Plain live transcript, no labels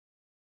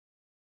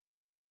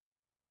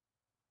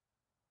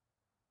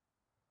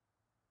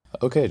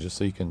Okay, just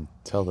so you can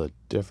tell the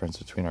difference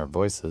between our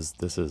voices,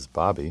 this is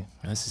Bobby.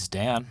 This is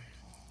Dan.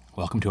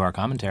 Welcome to our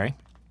commentary.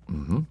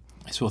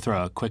 So we'll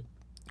throw a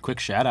quick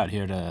shout out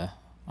here to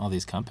all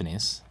these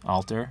companies.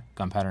 Alter,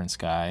 Gunpowder and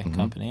Sky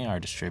Company, our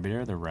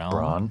distributor, The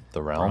Realm.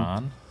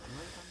 Braun.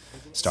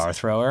 Star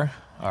Thrower,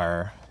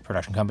 our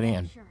production company,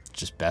 and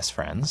just best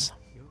friends.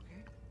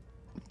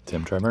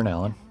 Tim, Trevor, and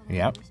Alan.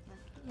 Yep.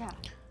 Yeah.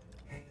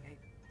 Hey,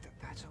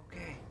 that's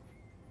okay.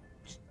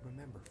 Just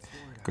remember,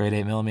 Florida. Great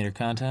 8mm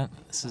content.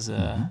 This is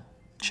a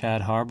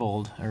Chad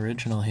Harbold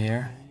original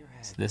here.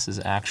 So this is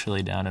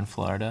actually down in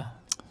Florida.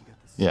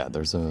 Yeah,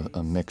 there's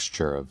a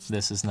mixture of...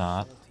 This is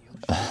not.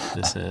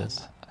 This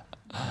is.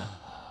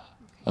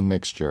 A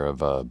mixture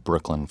of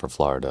Brooklyn for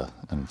Florida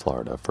and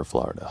Florida for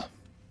Florida.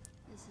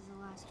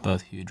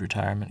 Both huge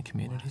retirement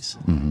communities.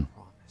 Mm-hmm.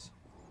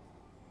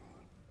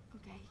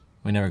 Okay.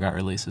 We never got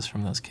releases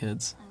from those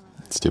kids.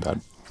 It's too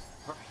bad.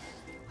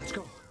 Let's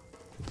go.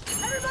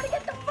 Everybody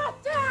get the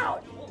fuck down!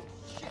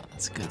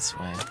 That's a good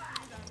swing.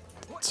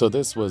 So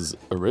this was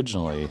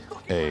originally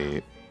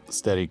a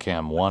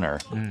Steadicam oneer,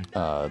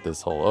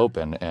 this whole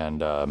open, and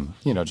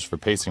just for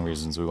pacing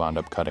reasons, we wound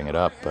up cutting it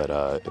up. But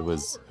it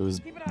was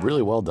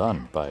really well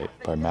done by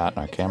Matt and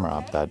our camera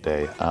op that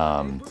day.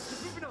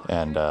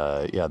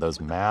 Those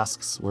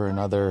masks were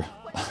another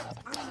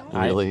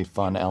really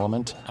fun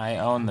element. I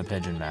own the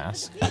pigeon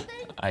mask.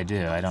 I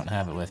do. I don't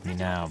have it with me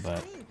now,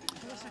 but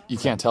You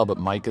can't tell, but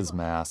Micah's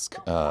mask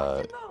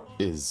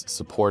is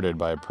supported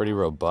by a pretty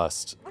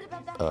robust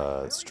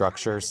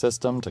structure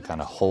system to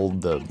kind of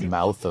hold the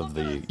mouth of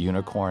the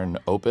unicorn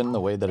open the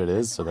way that it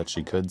is so that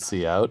she could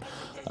see out.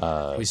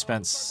 we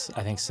spent,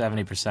 I think,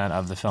 70%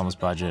 of the film's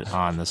budget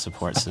on the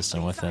support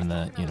system within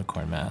the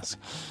unicorn mask.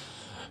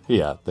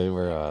 Yeah, they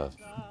were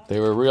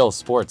real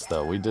sports,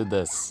 though. We did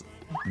this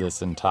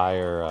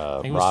entire I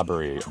think it was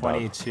robbery.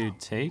 22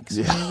 takes,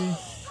 Yeah. maybe?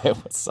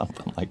 It was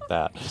something like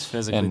that. It's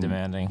physically And,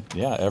 demanding.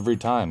 Yeah, every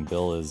time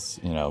Bill is,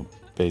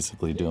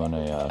 basically doing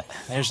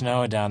There's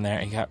Noah down there.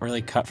 He got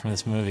really cut from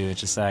this movie,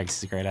 which is sad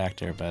because he's a great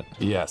actor, but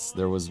Yes,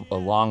 there was a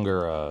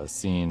longer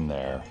scene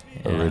there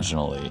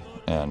originally,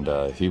 and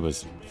he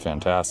was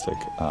fantastic.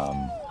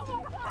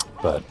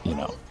 But,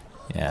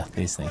 yeah,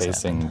 these things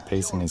happen.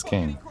 pacing is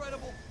king.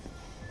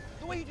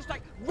 The way you just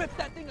rip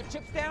that thing of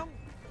chips down?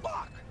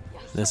 Fuck!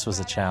 This was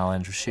a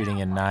challenge. We're shooting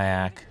in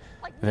Nyack,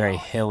 very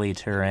hilly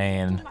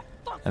terrain.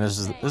 And this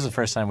is the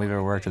first time we've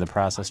ever worked with a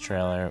process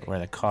trailer where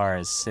the car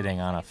is sitting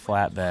on a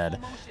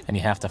flatbed and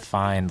you have to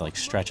find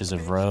stretches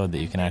of road that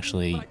you can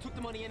actually,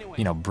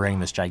 bring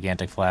this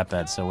gigantic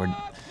flatbed. So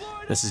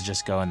this is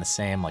just going the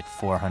same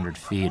 400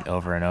 feet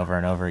over and over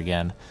and over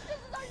again.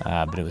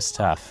 But it was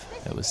tough.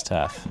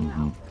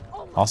 Mm-hmm.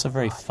 Also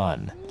very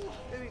fun.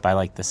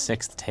 By the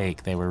sixth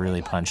take, they were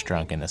really punch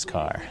drunk in this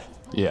car.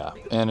 Yeah,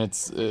 and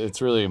it's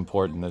really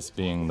important, this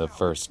being the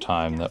first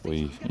time that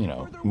we,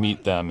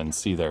 meet them and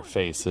see their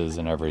faces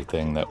and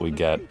everything, that we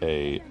get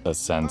a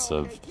sense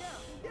of,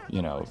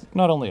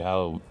 not only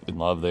how in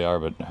love they are,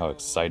 but how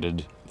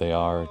excited they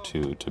are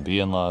to be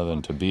in love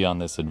and to be on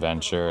this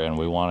adventure. And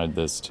we wanted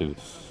this to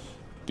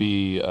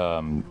be, a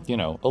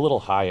little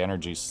high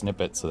energy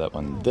snippet so that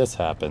when this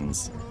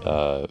happens,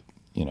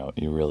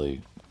 you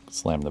really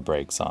slam the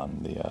brakes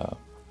on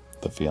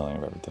the feeling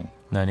of everything.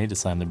 No need to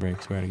slam the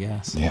brakes. We're out of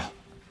gas. Yeah.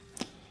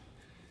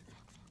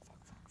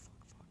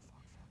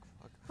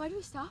 Why do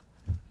we stop?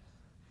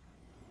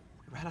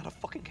 We ran out of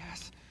fucking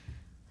gas.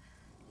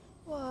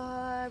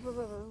 What?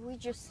 We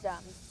just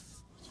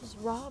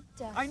robbed.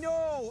 I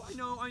know.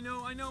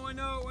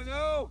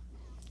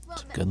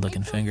 Good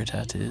looking finger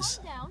tattoos.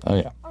 Oh,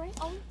 yeah. All right.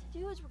 All we have to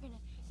do is we're gonna.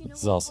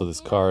 This is also, this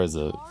car is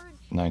a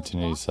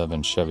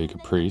 1987 Chevy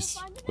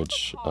Caprice,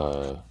 which,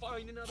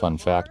 fun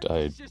fact,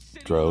 I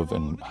drove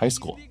in high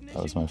school.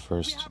 That was my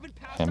first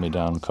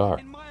hand-me-down car.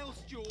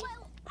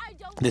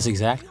 This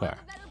exact car.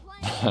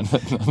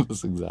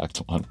 This exact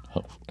one.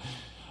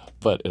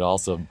 But it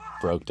also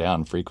broke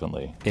down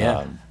frequently.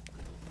 Yeah.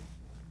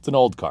 It's an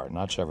old car,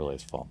 not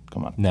Chevrolet's fault.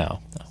 Come on. No.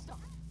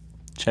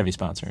 Chevy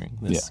sponsoring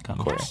this Of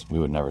commentary. course. We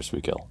would never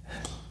speak ill.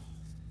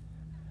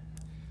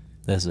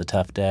 This is a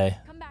tough day.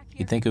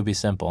 You'd think it would be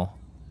simple.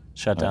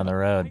 Shut down the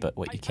road, but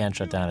what you can't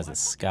shut down is the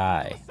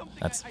sky.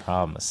 That's the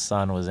problem. The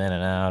sun was in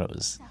and out.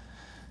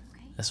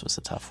 This was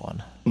a tough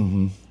one.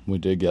 Mm-hmm. We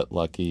did get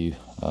lucky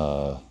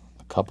a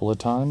couple of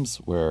times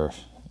where,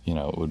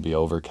 it would be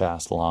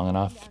overcast long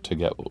enough to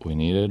get what we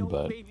needed,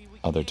 but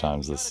other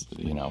times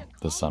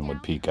the sun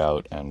would peek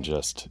out and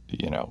just,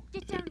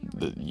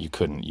 you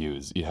couldn't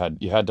use. You had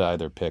to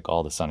either pick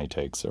all the sunny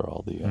takes or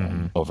all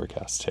the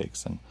overcast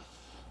takes, and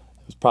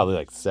it was probably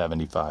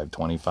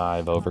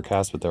 75-25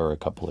 overcast, but there were a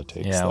couple of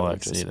takes. Yeah,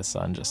 that see the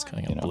sun just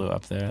kind of blew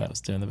up there. That was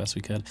doing the best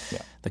we could.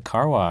 Yeah. The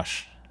car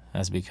wash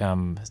has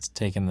it's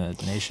taken the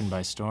nation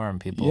by storm.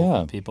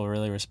 People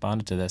really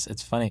responded to this.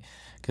 It's funny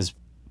because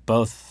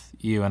both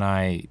you and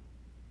I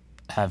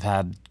have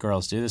had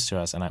girls do this to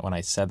us, and when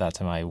I said that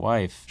to my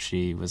wife,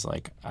 she was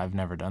like, "I've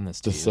never done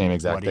this to you." The same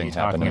exact what are thing you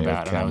happened talking to me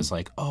about? with And I Kim. was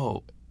like,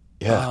 "Oh,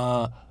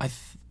 Yeah.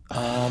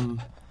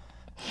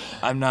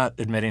 I'm not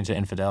admitting to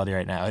infidelity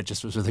right now. It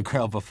just was with a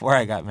girl before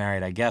I got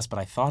married, I guess. But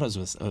I thought it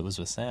was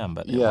with Sam,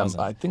 but it Yeah,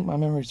 wasn't. I think my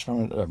memories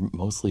from it are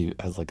mostly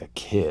as like a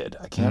kid.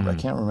 I can't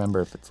remember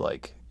if it's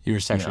like. You were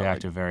sexually like-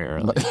 active very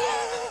early.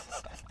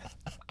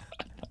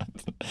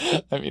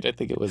 I mean, I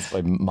think it was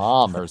my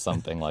mom or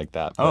something like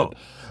that. Oh.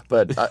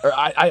 But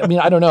I mean,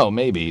 I don't know.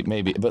 Maybe,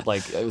 but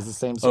like it was the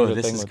same sort Oh, of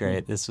this thing. is with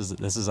great. This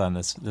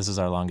is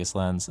our longest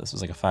lens. This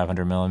was like a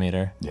 500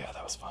 millimeter. Yeah,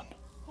 that was fun.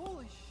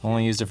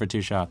 Only used it for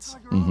 2 shots.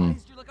 Mm-hmm.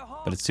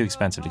 But it's too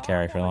expensive to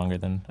carry for longer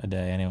than a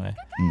day anyway.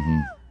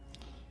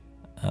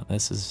 Mm-hmm.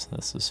 This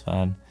is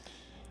fun.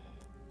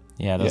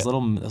 Yeah, those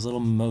little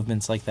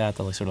movements like that,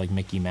 the like sort of like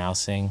Mickey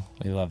Mousing.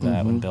 We love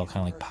that when Bill kind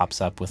of like pops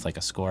up with like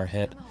a score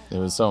hit. It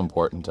was so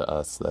important to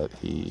us that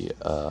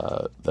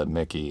that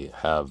Mickey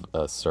have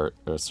a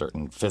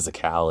certain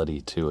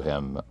physicality to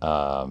him.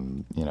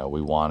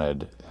 We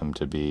wanted him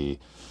to be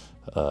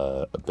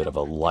a bit of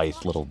a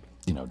lithe little,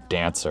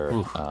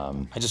 dancer.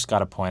 I just got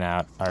to point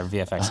out our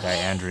VFX guy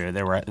Andrew.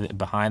 There were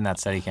behind that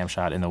Steadicam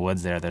shot in the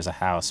woods there's a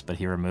house, but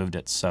he removed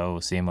it so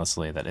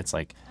seamlessly that it's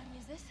like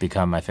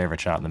become my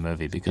favorite shot in the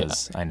movie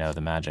because I know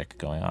the magic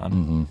going on.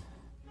 Mm-hmm.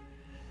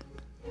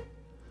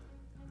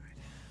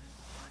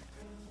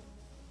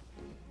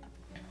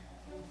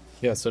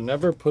 Yeah, so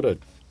never put a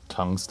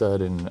tongue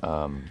stud in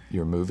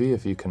your movie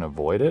if you can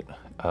avoid it.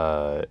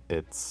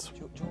 It's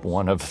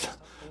one of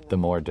the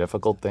more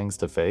difficult things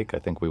to fake. I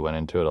think we went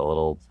into it a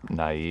little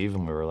naive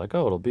and we were like,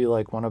 oh, it'll be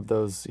like one of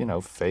those,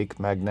 fake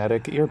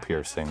magnetic ear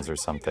piercings or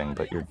something.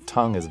 But your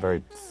tongue is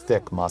very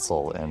thick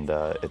muscle and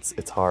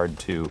it's hard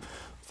to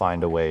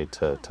find a way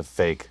to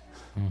fake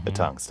a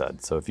tongue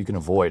stud. So if you can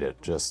avoid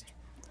it, just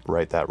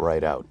write that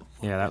right out.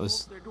 Yeah, that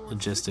was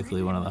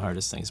logistically one of the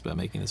hardest things about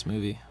making this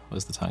movie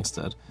was the tongue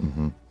stud.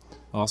 Mm-hmm.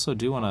 I also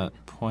do want to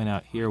point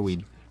out here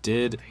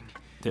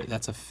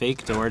that's a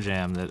fake door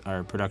jamb that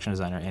our production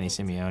designer Annie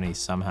Simeone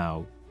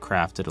somehow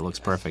crafted. It looks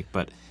perfect,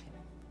 but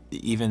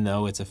even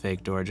though it's a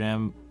fake door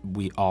jamb,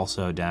 we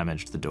also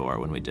damaged the door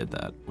when we did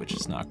that, which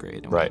is not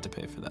great, and we had to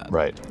pay for that.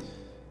 Right.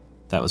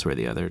 That was where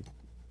the other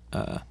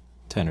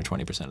 10 or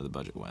 20% of the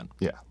budget went.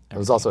 Yeah. It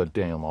was also a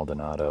Daniel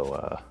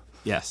Maldonado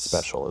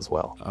special as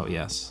well. Oh,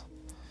 yes.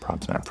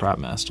 Props master. Prop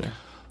master.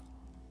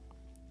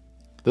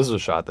 This is a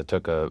shot that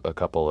took a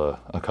couple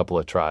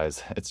of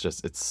tries.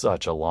 It's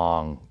such a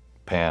long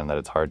pan that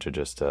it's hard to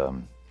just to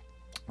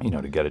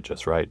get it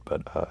just right.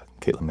 But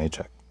Caitlin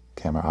Maychek,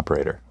 camera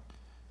operator,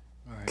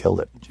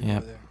 killed it.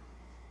 Yeah.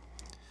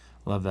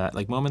 Love that.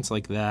 Like moments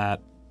like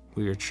that,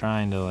 we were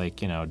trying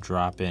to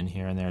drop in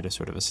here and there to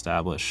sort of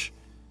establish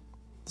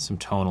some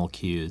tonal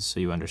cues so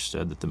you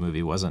understood that the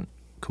movie wasn't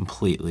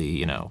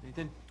completely,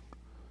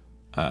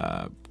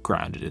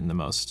 grounded in the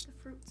most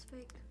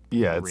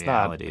Yeah, it's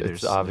reality. not.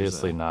 It's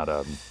obviously not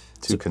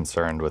too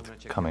concerned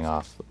with coming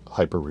off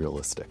hyper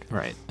realistic.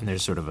 Right, and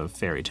there's sort of a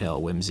fairy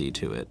tale whimsy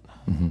to it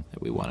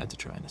that we wanted to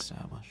try and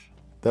establish.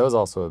 That was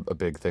also a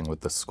big thing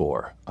with the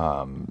score.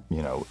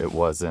 It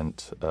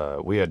wasn't.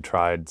 We had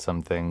tried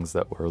some things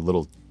that were a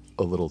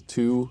little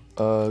too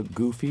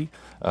goofy,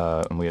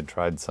 and we had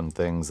tried some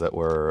things that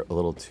were a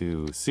little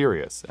too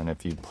serious. And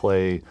if you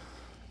play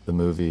the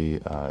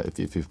movie,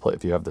 if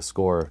you have the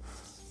score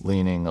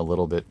leaning a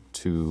little bit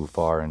too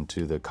far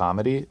into the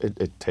comedy,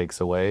 it takes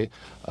away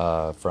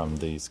from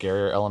the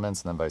scarier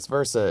elements, and then vice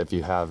versa. If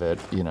you have it,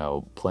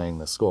 playing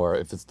the score,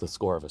 if it's the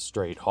score of a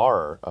straight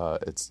horror,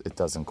 it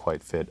doesn't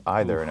quite fit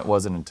either. And it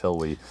wasn't until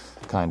we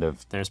kind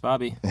of There's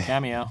Bobby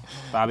cameo,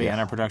 Bobby and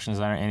our production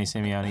designer Annie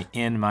Simeone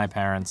in my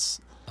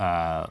parents'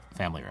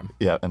 family room.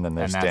 Yeah, and then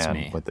there's And that's Dan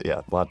me. with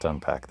a lot to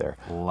unpack there.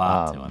 A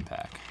lot to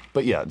unpack.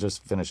 But yeah,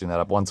 just finishing that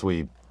up. Once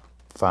we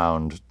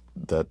found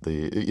that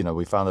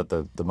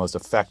the most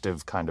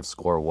effective kind of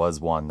score was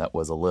one that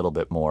was a little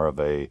bit more of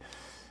a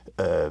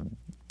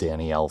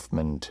Danny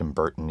Elfman, Tim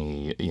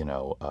Burton-y,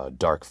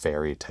 dark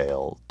fairy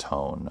tale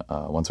tone.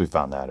 Once we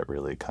found that, it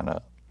really kind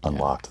of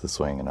unlocked the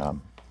swing.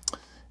 And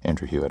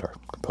Andrew Hewitt, our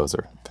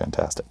composer,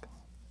 fantastic.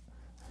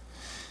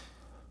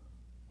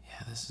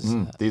 Yeah, this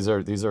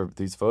is.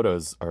 These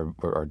photos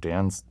are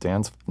Dan's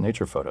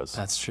nature photos.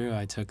 That's true.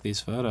 I took these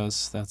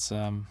photos. That's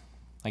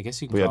I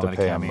guess you can We had call to it a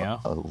pay him cameo.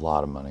 a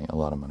lot of money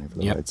for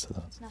the Yep. rights to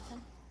those.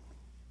 Nothing.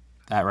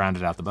 That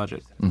rounded out the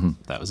budget.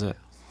 That was it.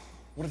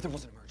 What if there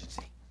was an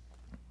emergency?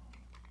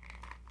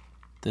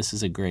 This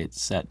is a great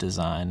set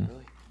design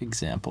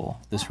example.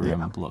 This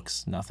room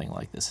looks nothing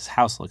like this. His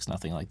house looks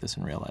nothing like this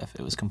in real life.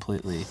 It was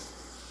completely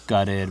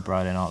gutted,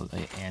 brought in all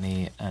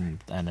Annie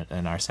and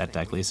our set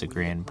deck, Lisa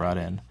Green, brought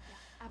in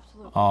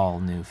Absolutely. all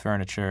new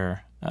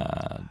furniture,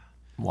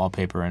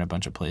 wallpaper in a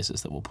bunch of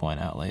places that we'll point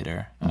out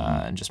later,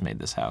 and just made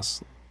this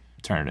house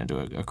turn it into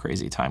a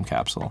crazy time I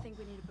capsule. think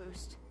we need a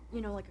boost.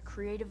 Like a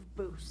creative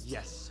boost.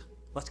 Yes.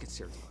 Let's get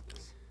serious about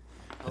this.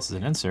 This is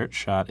an insert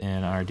shot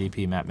in our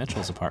DP Matt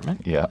Mitchell's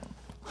apartment, Yeah.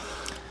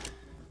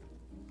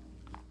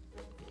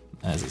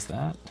 as is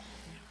that.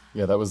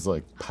 Yeah, that was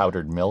like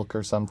powdered milk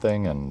or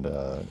something, and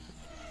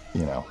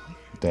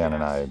Dan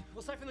and I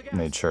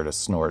made sure to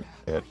snort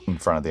it in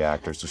front of the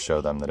actors to show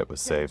them that it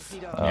was safe.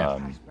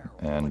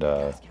 And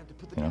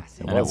You know,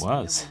 And it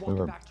was. We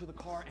were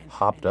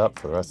hopped up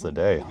for the rest of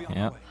the day.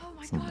 Yep. Oh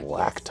my Some God.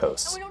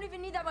 lactose. And we don't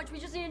even need that much. We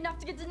just need enough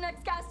to get to the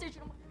next gas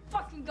station. Oh my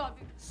fucking God,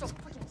 dude. So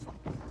fucking slow.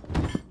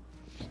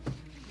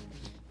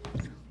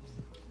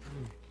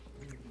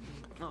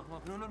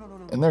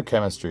 And their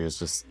chemistry is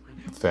just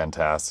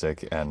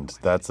fantastic, and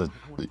that's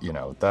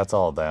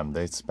all them.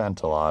 They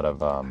spent a lot of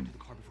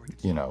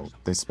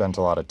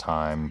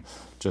time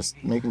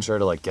just making sure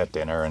to like get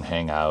dinner and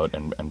hang out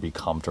and be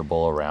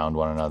comfortable around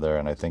one another,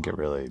 and I think it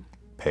really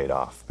paid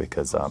off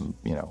because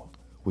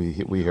we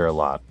hear a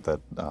lot that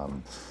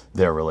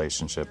their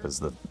relationship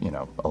is a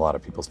lot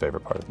of people's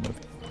favorite part of the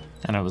movie.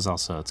 And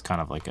it's kind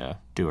of like a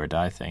do or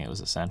die thing. It was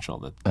essential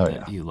that,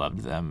 yeah. you loved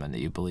them and that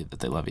you believed that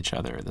they love each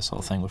other, or this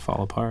whole thing would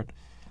fall apart.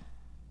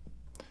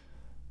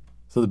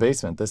 So the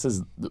basement,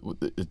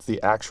 it's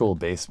the actual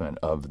basement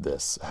of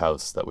this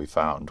house that we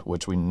found,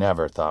 which we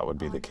never thought would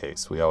be the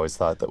case. We always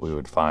thought that we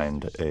would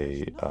find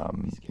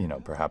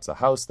perhaps a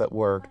house that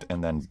worked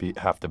and then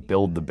have to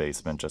build the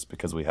basement just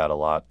because we had a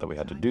lot that we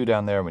had to do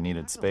down there. We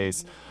needed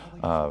space.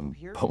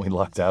 But we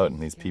lucked out and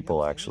these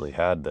people actually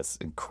had this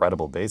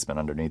incredible basement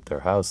underneath their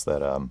house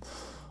that,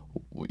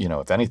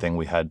 if anything,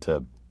 we had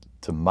to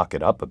muck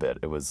it up a bit.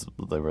 They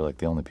were like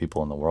the only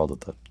people in the world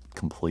with a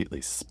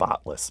completely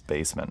spotless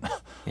basement.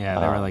 Yeah,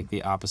 they were like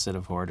the opposite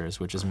of hoarders,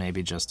 which is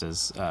maybe just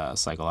as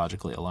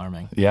psychologically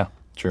alarming. Yeah,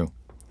 true.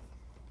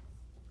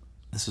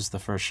 This was the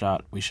first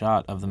shot we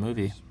shot of the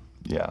movie.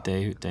 Yeah.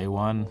 Day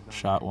one,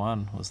 shot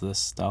one was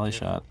this dolly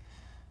shot.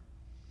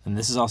 And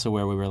this is also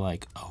where we were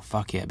like, oh,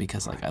 fuck yeah,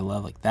 because like I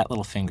love like that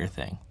little finger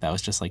thing. That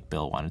was just like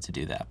Bill wanted to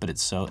do that. But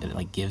it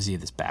like gives you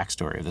this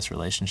backstory of this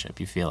relationship.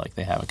 You feel like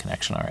they have a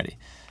connection already.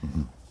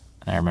 Mm-hmm.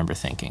 And I remember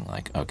thinking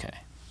like, okay,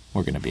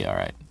 we're going to be all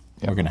right.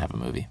 Yep. We're going to have a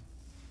movie.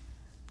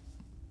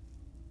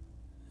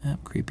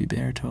 Yep, creepy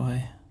bear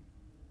toy.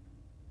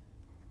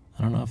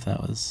 I don't know if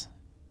that was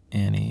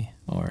Annie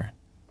or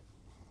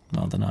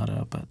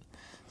Maldonado, but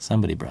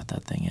somebody brought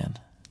that thing in.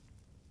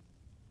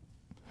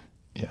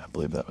 Yeah, I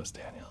believe that was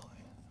Daniel.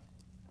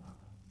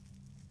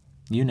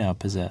 You now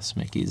possess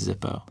Mickey's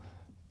Zippo,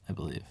 I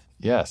believe.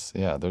 Yes,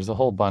 yeah. There's a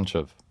whole bunch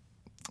of,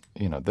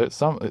 there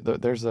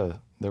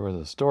was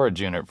a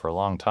storage unit for a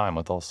long time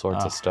with all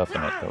sorts of stuff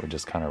in it that we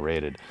just kind of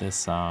raided. This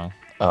song.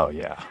 Oh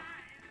yeah.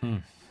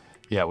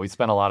 Yeah, we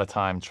spent a lot of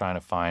time trying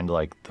to find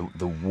like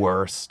the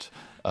worst,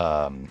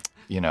 like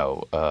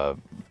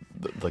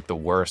the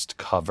worst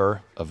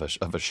cover of a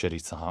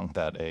shitty song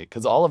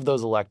because all of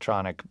those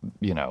electronic,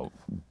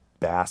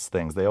 bass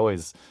things, they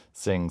always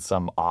sing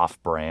some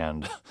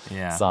off-brand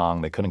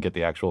song. They couldn't get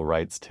the actual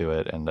rights to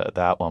it, and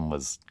that one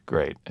was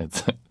great.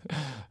 It's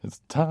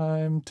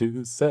time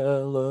to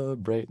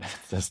celebrate.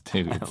 It's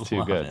too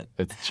good.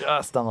 It's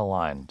just on the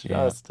line,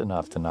 just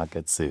enough to not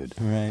get sued.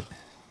 Right.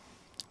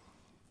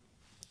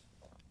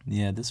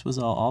 Yeah, this was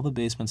all the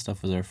basement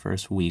stuff was our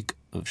first week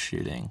of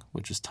shooting,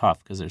 which is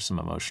tough because there's some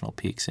emotional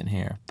peaks in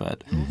here,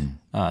 but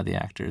the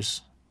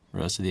actors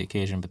rose to the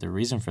occasion. But the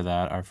reason for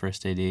that, our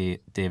first AD,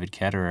 David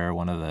Ketterer,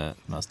 one of the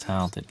most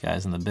talented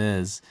guys in the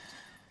biz,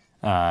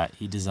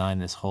 he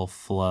designed this whole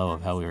flow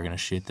of how we were going to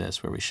shoot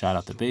this, where we shot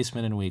out the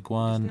basement in week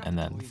one, and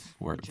then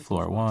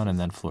floor one, and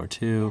then floor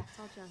two.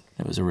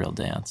 It was a real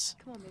dance.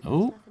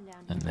 Oh,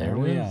 and there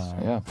we are.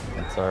 Yeah,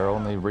 it's our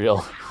only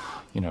real,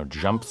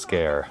 jump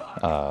scare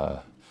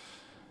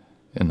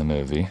in the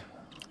movie.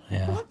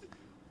 Yeah.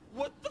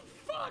 What the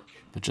fuck?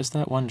 But just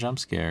that one jump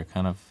scare,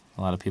 kind of,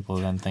 a lot of people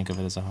then think of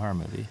it as a horror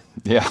movie.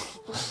 Yeah.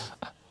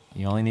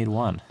 You only need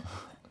one.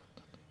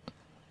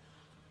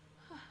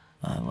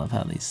 I love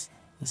how this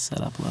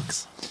setup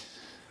looks.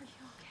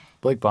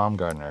 Blake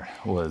Baumgartner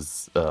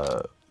was,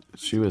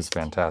 she was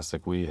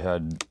fantastic.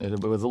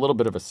 It was a little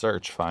bit of a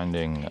search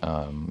finding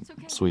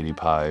Sweetie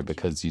Pie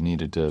because you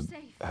needed to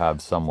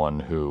have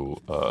someone who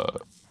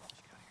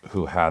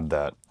had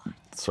that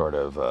sort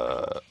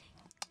of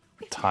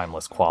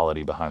timeless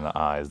quality behind the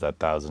eyes, that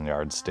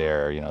 1,000-yard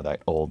stare,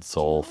 that old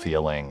soul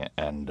feeling.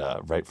 And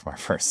right from our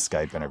first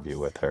Skype interview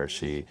with her,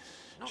 she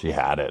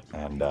had it.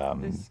 And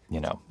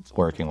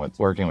working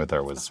with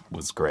her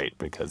was great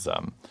because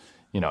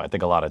I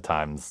think a lot of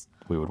times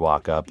we would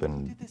walk up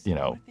and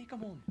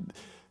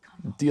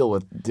deal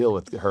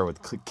with her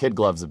with kid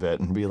gloves a bit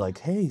and be like,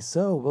 hey,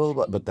 so blah, blah,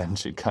 blah. But then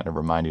she'd kind of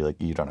remind you like,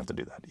 you don't have to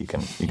do that. You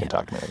can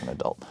talk to me like an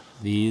adult.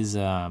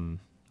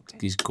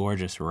 These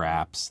gorgeous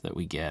raps that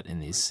we get in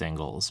these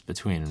singles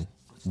between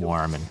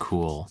Warm and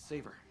Cool.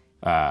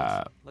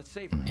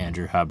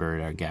 Andrew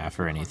Hubbard, our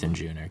gaffer, and Ethan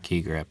June, our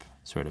key grip,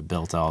 sort of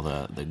built all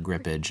the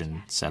grippage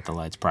and set the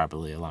lights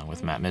properly, along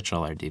with Matt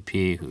Mitchell, our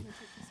DP, who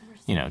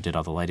did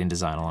all the lighting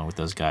design along with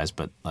those guys.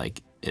 But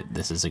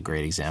this is a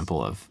great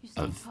example of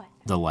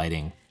the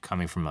lighting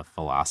coming from a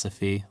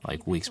philosophy.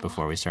 Like weeks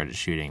before we started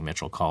shooting,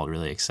 Mitchell called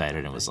really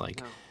excited and was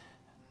like,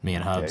 me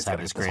and Hubs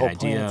have this great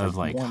idea of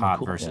like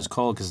hot versus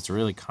cold, because it's a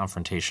really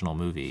confrontational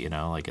movie,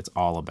 like it's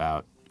all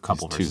about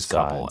couple versus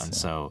couple. And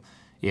so,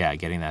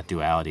 getting that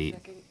duality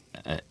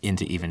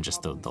into even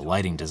just the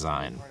lighting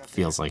design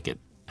feels like it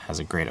has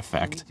a great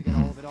effect.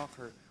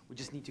 We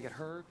just need to get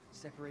her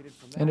separated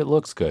from And it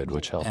looks good,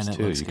 which helps And it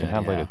too. looks You can good,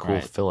 have like yeah, a cool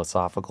right.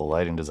 philosophical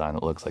lighting design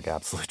that looks like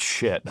absolute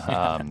shit.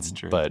 That's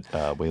true.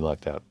 But we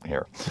lucked out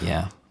here.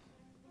 Yeah.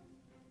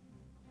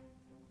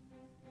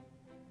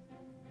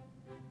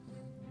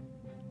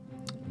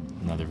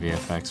 Another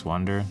VFX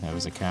wonder. That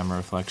was a camera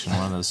reflection,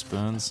 one of those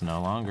spoons.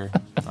 No longer.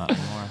 Not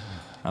anymore.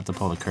 Not to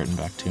pull the curtain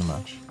back too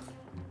much.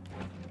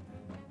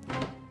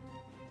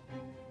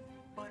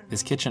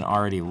 This kitchen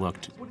already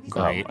looked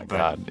great, my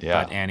God,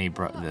 yeah. but Annie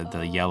brought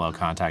the yellow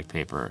contact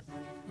paper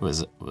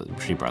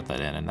she brought that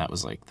in, and that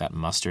was like that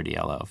mustard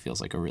yellow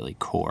feels like a really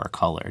core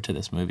color to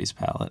this movie's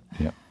palette.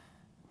 Yeah.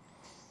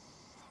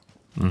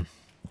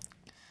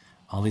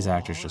 All these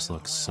actors just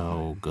look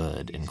so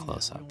good in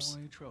close-ups.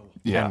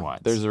 Yeah, And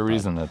wides, there's a but-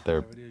 reason that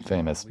they're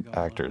famous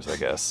actors, I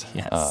guess.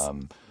 Yes.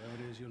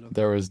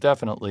 There was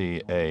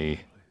definitely a,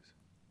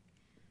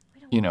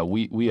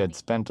 we had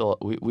spent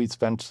we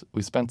spent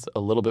a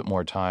little bit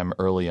more time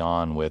early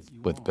on with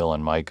Bill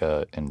and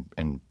Micah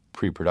and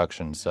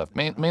pre-production stuff,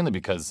 mainly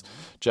because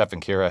Jeff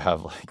and Kira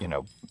have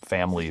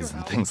families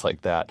and things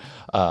like that,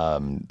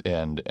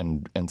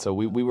 and so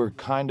we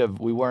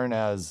weren't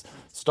as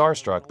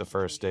starstruck the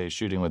first day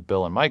shooting with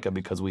Bill and Micah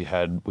because we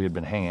had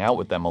been hanging out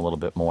with them a little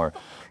bit more,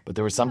 but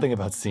there was something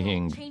about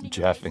seeing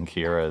Jeff and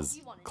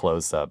Kira's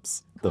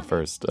close-ups the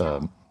first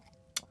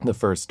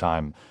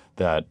time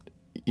that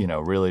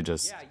really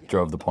just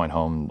drove the point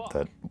home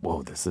that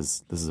whoa, this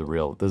is a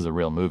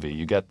real movie.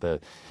 You get the,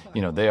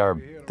 they are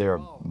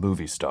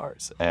movie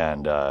stars,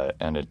 and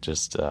it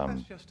just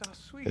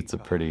it's a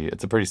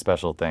pretty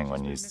special thing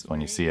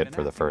when you see it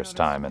for the first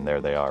time, and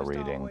there they are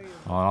reading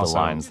the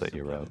lines that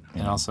you wrote.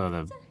 And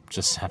also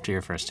just after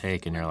your first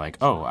take, and you're like,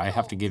 oh, I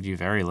have to give you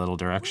very little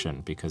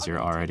direction because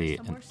you're already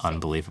an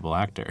unbelievable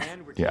actor.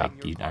 Yeah.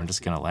 I'm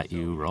just gonna let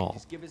you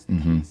roll.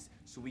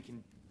 So we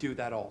can do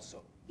that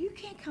also. You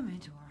can't come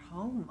into our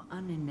home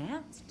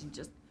unannounced and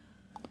just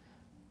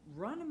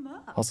run him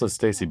up. Also,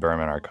 Stacey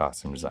Berman, our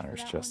costume designer,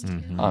 is just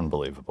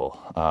unbelievable.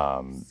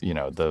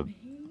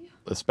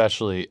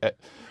 Especially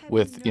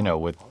with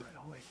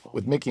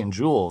Mickey and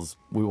Jules,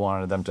 we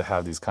wanted them to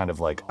have these kind of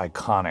like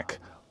iconic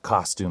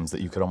costumes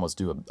that you could almost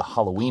do a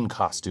Halloween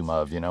costume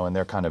of, and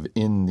they're kind of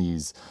in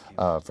these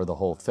for the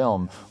whole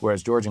film,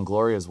 whereas George and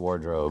Gloria's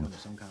wardrobe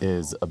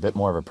is a bit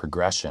more of a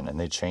progression, and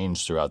they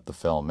change throughout the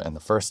film, and the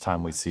first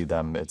time we see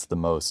them, it's the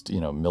most,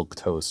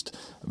 milquetoast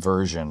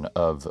version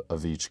of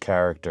each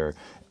character,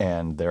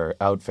 and their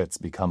outfits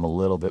become a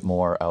little bit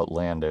more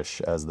outlandish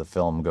as the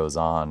film goes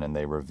on, and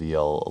they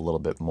reveal a little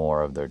bit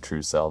more of their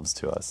true selves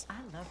to us. I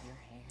love your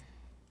hair.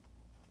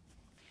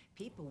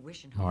 People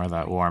wishing More of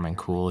that warm and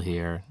cool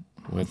here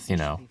with,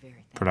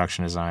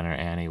 production designer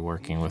Annie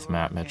working with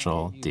Matt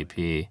Mitchell,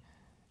 DP,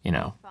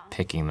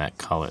 picking that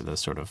color, the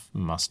sort of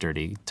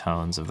mustardy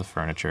tones of the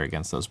furniture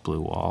against those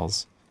blue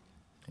walls.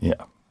 Yeah.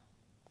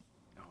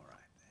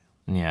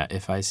 Yeah,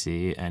 if I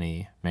see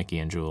any Mickey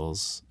and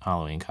Jules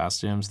Halloween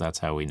costumes, that's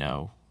how we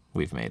know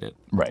we've made it.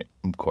 Right,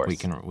 of course. We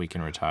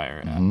can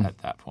retire at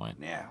that point.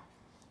 Now,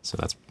 So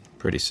that's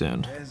pretty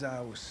soon. as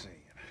I was saying,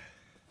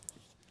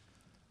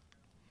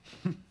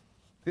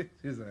 this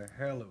is a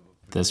hell of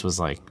a. This was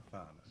like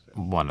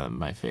one of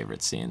my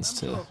favorite scenes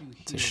to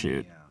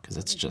shoot because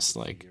it's just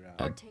like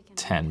a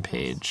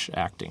 10-page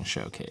acting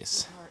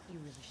showcase.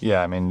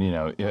 Yeah, I mean,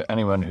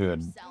 anyone who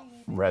had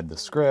read the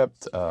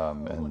script,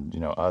 and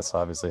us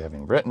obviously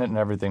having written it and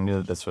everything, knew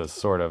that this was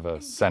sort of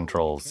a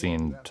central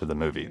scene to the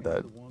movie.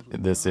 That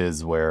this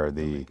is where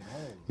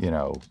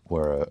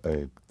where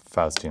a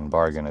Faustian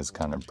bargain is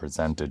kind of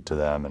presented to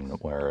them, and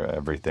where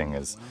everything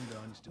is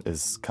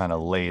kind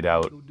of laid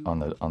out on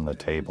the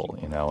table,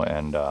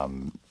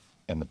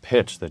 and the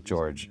pitch that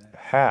George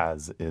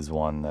has is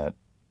one that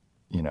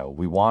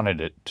we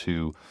wanted it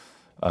to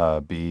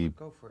be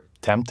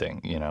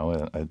tempting.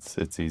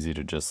 It's easy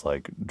to just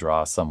like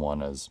draw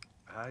someone as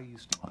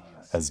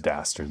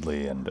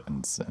dastardly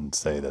and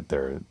say that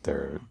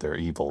they're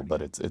evil,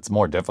 but it's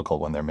more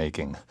difficult when they're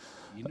making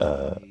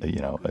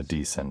a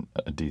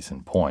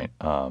decent point.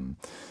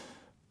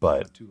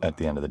 But at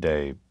the end of the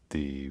day,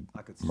 the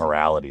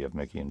morality of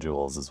Mickey and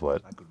Jules is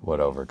what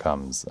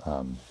overcomes.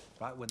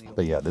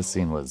 But yeah, this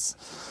scene was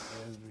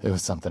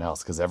something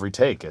else because every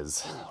take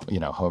is,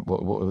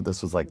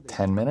 this was like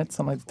 10 minutes,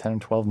 something like 10 or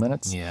 12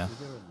 minutes. Yeah.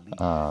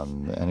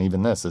 And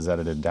even this is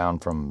edited down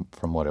from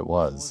what it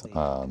was.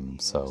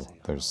 So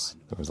there was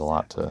a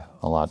lot to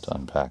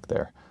unpack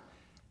there.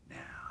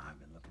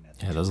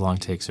 Yeah, those long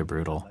takes are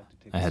brutal.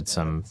 I had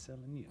a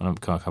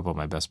couple of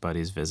my best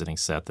buddies visiting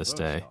set this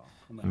day,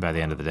 and by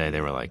the end of the day, they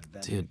were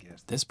like, dude,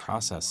 this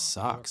process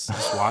sucks.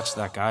 Just watch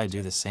that guy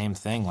do the same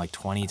thing like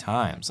 20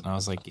 times. And I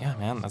was like, yeah,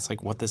 man, that's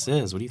like what this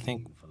is. What do you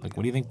think? Like,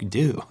 what do you think we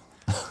do?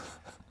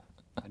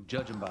 And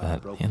judging by But, the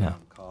broken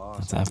down cars,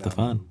 that's half the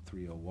fun.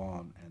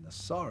 301 and the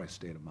sorry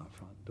state of my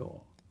front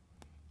door.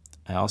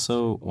 I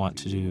also want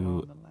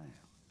to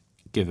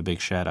give a big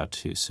shout out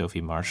to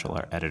Sophie Marshall,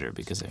 our editor,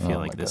 because I feel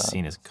like this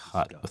scene is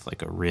cut with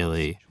like a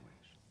really,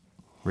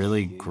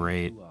 really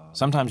great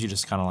sometimes you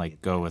just kind of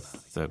like go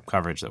with the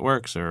coverage that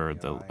works, or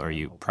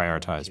you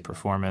prioritize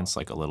performance,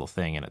 like a little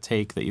thing in a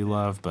take that you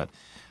love. But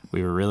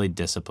we were really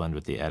disciplined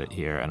with the edit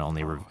here, and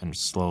and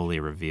slowly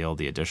revealed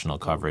the additional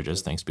coverage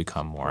as things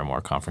become more and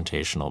more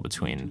confrontational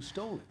between,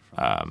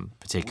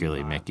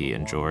 particularly Mickey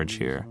and George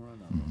here,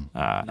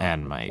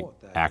 and my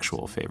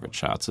actual favorite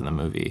shots in the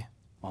movie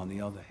On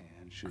the other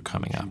hand, should are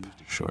coming up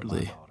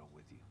shortly.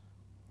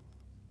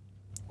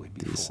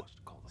 These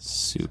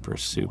super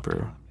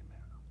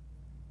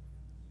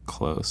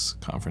close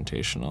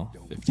confrontational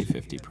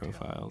 50-50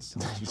 profiles.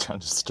 You're trying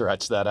to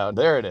stretch that out.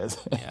 There it is.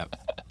 Yep.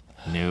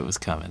 Knew it was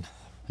coming.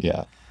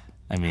 Yeah.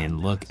 I mean,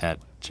 look at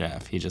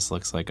Jeff. He just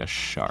looks like a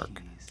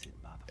shark.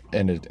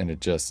 And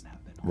it just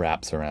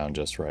wraps around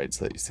just right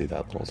so that you see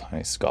that little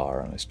tiny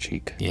scar on his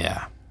cheek.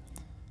 Yeah.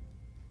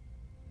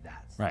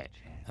 Right.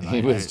 And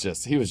He was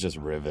just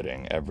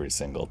riveting every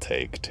single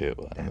take too.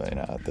 I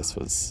mean, this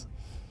is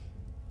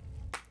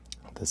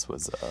a this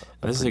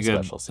is pretty a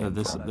good special scene.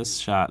 this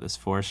shot, this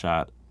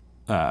 4-shot.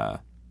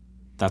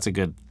 That's a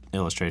good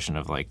illustration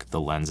of like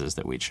the lenses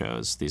that we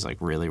chose. These like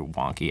really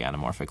wonky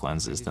anamorphic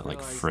lenses that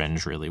like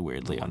fringe really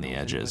weirdly on the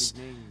edges.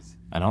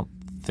 I don't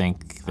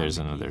think there's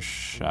another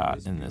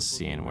shot in this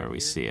scene where we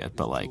see it,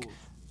 but like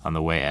on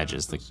the way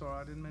edges,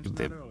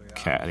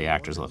 the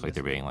actors look like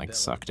they're being like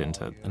sucked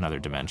into another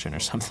dimension or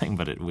something.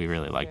 But we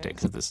really liked it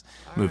because this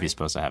movie's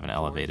supposed to have an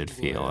elevated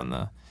feel, and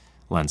the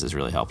lenses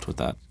really helped with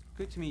that.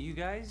 Good to meet you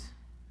guys.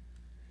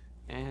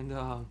 And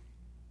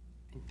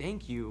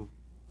thank you.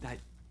 That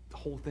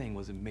whole thing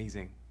was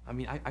amazing. I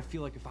mean, I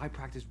feel like if I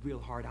practiced real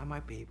hard, I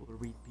might be able to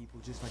read people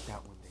just like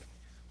that one day.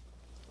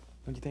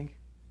 Don't you think?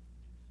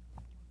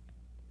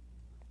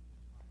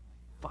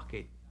 Fuck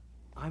it.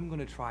 I'm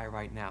gonna try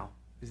right now.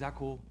 Is that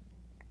cool?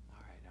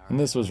 All right. And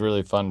this was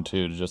really fun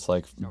too, to just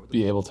like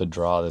be able to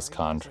draw this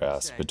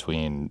contrast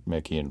between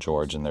Mickey and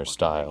George and their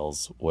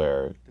styles,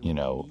 where, you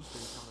know,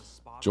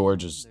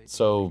 George is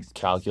so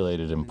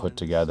calculated and put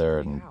together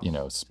and, you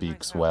know,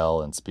 speaks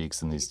well and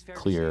speaks in these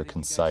clear,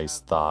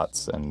 concise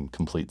thoughts and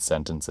complete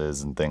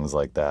sentences and things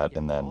like that.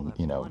 And then,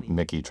 you know,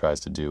 Mickey tries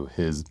to do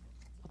his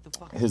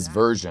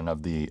version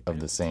of the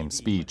same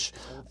speech,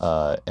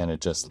 and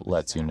it just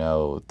lets you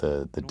know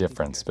the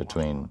difference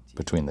between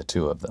the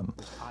two of them,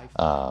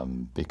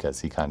 because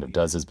he kind of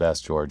does his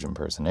best George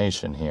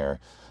impersonation here,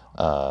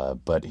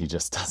 but he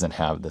just doesn't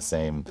have the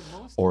same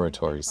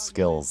oratory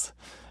skills.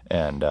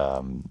 And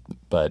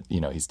but,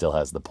 you know, he still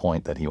has the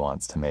point that he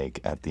wants to make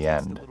at the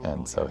end.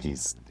 And so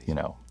he's, you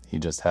know, he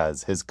just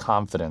has, his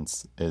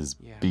confidence is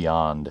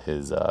beyond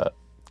his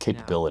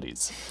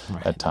capabilities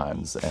at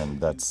times. And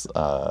that's,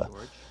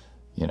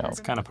 you know. It's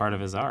kind of part of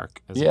his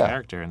arc as a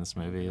character in this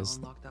movie, is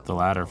the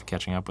latter of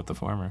catching up with the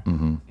former.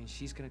 Mm-hmm. And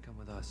she's gonna come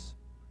with us.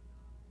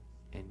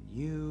 And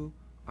you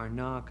are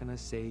not gonna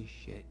say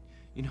shit.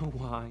 You know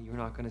why you're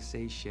not gonna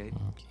say shit?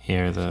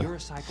 Here You're a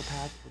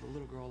psychopath with a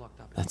little girl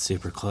locked up. that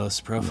super close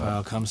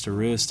profile comes to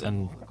roost,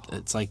 and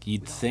it's like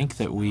you'd think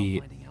that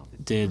we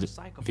did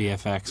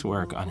VFX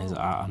work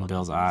on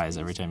Bill's eyes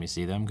every time you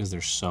see them, because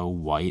they're so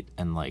white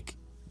and like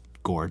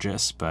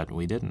gorgeous, but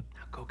we didn't.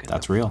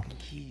 That's real.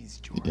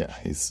 Yeah,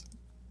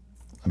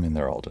 I mean,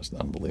 they're all just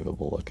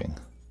unbelievable looking.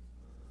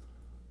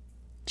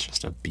 It's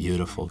just a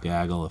beautiful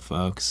gaggle of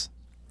folks.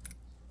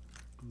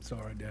 I'm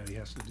sorry Daddy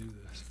has to do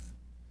this.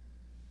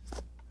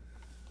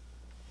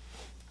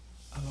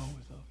 I'll always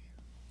love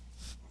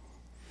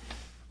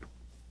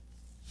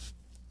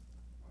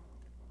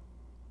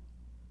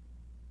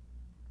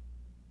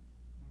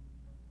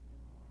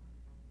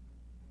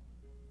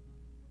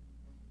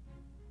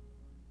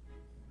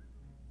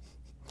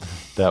you.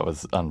 That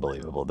was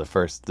unbelievable.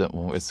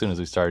 As soon as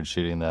we started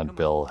shooting that,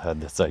 Bill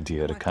had this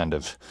idea to kind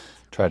of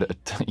try to,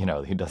 you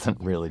know, he doesn't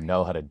really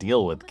know how to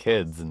deal with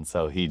kids, and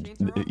so he,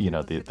 you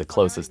know, the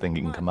closest thing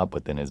he can come up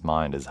with in his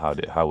mind is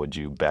how would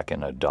you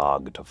beckon a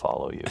dog to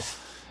follow you,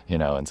 you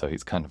know, and so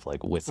he's kind of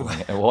like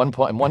whistling. At one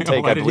point, in one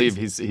take, I believe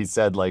he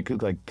said like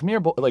come here,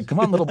 boy, like come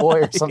on, little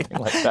boy, or something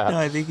like that. No,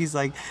 I think he's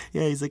like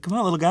come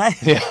on, little guy.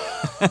 Yeah.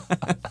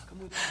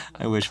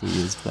 I wish we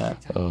used that.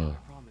 Oh.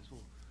 I promise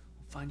we'll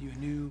find you a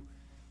new,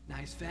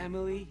 nice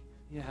family.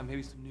 Yeah,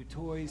 maybe some new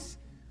toys,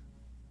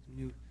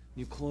 some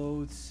new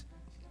clothes,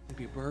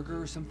 maybe a burger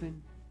or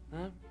something.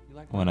 Huh? You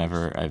like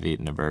Whenever I've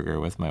eaten a burger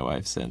with my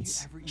wife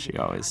since, she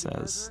always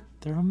says,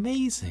 "They're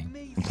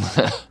amazing."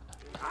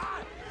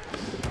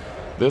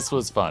 This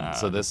was fun.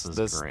 So this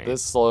was great.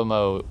 this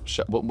slow-mo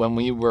when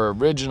we were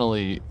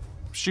originally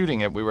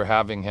shooting it, we were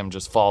having him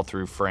just fall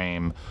through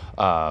frame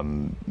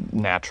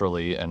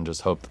naturally and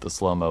just hope that the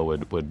slow-mo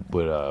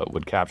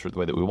would capture it the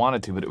way that we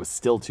wanted to, but it was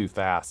still too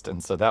fast.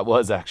 And so that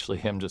was actually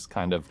him just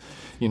kind of,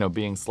 you know,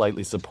 being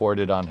slightly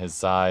supported on his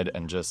side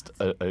and just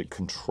a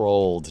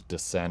controlled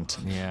descent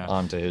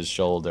onto his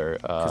shoulder.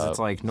 Because it's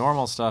like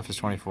normal stuff is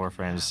 24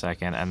 frames a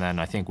second, and then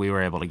I think we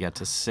were able to get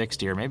to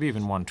 60 or maybe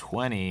even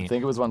 120. I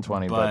think it was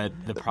 120, but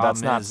the problem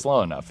that's not is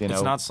slow enough, you know?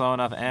 It's not slow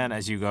enough, and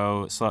as you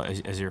go slow,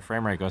 as your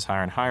frame rate goes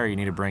higher and higher, you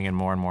need to bring in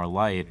more and more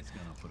light.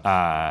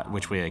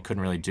 which we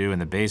couldn't really do in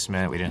the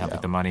basement. We didn't have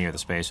like the money or the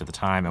space or the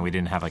time, and we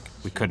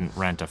couldn't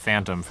rent a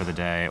Phantom for the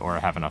day or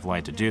have enough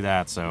light to do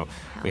that, so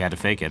we had to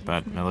fake it,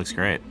 but it looks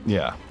great.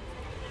 Yeah.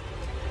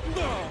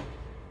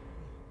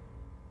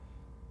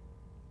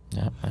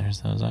 Yep,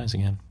 there's those eyes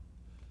again.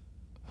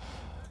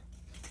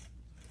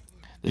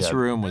 This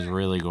room was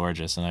really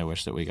gorgeous, and I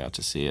wish that we got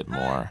to see it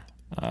more.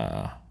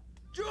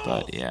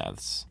 But yeah,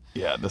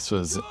 Yeah, this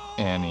was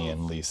Annie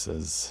and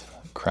Lisa's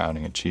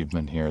crowning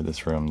achievement here.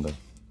 This room, the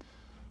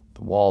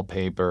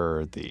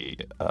wallpaper, the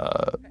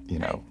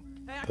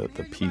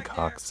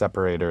peacock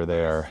separator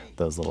there,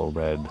 those little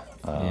red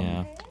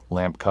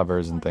lamp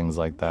covers and things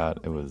like that.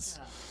 It was.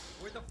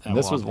 And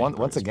this was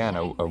once again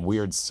a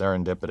weird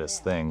serendipitous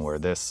thing where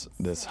this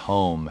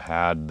home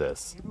had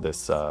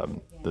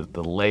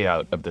the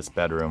layout of this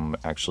bedroom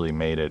actually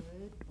made it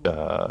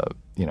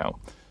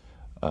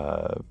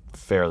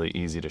fairly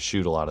easy to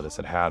shoot a lot of this.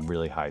 It had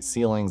really high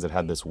ceilings. It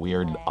had this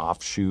weird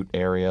offshoot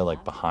area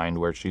like behind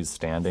where she's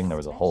standing. There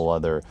was a whole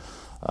other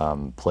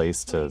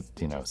place to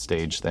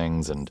stage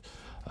things, and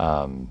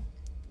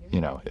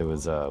it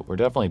was we're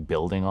definitely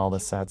building all the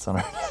sets on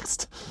our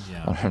next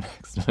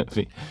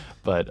movie,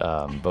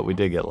 but we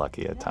did get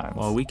lucky at times.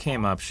 Well, we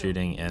came up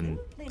shooting in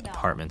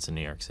apartments in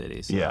New York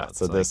City.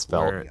 So this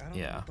felt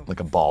like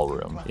a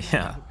ballroom.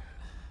 Yeah.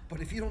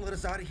 But if you don't let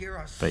us out of here,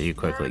 I But you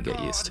quickly get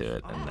used to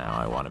it, and now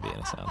I want to be in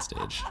a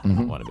soundstage.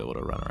 I want to be able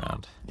to run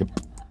around. Yep.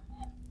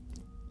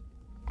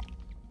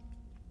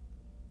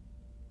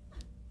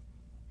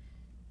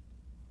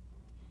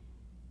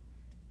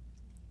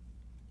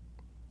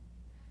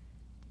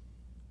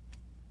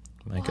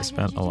 Micah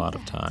spent a lot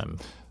of time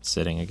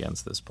sitting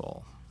against this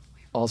pole.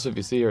 Also, if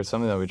you see here,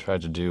 something that we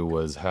tried to do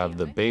was have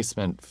the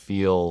basement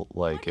feel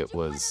like it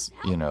was,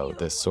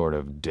 this sort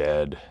of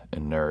dead,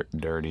 inert,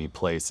 dirty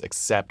place,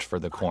 except for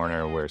the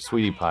corner where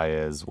Sweetie Pie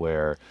is,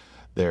 where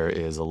there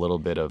is a little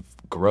bit of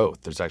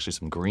growth. There's actually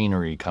some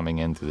greenery coming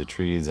in through the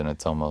trees, and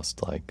it's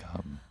almost like,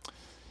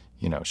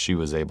 she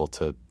was able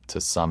to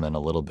summon a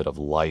little bit of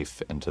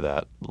life into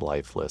that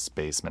lifeless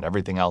basement.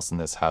 Everything else in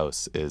this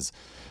house is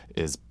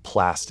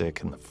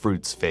plastic, and the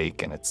fruit's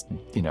fake, and it's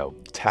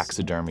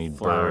taxidermied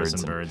Flowers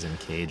birds and birds in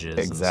cages.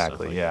 Exactly, and stuff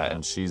like that.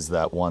 And she's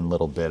that one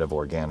little bit of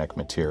organic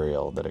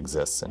material that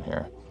exists in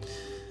here.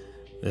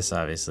 This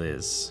obviously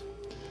is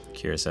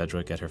Kira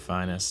Sedgwick at her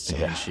finest,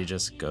 and she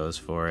just goes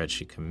for it.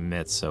 She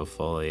commits so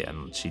fully,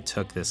 and she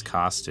took this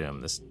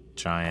costume, this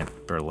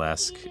giant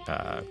burlesque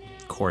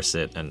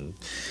corset, and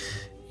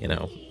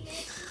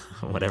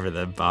whatever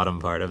the bottom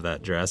part of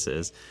that dress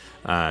is.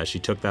 She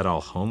took that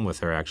all home with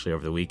her actually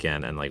over the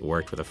weekend, and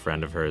worked with a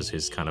friend of hers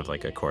who's kind of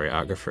like a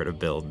choreographer to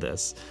build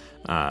this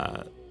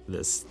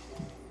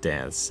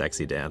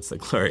sexy dance that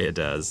Gloria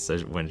does. So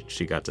when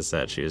she got to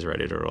set, she was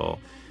ready to roll.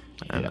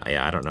 And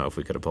I don't know if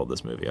we could have pulled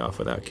this movie off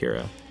without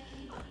Kira.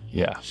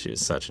 Yeah. She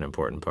was such an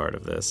important part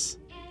of this.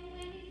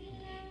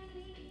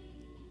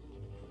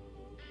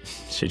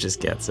 She just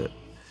gets it.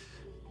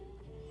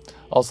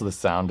 Also, the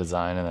sound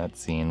design in that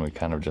scene, we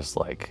kind of just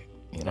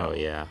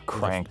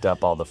cranked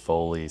up all the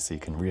Foley so you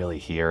can really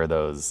hear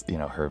those,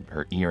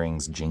 her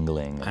earrings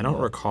jingling. I don't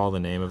recall the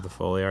name of the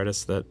Foley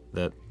artist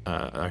that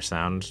our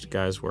sound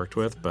guys worked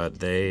with, but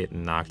they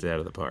knocked it out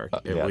of the park.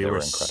 We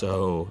were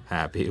so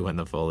happy when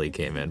the Foley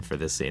came in for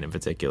this scene in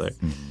particular.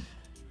 Mm-hmm.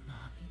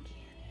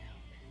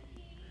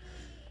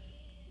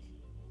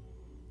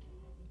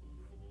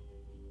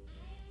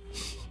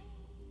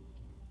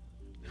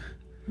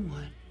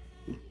 What?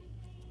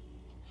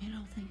 You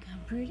don't think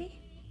I'm pretty?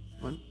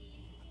 What?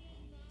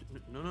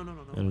 No.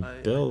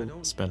 And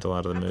Bill spent a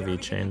lot of the movie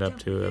chained up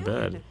to a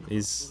bed.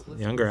 These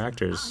younger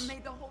actors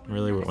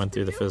really went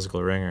through the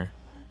physical ringer.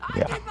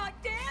 Yeah.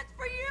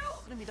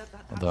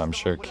 Although I'm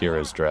sure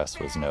Kira's dress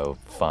was no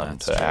fun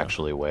to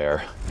actually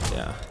wear.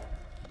 Yeah.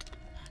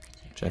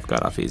 Jeff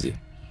got off easy.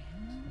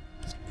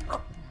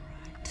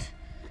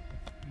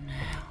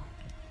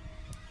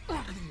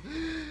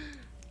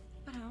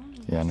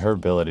 Yeah, and her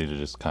ability to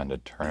just kind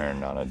of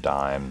turn on a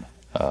dime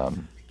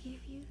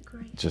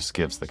just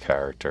gives the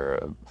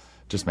character,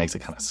 just makes it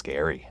kind of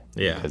scary.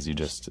 Yeah. Because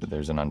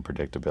there's an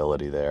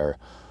unpredictability there.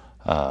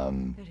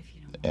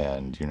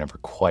 And you're never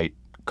quite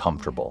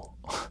comfortable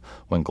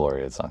when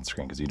Gloria is on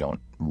screen because you don't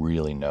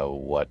really know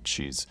what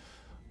she's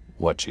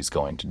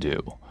going to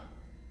do.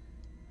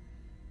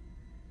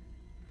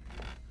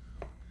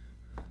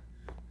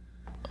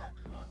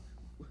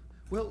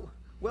 Well,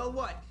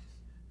 what?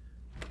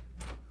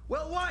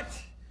 Well, what?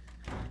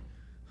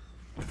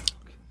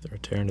 The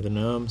return to the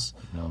gnomes.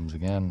 Gnomes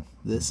again.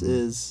 This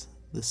is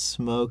the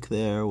smoke.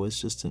 There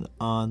was just an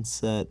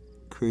on-set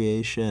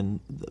creation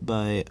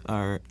by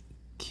our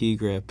key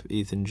grip,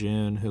 Ethan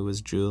June, who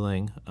was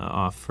jeweling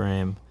off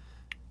frame.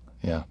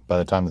 Yeah, by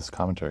the time this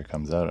commentary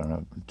comes out, I don't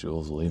know if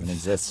Jules will even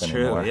exist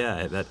anymore. True,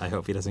 yeah. I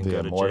hope he doesn't Be go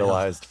to jail.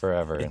 immortalized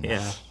forever in the film. You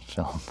realize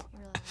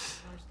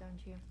yours,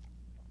 don't you?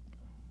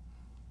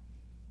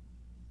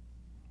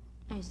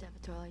 I used to have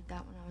a toy like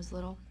that when I was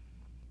little.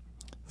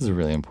 This is a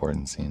really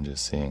important scene,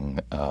 just seeing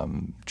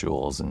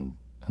Jules and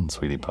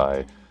Sweetie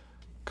Pie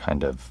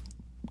kind of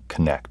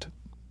connect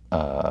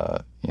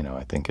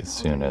I think as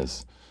soon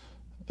as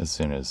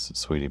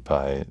Sweetie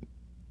Pie,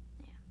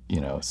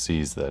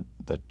 sees that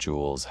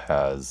Jules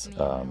has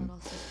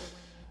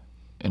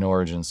an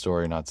origin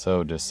story not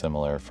so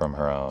dissimilar from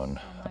her own,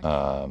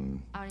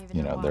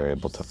 they're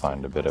able to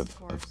find a bit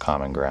of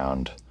common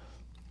ground.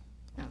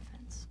 No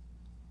offense.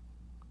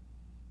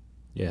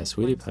 Yeah,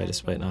 Sweetie Pie,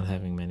 despite not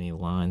having many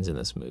lines in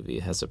this movie,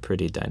 has a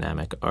pretty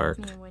dynamic arc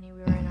When we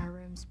were in our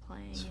rooms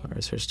playing, as far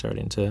as her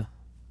starting to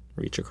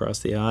reach across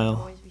the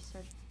aisle. we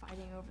started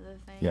fighting over the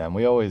thing. Yeah, and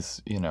we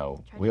always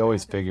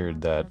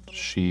figured that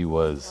she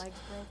was, Legs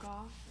broke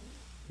off.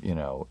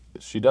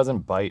 she doesn't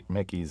bite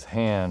Mickey's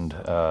hand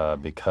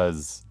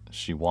because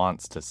she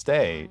wants to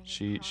stay.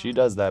 She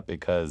does that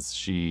because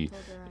she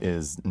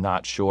is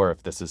not sure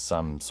if this is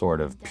some sort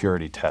of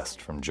purity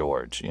test from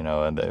George,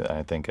 and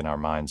I think in our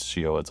minds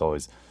she was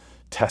always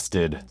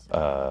tested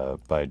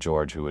by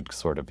George, who would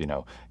sort of,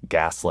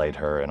 gaslight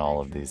her and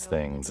all of these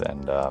things,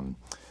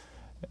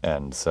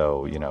 and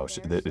so,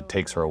 it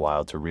takes her a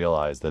while to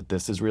realize that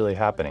this is really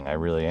happening. I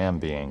really am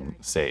being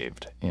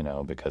saved,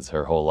 because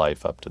her whole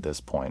life up to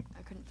this point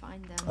I couldn't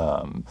find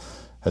them.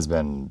 has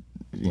been,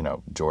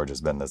 George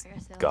has been this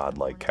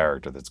godlike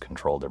character that's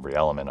controlled every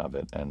element of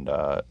it.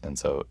 And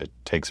so it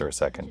takes her a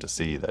second to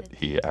see that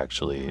he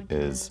actually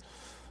is,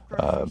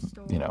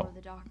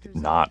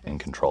 not in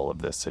control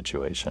of this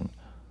situation.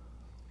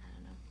 I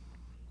don't know.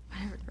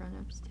 Whatever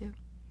grown-ups do.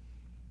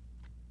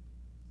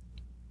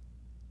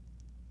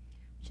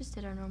 Just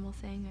did our normal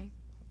thing. I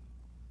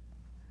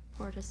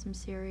poured us some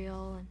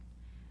cereal and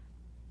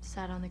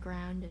sat on the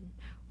ground and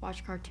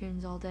watched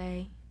cartoons all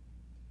day.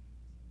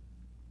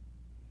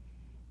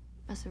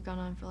 Must have gone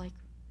on for like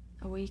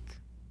a week.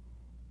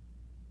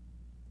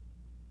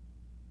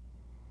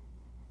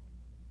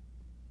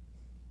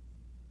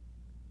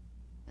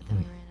 But then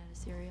we ran out of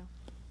cereal.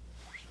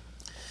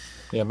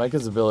 Yeah,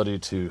 Micah's ability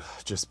to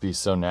just be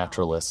so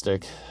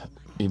naturalistic,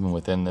 even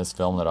within this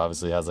film that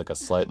obviously has like a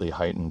slightly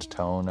heightened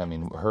tone. I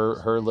mean,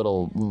 her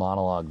little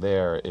monologue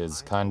there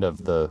is kind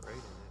of the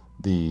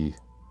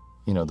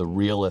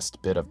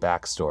realist bit of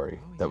backstory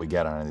that we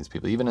get on these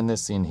people. Even in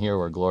this scene here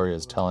where Gloria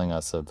is telling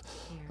us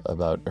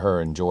about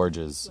her and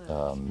George's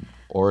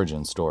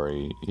origin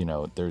story,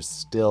 there's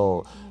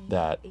still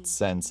that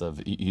sense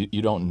of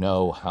you don't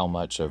know how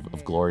much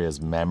of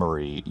Gloria's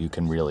memory you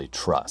can really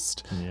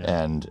trust.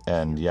 Yeah.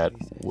 And yet,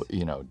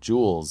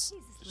 Jules,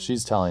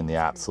 she's telling the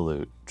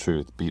absolute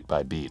truth beat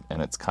by beat,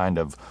 and it's kind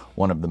of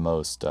one of the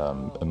most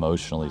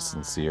emotionally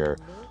sincere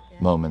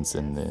moments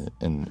in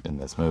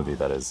this movie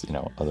that is,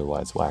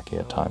 otherwise wacky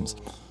at times.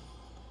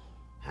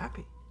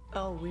 Happy.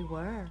 Oh, we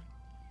were.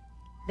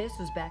 This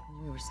was back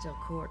when we were still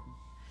courting.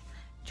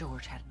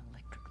 George had an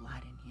electric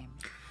light in him.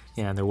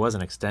 Yeah, and there was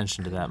an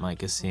extension to that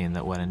Micah scene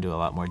that went into a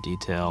lot more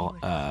detail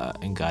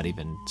and got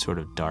even sort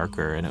of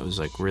darker, and it was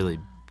like really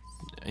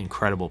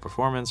incredible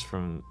performance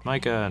from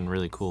Micah and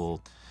really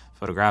cool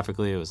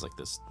photographically. It was like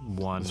this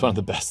one. It's one of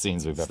the best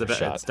scenes we've ever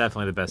shot. It's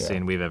definitely the best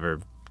scene we've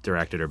ever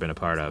directed or been a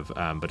part of,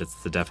 but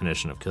it's the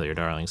definition of Kill Your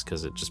Darlings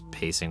because it just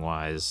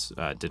pacing-wise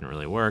didn't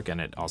really work, and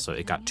it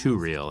got too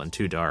real and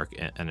too dark,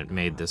 and it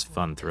made this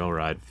fun thrill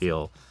ride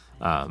feel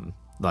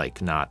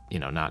like not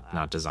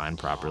designed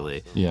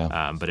properly.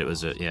 Yeah. But it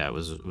was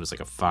like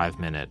a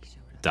 5-minute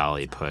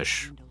dolly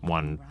push,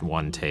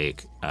 one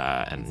take,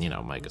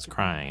 and Micah's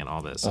crying and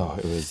all this. Oh,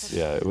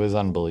 it was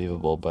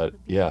unbelievable, but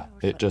yeah,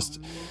 it just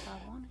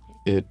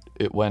it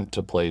went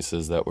to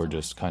places that were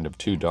just kind of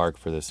too dark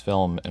for this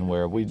film, and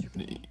where we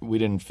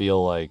didn't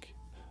feel like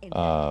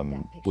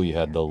we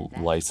had the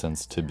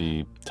license to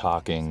be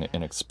talking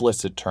in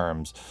explicit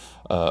terms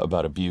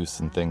about abuse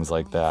and things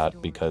like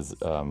that, because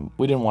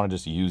we didn't want to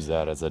just use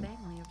that as a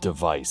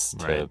device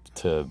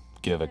to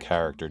give a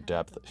character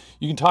depth.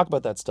 You can talk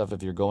about that stuff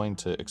if you're going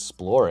to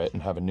explore it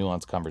and have a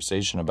nuanced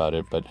conversation about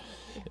it, but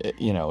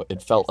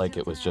it felt like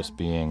it was just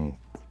being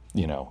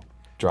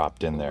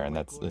dropped in there, and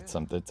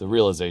it's a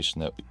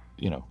realization that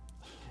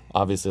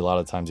obviously a lot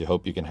of times you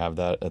hope you can have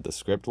that at the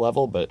script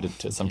level, but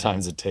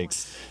sometimes it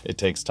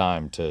takes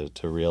time to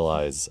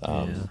realize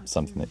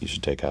something that you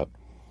should take out.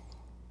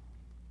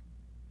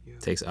 It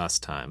takes us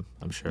time.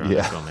 I'm sure other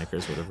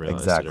filmmakers would have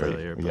realized it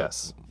earlier, but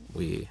yes,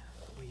 we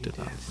did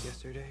not. Danced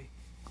yesterday.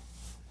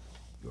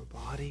 Your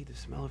body, the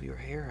smell of your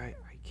hair,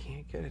 I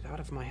can't get it out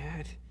of my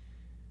head.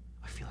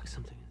 I feel like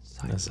something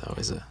inside. That's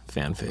always a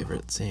fan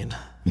favorite scene.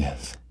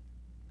 Yes.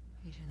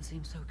 You didn't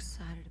seem so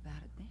excited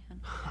about it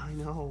then. I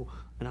know,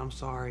 and I'm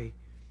sorry.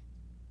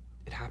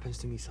 It happens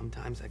to me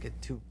sometimes. I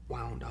get too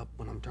wound up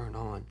when I'm turned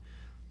on.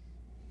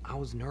 I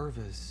was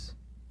nervous.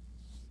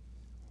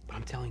 But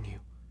I'm telling you,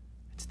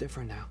 it's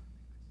different now.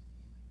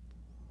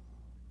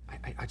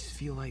 I just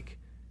feel like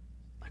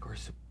we're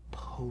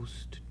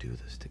supposed to do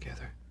this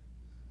together.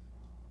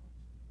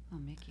 Oh,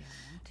 Mickey,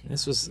 I want to.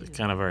 This was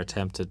kind of our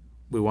attempt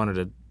we wanted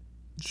to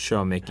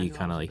show Mickey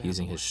kind of like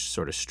using his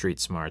sort of street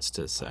smarts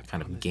to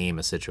kind of game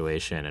a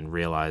situation and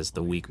realize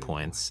the weak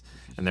points.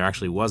 And there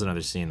actually was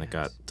another scene that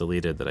got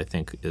deleted that I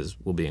think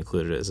will be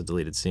included as a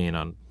deleted scene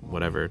on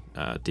whatever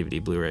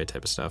DVD, Blu-ray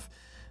type of stuff.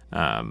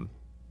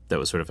 that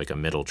was sort of like a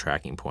middle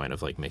tracking point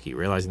of like Mickey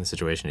realizing the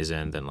situation he's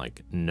in, then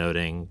like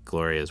noting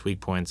Gloria's weak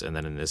points, and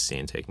then in this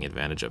scene taking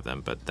advantage of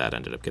them. But that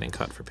ended up getting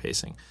cut for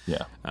pacing.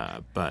 Yeah.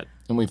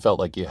 And we felt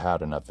like you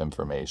had enough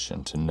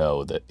information to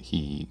know that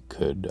he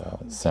could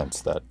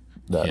sense that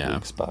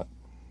weak spot.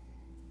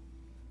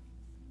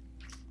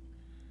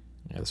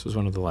 Yeah, this was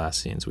one of the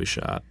last scenes we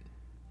shot.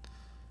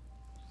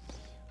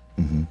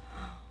 Mm-hmm.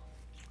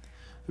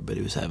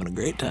 Everybody was having a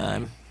great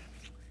time.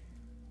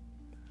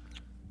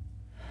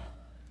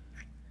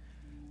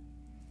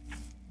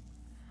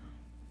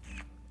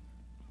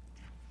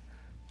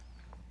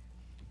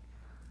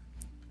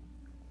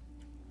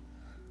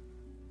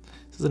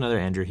 This is another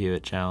Andrew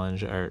Hewitt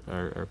challenge,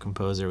 our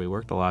composer. We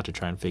worked a lot to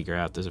try and figure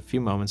out. There's a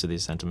few moments of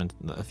these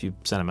a few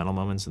sentimental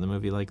moments in the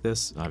movie like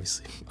this.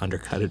 Obviously,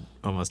 undercutted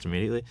almost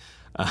immediately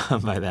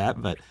by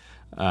that, but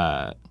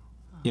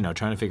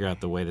trying to figure out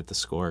the way that the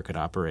score could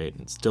operate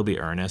and still be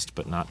earnest,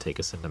 but not take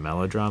us into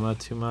melodrama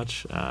too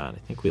much. I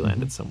think we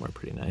landed somewhere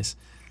pretty nice.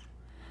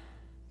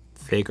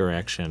 Fake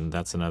erection.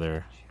 That's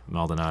another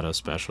Maldonado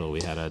special.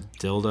 We had a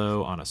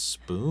dildo on a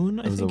spoon,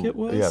 I think it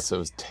was. Yeah, so it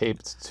was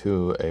taped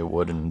to a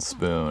wooden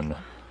spoon.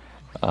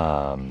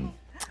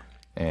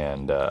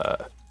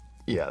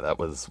 That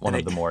was one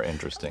of the more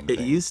interesting things.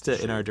 It used to,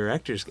 in our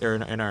director's, or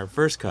in our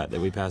first cut that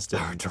we passed in.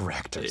 Our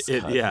director's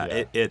cut.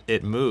 Yeah,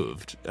 it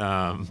moved.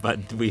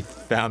 But we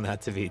found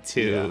that to be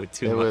too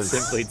much,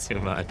 simply too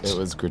much. It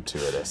was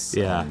gratuitous.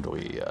 Yeah. And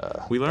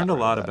we learned a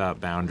lot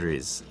about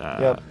boundaries,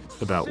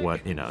 about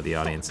what, the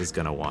audience is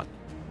going to want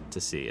to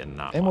see and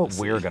not and want what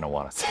to we're see. going to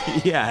want to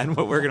see. Yeah, and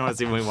what we're going to want to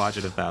see when we watch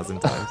it 1,000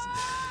 times.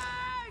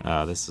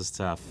 This was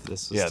tough.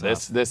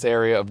 This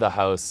area of the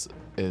house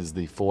is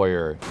the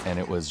foyer, and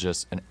it was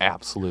just an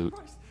absolute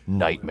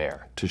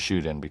nightmare to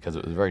shoot in because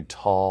it was a very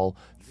tall,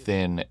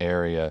 thin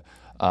area.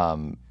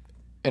 And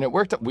it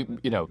worked out.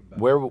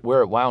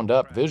 Where it wound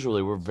up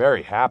visually, we're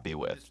very happy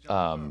with.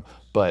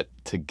 But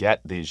to get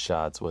these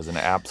shots was an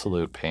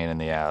absolute pain in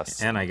the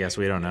ass. And I guess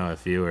we don't know if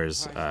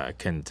viewers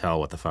can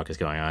tell what the fuck is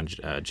going on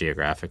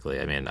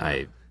geographically.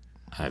 I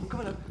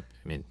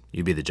mean,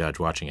 you be the judge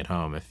watching at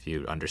home if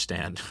you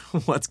understand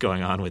what's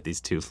going on with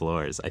these two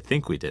floors. I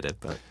think we did it,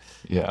 but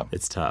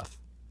it's tough.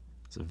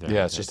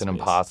 It's just an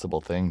impossible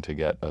thing to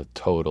get a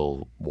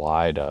total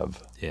wide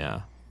of.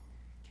 Yeah.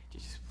 Can't you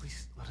just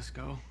please let us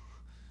go?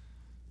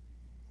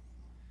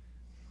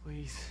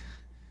 Please.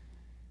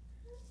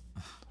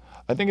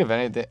 I think if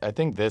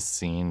anything, this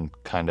scene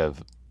kind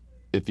of,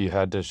 if you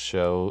had to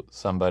show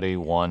somebody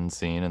one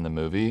scene in the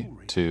movie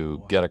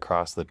to get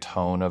across the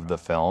tone of the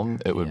film,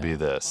 it would be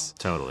this.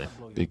 Totally.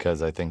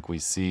 Because I think we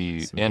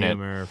see some in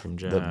humor it from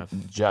Jeff.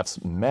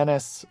 Jeff's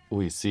menace.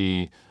 We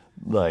see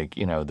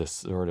this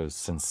sort of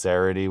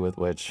sincerity with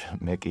which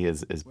Mickey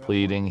is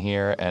pleading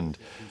here, and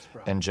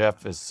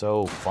Jeff is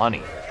so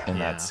funny in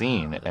that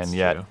scene, and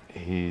yet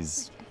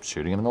he's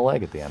shooting him in the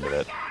leg at the end of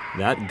it.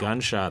 That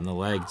gunshot in the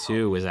leg,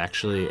 too, was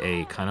actually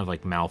a kind of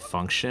like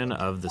malfunction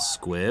of the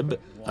squib.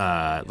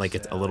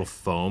 It's a little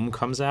foam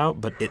comes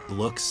out, but it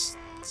looks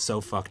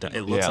so fucked up.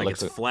 It looks like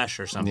it's flesh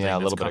or something. Yeah, a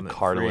little bit of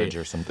cartilage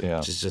or something. Yeah.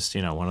 Which is just,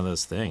 one of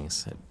those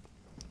things. It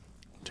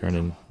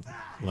turning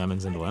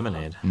lemons into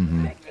lemonade.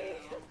 Mm-hmm.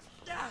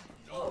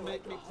 All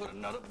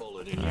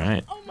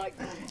right.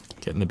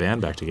 Getting the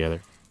band back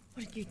together.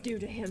 What did you do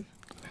to him?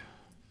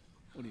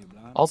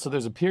 Also,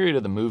 there's a period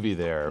of the movie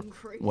there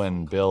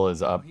when Bill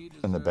is up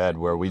in the bed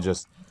where we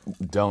just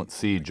don't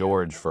see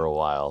George for a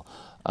while.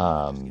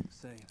 And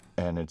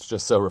it's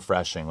just so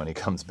refreshing when he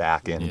comes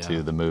back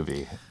into the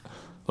movie.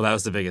 Well, that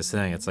was the biggest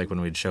thing. It's like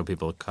when we'd show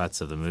people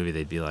cuts of the movie,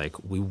 they'd be like,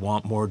 "We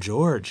want more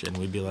George," and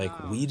we'd be like,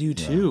 "We do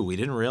too." Yeah. We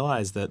didn't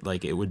realize that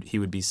he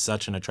would be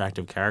such an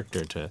attractive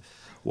character to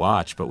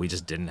watch, but we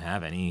just didn't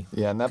have any.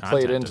 Yeah, and that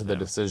played into the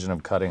decision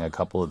of cutting a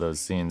couple of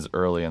those scenes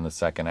early in the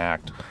second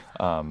act,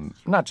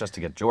 not just to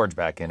get George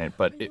back in it,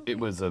 but it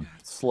was a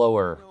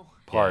slower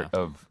part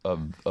of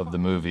the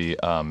movie,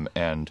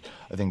 and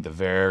I think the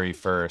very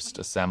first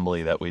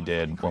assembly that we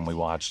did when we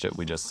watched it,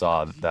 we just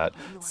saw that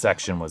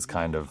section was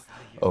kind of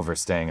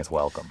overstaying its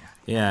welcome.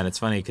 Yeah, and it's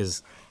funny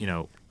because,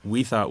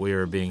 we thought we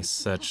were being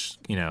such,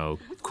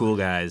 cool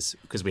guys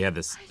because we had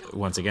this,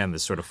 once again,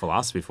 this sort of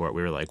philosophy for it.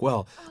 We were like,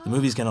 well, the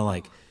movie's going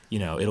to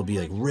it'll be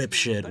like rip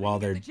shit while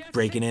they're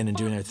breaking in and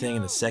doing their thing.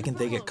 And the second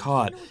they get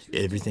caught,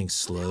 everything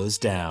slows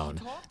down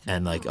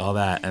and all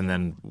that. And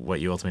then what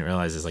you ultimately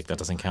realize is that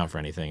doesn't count for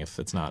anything if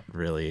it's not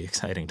really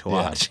exciting to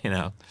watch,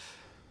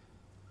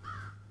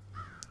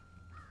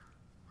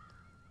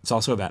 It's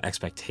also about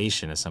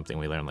expectation is something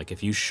we learned.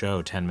 If you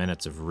show 10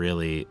 minutes of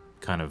really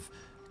kind of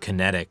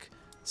kinetic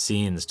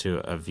scenes to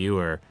a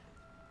viewer,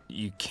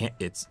 you can't.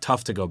 It's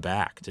tough to go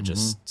back to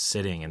just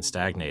sitting and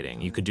stagnating.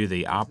 You could do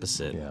the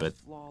opposite, but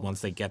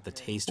once they get the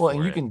taste for it. Well,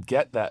 and you can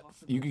get that.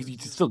 You can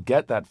still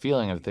get that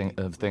feeling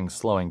of things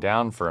slowing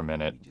down for a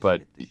minute,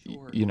 but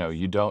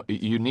you don't.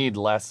 You need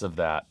less of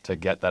that to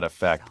get that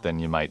effect than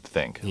you might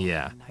think.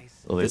 Yeah,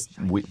 at least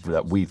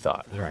we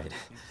thought. Right.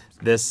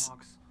 This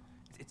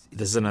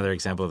is another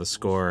example of the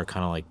score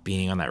kind of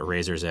being on that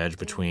razor's edge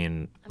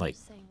between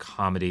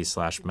comedy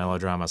 /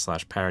 melodrama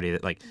 / parody.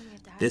 That like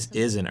this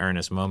is an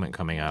earnest moment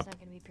coming up.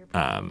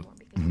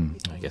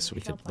 I guess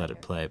we could let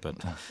it play,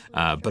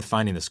 but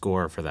finding the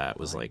score for that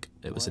was like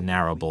it was a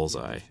narrow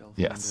bullseye.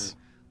 Yes.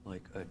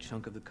 Like a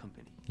chunk of the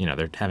company. You know,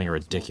 they're having a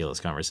ridiculous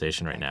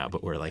conversation right now,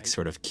 but we're like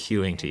sort of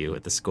cueing to you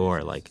with the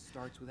score, like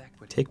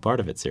take part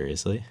of it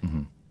seriously.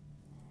 Mm-hmm.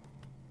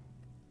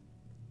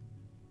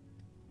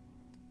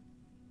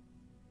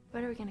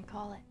 What are we gonna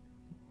call it?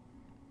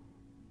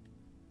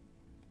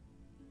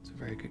 It's a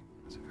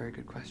very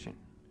good question.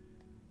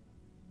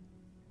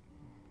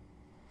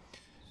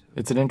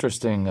 It's an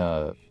interesting.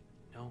 No.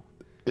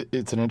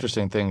 It's an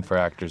interesting thing for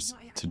actors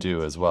to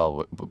do as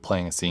well,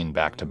 playing a scene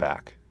back to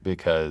back,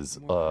 because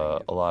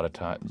a lot of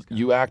times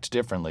you act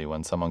differently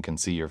when someone can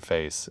see your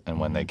face and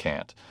when they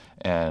can't,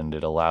 and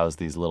it allows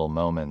these little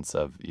moments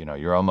of, you know,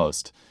 you're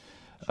almost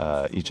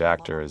each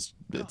actor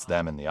it's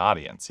them in the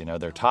audience. You know,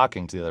 they're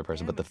talking to the other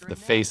person, but the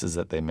faces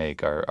that they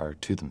make are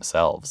to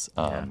themselves.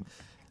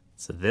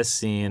 So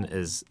this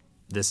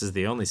is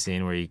the only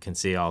scene where you can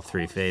see all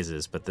three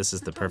phases, but this is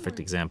the perfect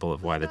example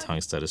of why the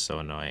tongue stud is so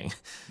annoying.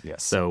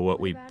 Yes. So what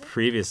we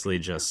previously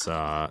just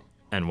saw,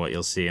 and what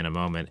you'll see in a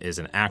moment, is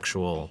an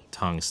actual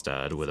tongue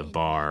stud with a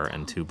bar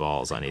and 2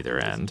 balls on either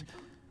end.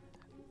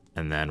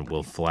 And then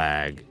we'll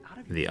flag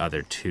the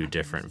other 2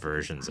 different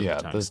versions of the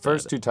tongue the stud.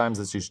 first 2 times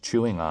that she's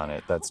chewing on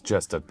it, that's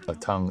just a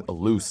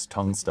loose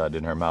tongue stud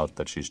in her mouth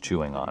that she's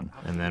chewing on.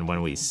 And then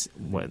when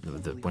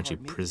she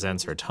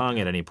presents her tongue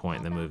at any point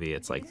in the movie,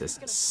 it's like this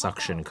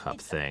suction cup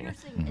thing.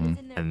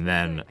 Mm-hmm. And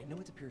then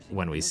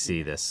when we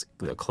see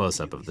the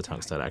close-up of the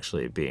tongue stud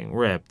actually being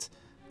ripped,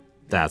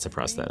 that's a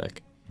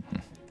prosthetic.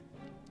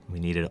 We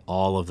needed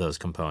all of those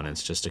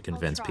components just to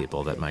convince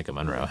people that Micah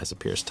Monroe has a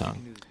pierced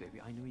tongue.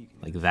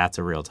 Like, that's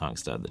a real tongue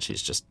stud that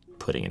she's just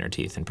putting in her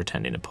teeth and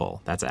pretending to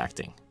pull. That's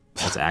acting.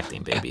 That's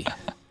acting, baby.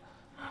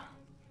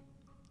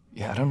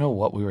 Yeah, I don't know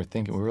what we were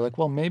thinking. We were like,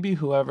 well, maybe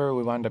whoever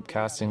we wind up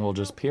casting will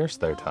just pierce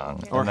their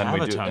tongue. Or and then have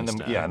we a do, tongue and then,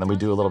 stud. yeah, and then we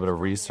do a little bit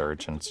of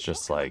research, and it's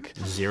just like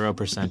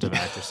 0% of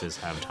actresses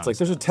have tongue it's like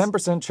there's a studs.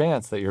 10%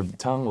 chance that your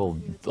tongue will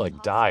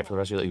like die for the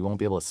rest of your life. You won't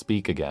be able to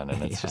speak again,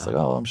 and it's just like,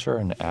 oh, I'm sure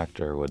an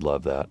actor would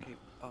love that. Okay,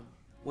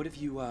 what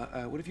if you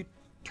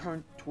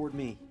turn toward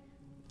me,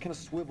 kind of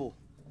swivel,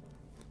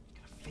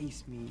 kind of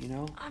face me, you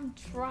know? I'm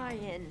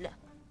trying.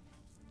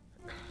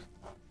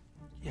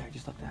 Yeah,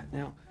 just like that.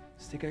 Now,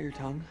 stick out your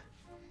tongue.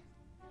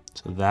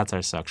 So that's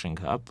our suction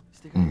cup.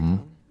 Stick out your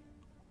tongue.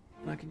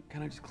 And I can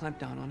kind of just clamp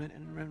down on it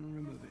and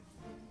remove it.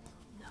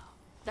 No,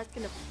 that's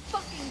gonna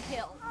fucking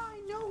kill. I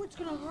know it's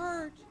gonna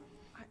hurt.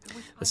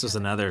 This was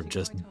another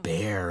just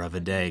bear of a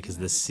day, because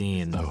this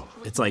scene,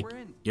 it's like,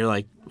 you're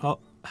like, oh,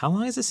 how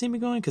long has this scene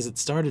been going? Because it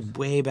started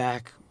way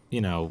back,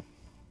 you know,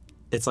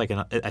 it's like,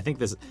 I think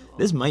this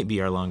might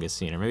be our longest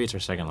scene, or maybe it's our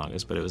second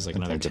longest, but it was like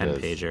another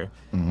 10-pager.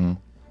 Mm-hmm.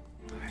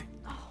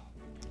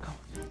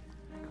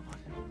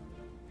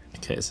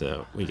 Okay,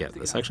 so we get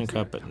the suction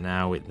cup, but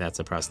now that's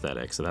a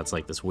prosthetic. So that's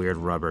like this weird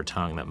rubber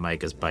tongue that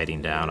Mike is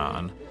biting down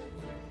on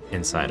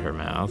inside her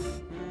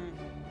mouth.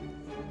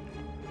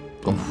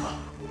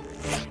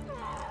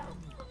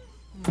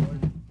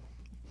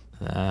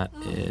 That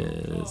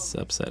is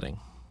upsetting.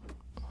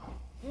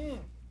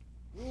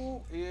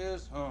 Who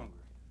is hungry?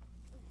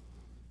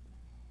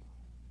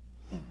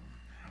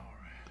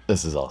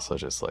 This is also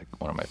just like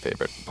one of my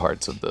favorite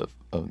parts of the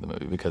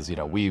movie, because, you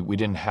know,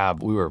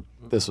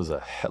 this was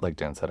like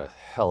Dan said, a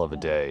hell of a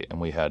day, and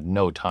we had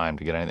no time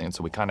to get anything,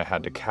 so we kind of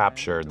had to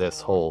capture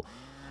this whole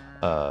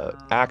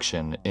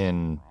action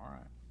in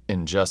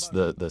just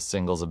the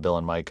singles of Bill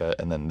and Micah,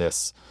 and then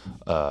this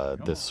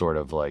sort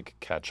of like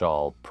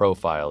catch-all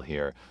profile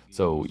here.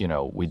 So, you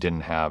know, we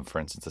didn't have, for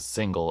instance, a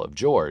single of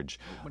George,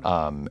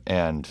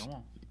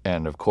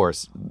 and of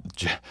course,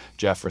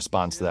 Jeff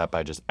responds to that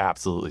by just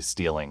absolutely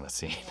stealing the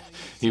scene.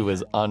 He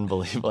was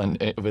unbelievable,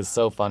 and it was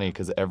so funny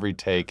because every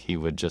take he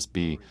would just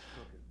be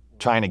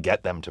trying to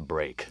get them to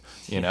break.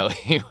 You know,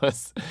 he had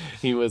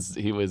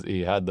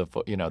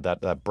the, you know,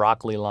 that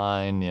broccoli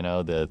line, you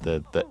know,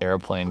 the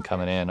airplane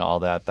coming in,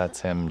 all that.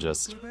 That's him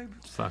just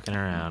fucking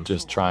around,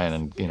 just trying,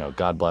 and, you know,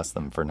 God bless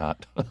them for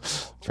not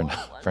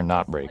for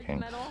not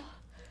breaking.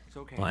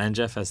 Well, and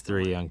Jeff has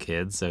 3 young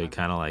kids, so he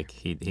kind of like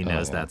he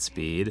knows that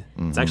speed.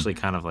 Mm-hmm. It's actually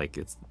kind of like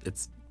it's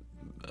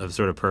a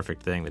sort of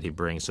perfect thing that he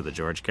brings to the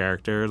George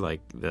character,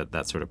 like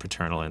that sort of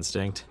paternal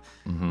instinct.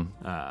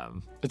 Mm-hmm.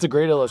 It's a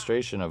great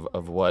illustration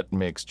of what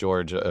makes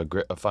George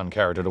a fun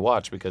character to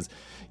watch, because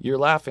you're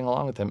laughing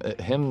along with him.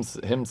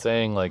 Him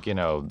saying, like, you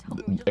know,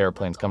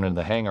 airplanes coming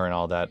into the hangar and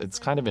all that. It's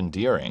kind of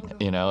endearing,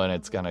 you know, and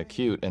it's kind of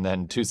cute. And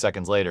then 2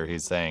 seconds later,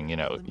 he's saying, you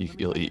know,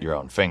 you'll eat your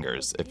own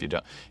fingers if you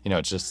don't. You know,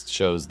 it just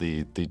shows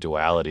the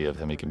duality of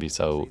him. He can be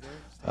so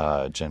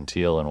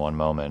genteel in one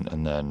moment,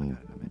 and then,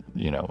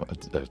 you know,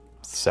 a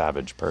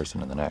savage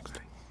person in the next.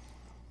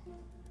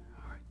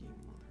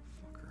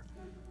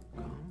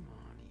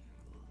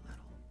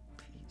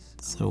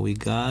 So we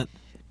got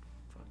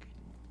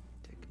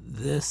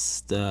this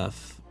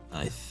stuff,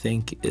 I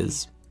think,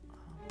 is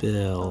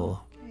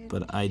Bill,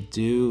 but I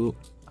do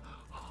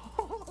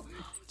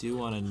do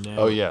want to know.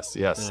 Oh, yes.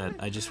 That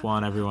I just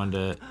want everyone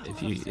to,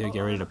 if you get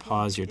ready to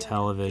pause your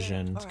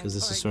television, because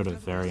this is sort of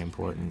very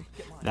important.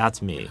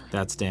 That's me.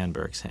 That's Dan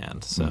Berk's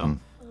hand. So,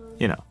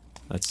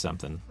 that's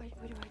something.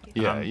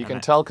 Yeah, you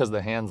can tell because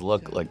the hands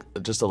look like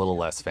just a little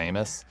less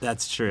famous.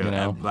 That's true. You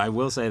know? I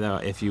will say though,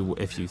 if you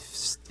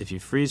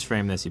freeze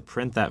frame this, you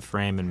print that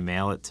frame and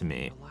mail it to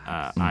me.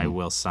 I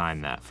will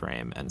sign that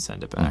frame and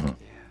send it back.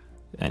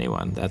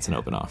 Anyone, that's an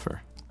open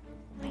offer.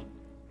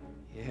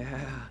 Yeah.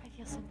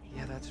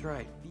 Yeah, that's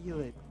right.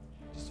 Feel it.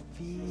 Just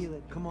feel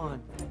it. Come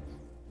on.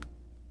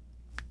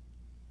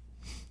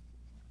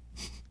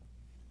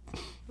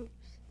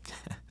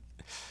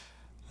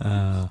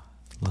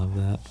 Love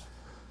that.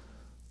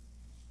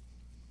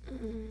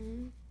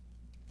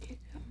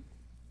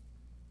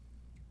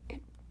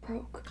 It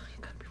broke.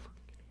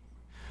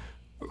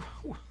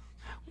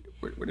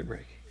 Where'd it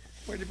break?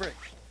 Where'd it break?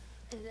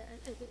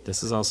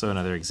 This is also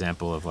another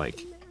example of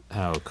like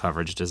how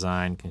coverage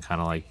design can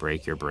kind of like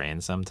break your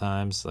brain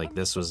sometimes. Like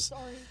this was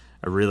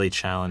a really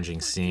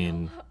challenging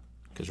scene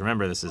because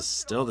remember this is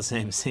still the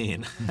same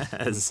scene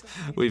as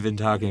we've been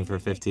talking for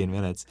 15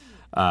 minutes.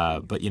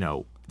 But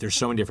there's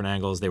so many different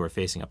angles. They were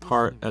facing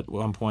apart at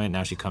one point.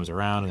 Now she comes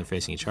around and they're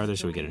facing each other,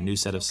 so we get a new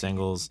set of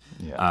singles.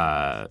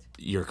 Yeah.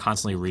 You're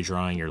constantly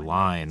redrawing your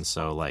lines,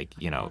 so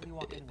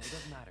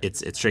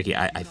it's tricky.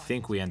 I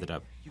think we ended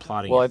up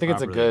plotting. Well, it I think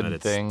it's a properly, but good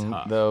it's thing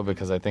tough. though,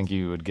 because I think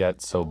you would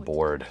get so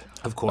bored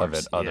Of course, of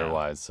it yeah.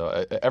 otherwise.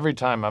 So every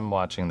time I'm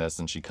watching this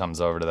and she comes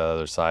over to the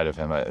other side of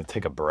him, I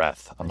take a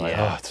breath. I'm like,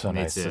 Yeah, it's so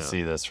me nice too. to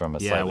see this from a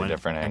slightly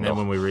different And angle.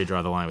 then when we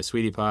redraw the line with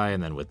Sweetie Pie,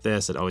 and then with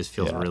this, it always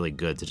feels Yeah. really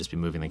good to just be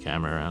moving the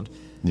camera around.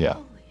 Yeah.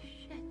 Holy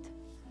shit.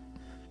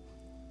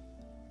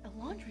 A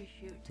laundry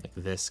chute. Like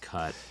this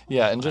cut.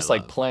 Yeah, and just I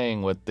like love.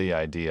 playing with the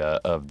idea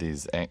of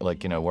these,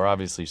 we're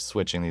obviously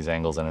switching these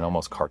angles in an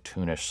almost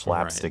cartoonish,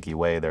 slapsticky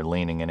way. They're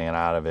leaning in and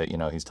out of it.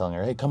 He's telling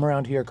her, hey, come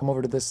around here, come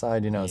over to this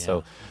side,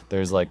 So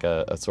there's like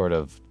a sort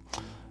of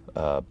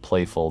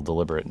playful,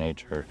 deliberate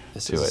nature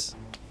to it.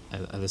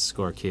 This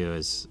score cue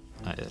is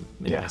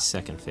maybe my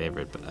second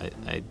favorite, but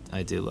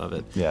I do love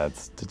it. Yeah,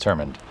 it's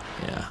determined.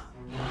 Yeah.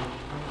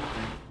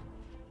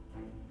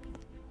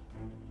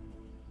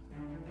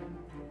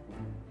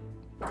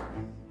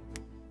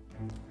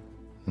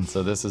 And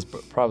so this is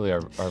probably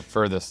our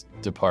furthest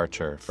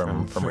departure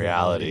from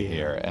reality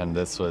here. And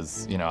this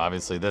was,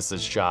 obviously this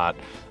is shot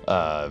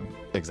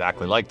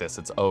exactly like this.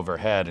 It's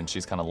overhead and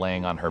she's kind of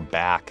laying on her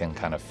back and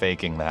kind of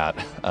faking that.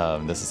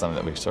 This is something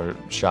that we sort of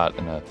shot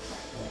in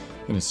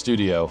a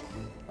studio.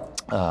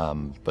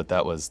 But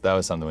that was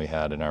something we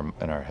had in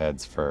our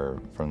heads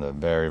from the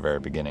very, very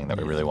beginning that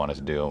we really wanted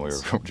to do, and we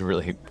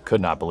really could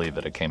not believe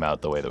that it came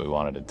out the way that we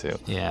wanted it to.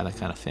 Yeah, that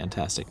kind of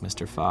fantastic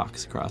Mr.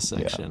 Fox cross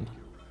section.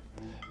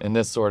 In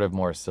this sort of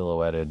more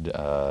silhouetted,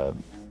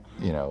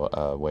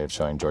 way of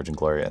showing George and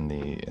Gloria in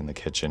the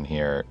kitchen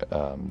here,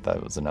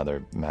 that was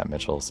another Matt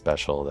Mitchell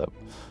special that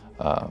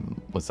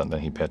was something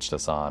he pitched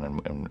us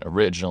on, and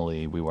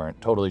originally we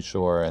weren't totally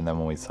sure, and then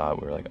when we saw it,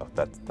 we were like, oh,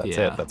 that's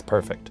it, that's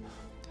perfect.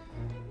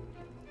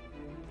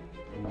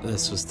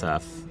 This was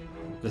tough.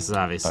 This is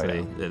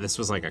obviously, this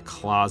was like a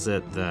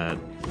closet that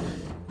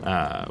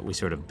we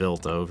sort of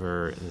built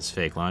over this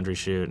fake laundry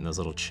chute and those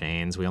little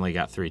chains. We only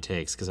got 3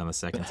 takes because on the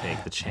second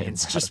take, the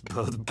chains just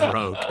both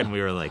broke and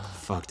we were like,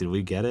 fuck, did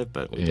we get it?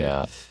 But we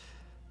did,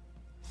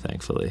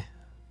 thankfully.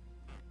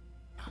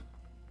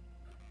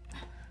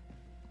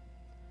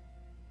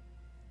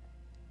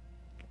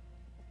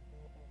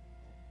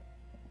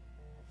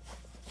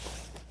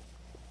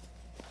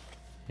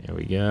 Here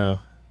we go.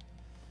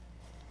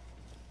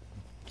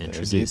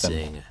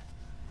 Introducing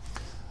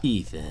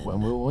Ethan.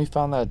 When we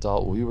found that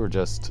doll, we were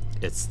just...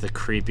 It's the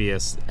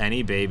creepiest.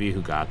 Any baby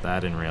who got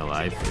that in real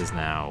life is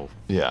now...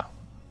 Yeah,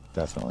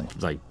 definitely.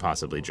 Like,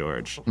 possibly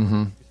George.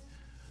 Mm-hmm.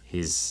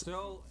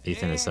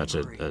 Ethan is such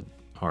a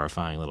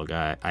horrifying little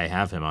guy. I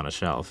have him on a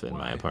shelf in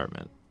my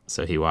apartment,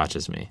 so he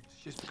watches me.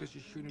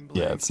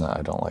 Yeah, it's not...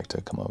 I don't like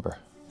to come over.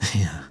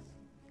 Yeah.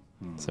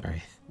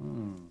 Sorry.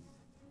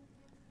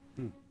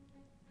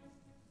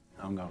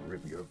 I'm gonna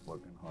rip your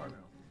fucking heart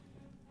out.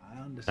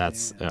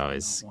 That's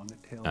always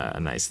a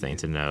nice thing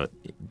to note.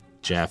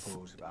 Jeff,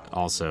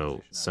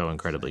 also so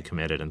incredibly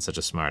committed and such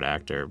a smart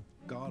actor,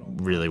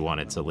 really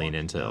wanted to lean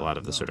into a lot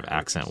of the sort of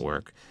accent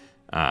work.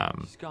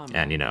 And,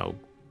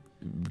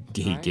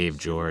 he gave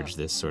George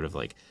this sort of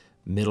like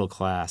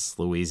middle-class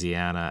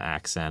Louisiana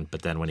accent,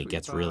 but then when he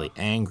gets really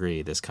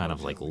angry, this kind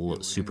of like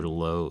super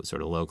low,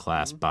 sort of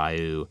low-class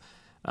Bayou,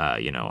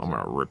 I'm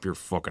gonna rip your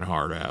fucking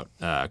heart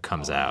out,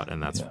 comes out,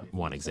 and that's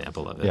one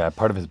example of it. Yeah,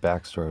 part of his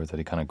backstory was that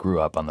he kind of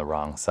grew up on the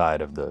wrong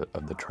side of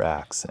the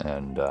tracks,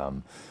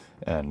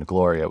 and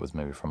Gloria was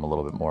maybe from a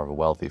little bit more of a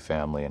wealthy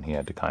family, and he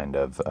had to kind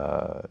of,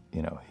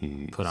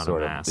 he put on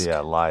sort a of mask.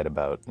 lied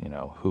about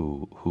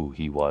who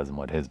he was and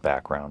what his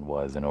background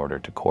was in order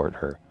to court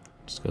her.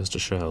 Just goes to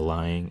show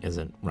lying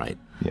isn't right.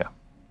 Yeah.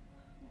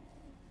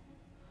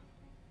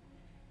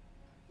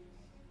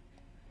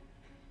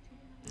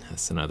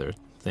 That's another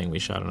thing we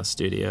shot in a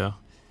studio.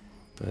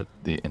 but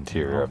the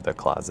interior of the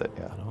closet.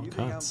 Yeah. at all You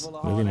think I'm costs. full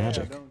of Movie hot air,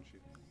 magic. don't you?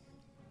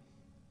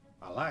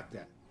 I like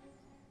that.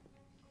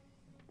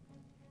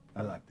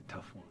 I like the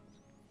tough ones.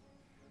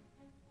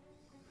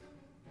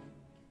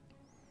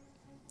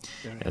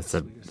 It's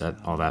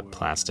all that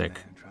plastic.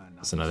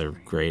 It's another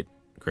great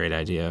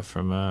idea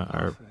from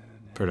our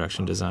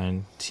production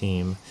design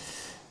team.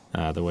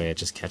 The way it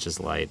just catches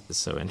light is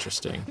so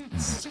interesting.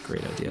 It's a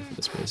great idea for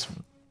this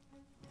basement.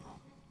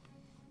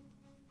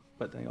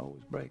 But they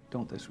always break,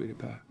 don't they, sweetie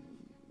pie?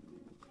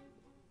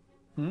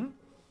 Hmm?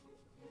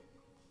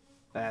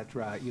 That's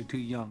right, you're too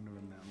young to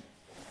remember.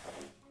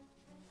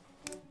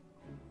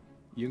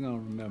 You're gonna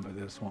remember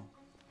this one.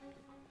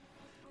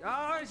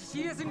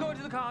 She isn't going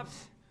to the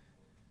cops.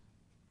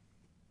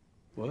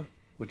 What?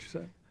 What'd you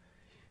say?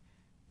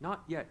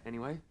 Not yet,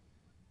 anyway.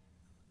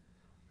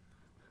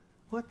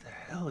 What the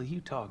hell are you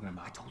talking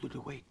about? I told her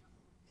to wait.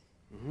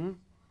 Mm-hmm.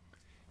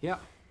 Yeah,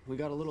 we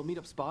got a little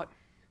meetup spot.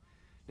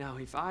 Now,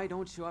 if I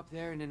don't show up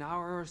there in an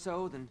hour or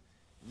so, then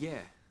yeah,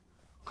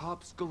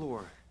 cops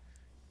galore.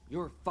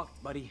 You're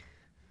fucked, buddy.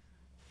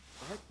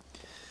 All right?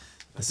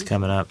 This is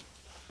coming up.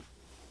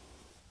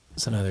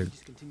 It's another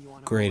Just continue on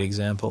our great way.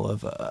 example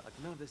of Like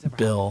none of this ever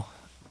Bill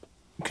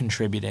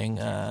contributing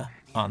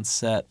on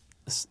set.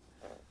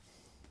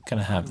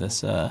 Gonna have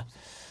this. happened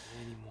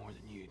any more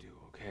than you do,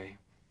 okay?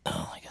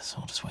 Oh, I guess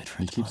I'll just wait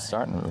for You it to keep play.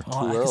 starting too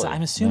Well, 'cause early.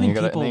 I'm assuming And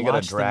then you people gotta, then you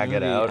watch gotta drag the it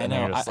movie. out, I and know.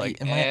 then you're just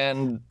like,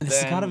 and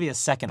This has got to be a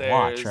second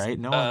watch, there's, right?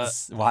 No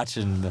one's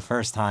watching the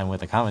first time with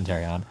the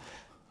commentary on.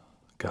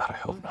 God, I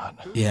hope not.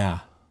 Yeah,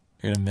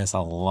 you're gonna miss a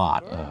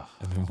lot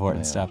of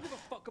important stuff.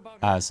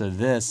 So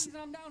this,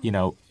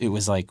 it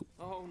was like,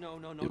 Oh, no,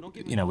 don't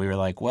give me we were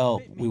like, well,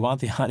 we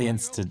want the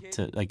audience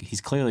to like,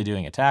 he's clearly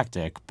doing a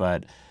tactic,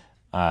 but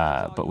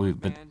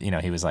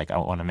he was like, I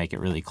want to make it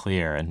really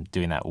clear, and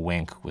doing that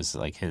wink was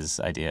like his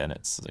idea, and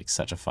it's like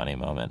such a funny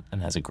moment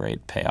and has a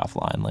great payoff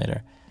line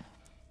later.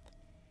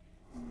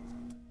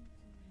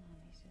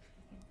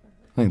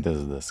 I think this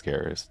is the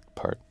scariest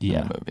part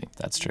Yeah, in the movie.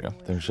 that's true.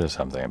 There's just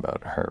something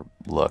about her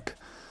look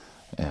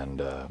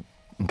and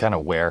kind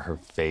of where her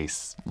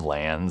face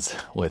lands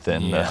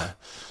within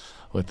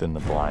the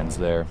blinds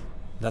there.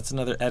 That's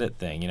another edit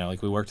thing,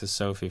 like we worked with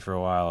Sophie for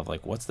a while of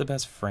like, what's the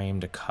best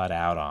frame to cut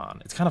out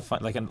on? It's kind of fun.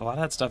 Like a lot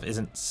of that stuff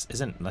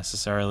isn't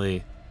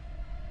necessarily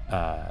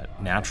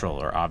natural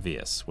or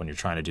obvious when you're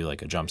trying to do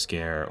like a jump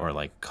scare or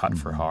like cut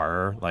for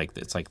horror. Like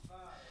it's like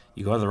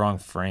you go to the wrong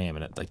frame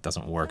and it like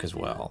doesn't work as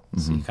well.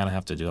 So you kind of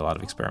have to do a lot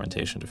of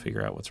experimentation to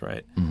figure out what's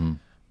right.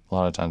 A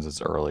lot of times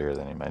it's earlier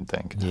than you might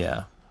think.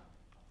 Yeah.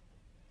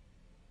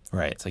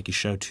 Right. It's like you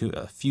show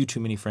a few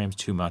too many frames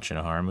too much in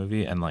a horror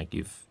movie, and like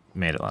you've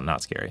made it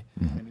not scary.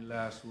 Any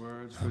last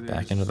words for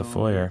Back this into the song?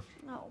 foyer.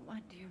 Oh, my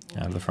dear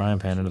Out of the frying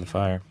pan into the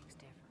fire.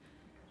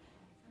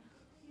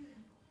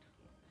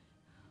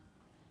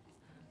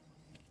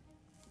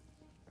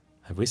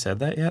 Have we said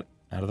that yet?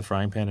 Out of the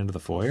frying pan into the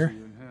foyer? See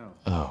you in hell.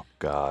 Oh,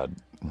 God.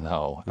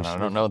 No. And I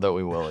don't know that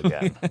we will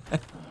again.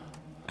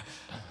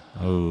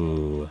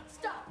 Oh.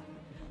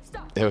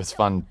 It was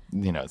fun,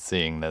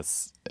 seeing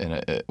this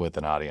with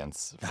an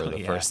audience for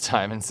the first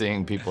time and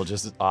seeing people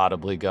just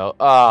audibly go,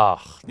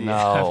 oh,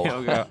 no.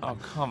 People go, oh,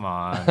 come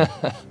on.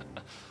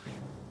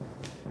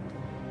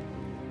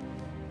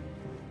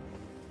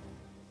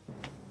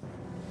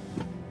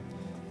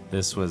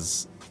 This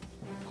was,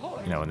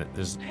 and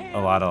there's a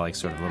lot of like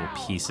sort of little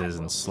pieces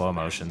and slow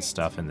motion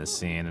stuff in this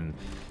scene, and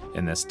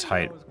in this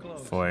tight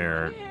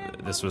foyer.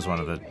 This was one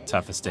of the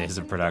toughest days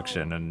of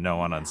production, and no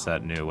one on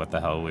set knew what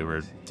the hell we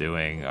were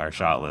doing. Our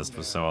shot list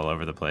was so all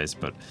over the place,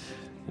 but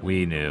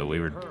we knew. We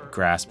were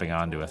grasping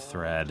onto a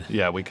thread.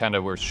 Yeah, we kind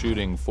of were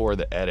shooting for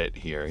the edit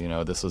here.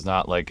 This was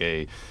not like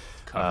a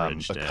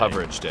Coverage day.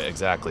 coverage day.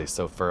 Exactly.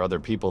 So for other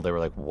people, they were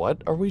like,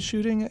 what are we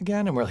shooting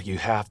again? And we're like, you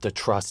have to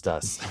trust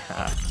us.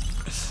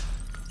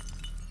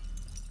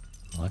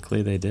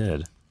 Luckily, they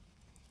did.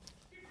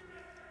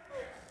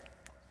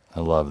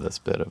 I love this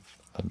bit of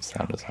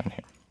sound design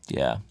here.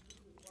 Yeah.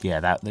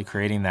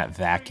 Creating that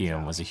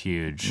vacuum was a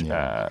huge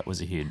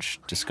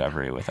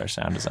discovery with our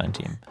sound design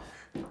team.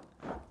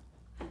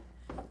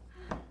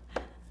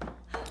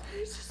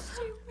 Just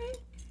stay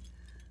awake.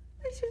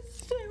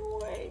 Just stay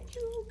awake.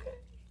 You okay?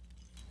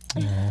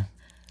 Yeah.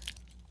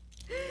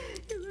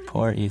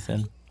 Poor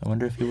Ethan. I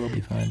wonder if he will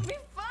be fine. Be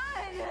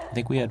fine. I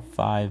think we had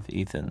 5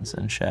 Ethans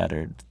and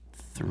shattered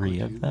 3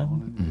 of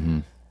them. Mm-hmm.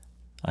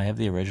 I have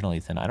the original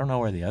Ethan. I don't know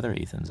where the other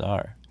Ethans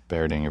are.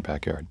 Buried in your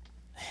backyard.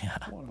 Yeah.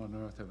 What on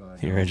earth have I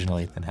The done? original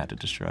Ethan had to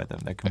destroy them.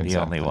 There can be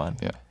Exactly. only one.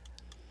 Yeah.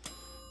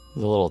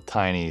 The little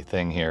tiny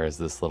thing here is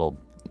this little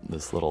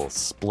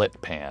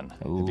split pan.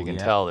 Ooh, if you can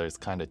yeah. tell, there's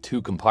kind of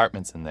 2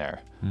 compartments in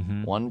there.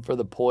 Mm-hmm. One for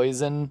the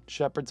poison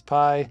shepherd's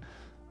pie,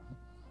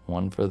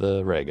 one for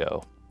the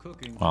Rego.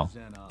 Cooking Well,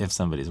 present if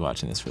somebody's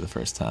watching this for the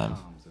first time,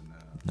 arms and,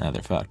 now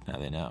they're fucked. Now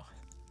they know.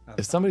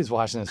 If somebody's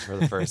watching this for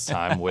the first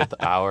time with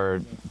our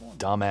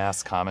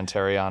dumbass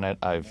commentary on it,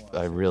 I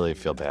really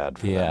feel bad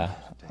for them.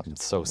 I'm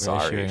so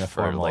sorry issuing a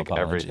for formal like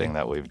apology. everything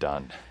that we've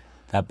done.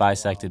 That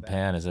bisected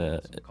pan is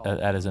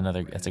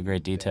that's a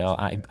great detail.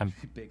 I'm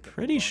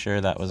pretty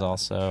sure that was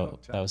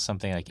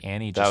something like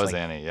Annie. That was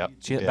Annie. Yep.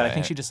 But I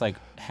think she just like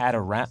had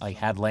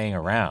laying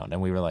around,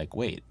 and we were like,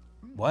 wait,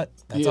 what?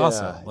 That's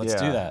awesome. Let's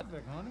do that.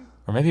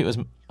 Or maybe it was.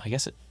 I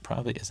guess it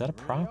probably is that a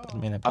prop. I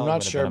mean, I'm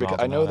not sure because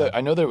I know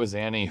that it was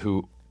Annie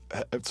who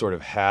sort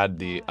of had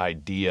the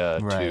idea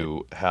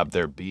to have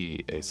there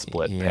be a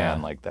split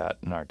pan like that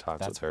in our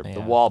talks with her. Yeah.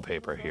 The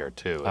wallpaper here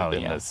too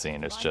in yeah. this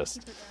scene is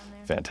just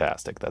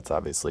fantastic. That's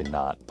obviously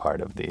not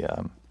part of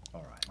the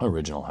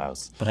original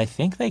house. But I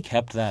think they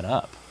kept that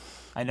up.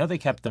 I know they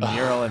kept the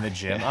mural in the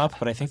gym up,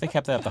 but I think they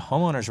kept that up. The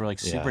homeowners were like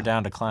super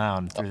down to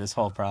clown through this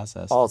whole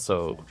process.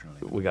 Also,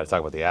 we got to talk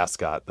about the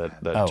ascot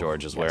that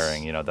George is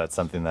wearing. You know, that's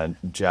something that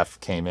Jeff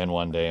came in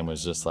one day and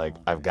was just like,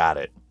 I've got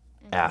it.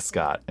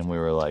 Ascot. And we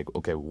were like,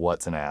 okay,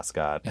 what's an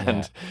ascot?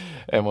 Yeah.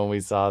 And when we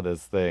saw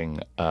this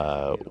thing,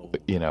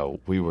 you know,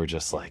 we were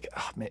just like,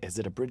 oh, man, is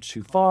it a bridge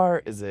too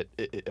far? Is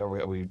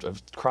are we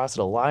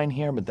crossing a line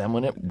here? But then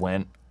when it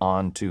went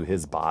onto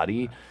his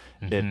body,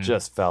 it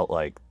just felt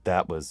like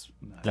that was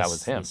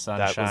him. The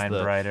sunshine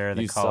brighter,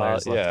 the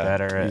colors looked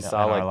better. You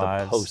saw in like our the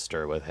lives.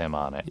 poster with him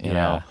on it, you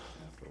know?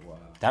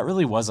 That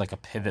really was like a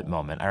pivot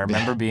moment. I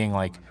remember being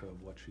like,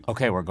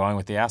 okay, we're going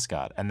with the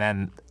ascot. And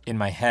then in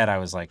my head, I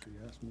was like,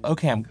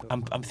 okay,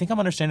 I think I'm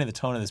understanding the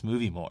tone of this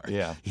movie more.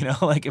 Yeah. You know,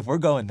 like if we're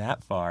going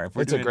that far,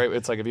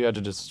 it's like if you had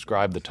to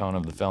describe the tone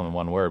of the film in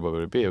one word, what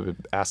would it be? It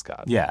would be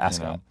ascot. Yeah,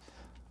 ascot. You know?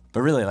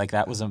 But really, like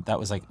that was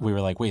like we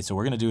were like, wait, so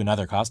we're gonna do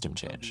another costume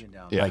change?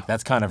 Yeah. Like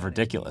that's kind of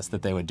ridiculous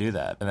that they would do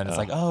that. And then it's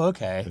like, oh,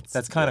 okay,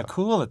 that's kind of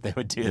cool that they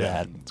would do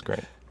that. It's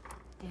great.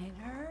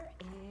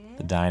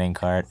 The dining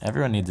cart.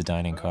 Everyone needs a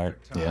dining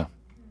cart. Yeah.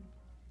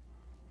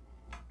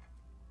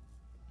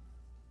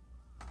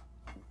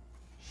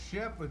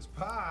 Shepherd's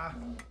pie.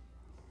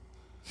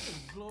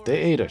 They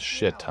ate a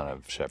shit ton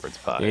of shepherd's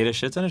pie. They ate a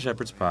shit ton of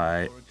shepherd's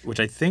pie, which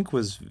I think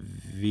was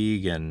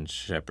vegan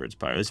shepherd's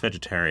pie. It was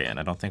vegetarian.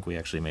 I don't think we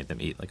actually made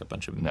them eat like a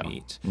bunch of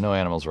meat. No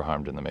animals were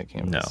harmed in the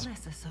making of this.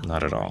 No,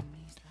 not at all.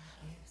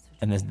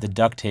 And the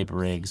duct tape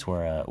rigs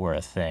were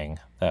a thing.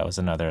 That was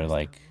another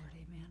like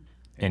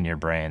in your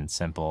brain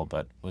simple,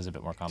 but was a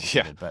bit more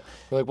complicated. Yeah. But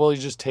we're like, well, you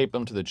just tape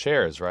them to the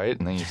chairs, right?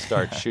 And then you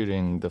start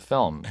shooting the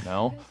film,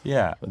 no?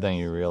 Yeah. But then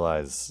you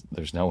realize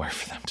there's nowhere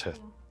for them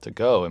to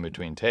go in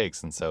between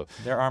takes, and so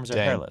their arms are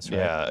hairless, right?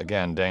 Yeah,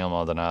 again, Daniel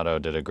Maldonado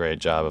did a great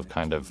job of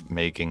kind of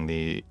making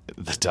the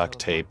duct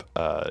tape,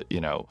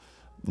 you know,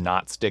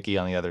 not sticky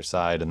on the other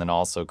side, and then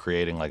also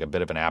creating like a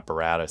bit of an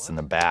apparatus in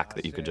the back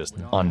that you could just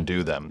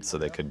undo them so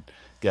they could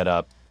get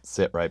up,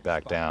 sit right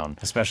back down.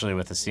 Especially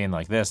with a scene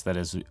like this, that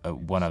is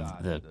one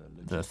of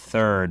the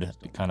third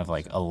kind of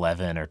like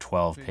 11 or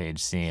 12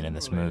 page scene in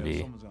this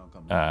movie.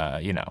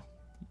 You know,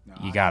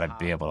 you got to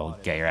be able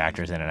to get your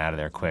actors in and out of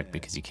there quick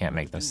because you can't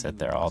make them sit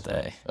there all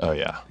day. Oh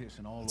yeah,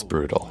 it's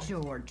brutal.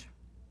 George.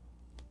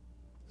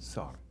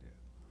 Sorry.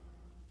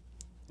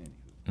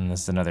 And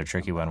this is another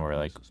tricky one where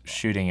like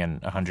shooting in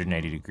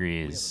 180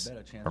 degrees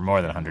or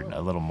more than 100,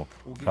 a little more,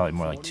 probably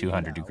more like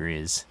 200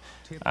 degrees,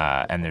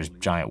 and there's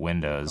giant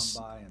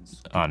windows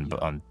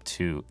on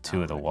two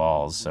of the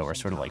walls, so we're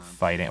sort of like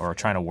fighting. We're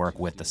trying to work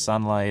with the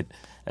sunlight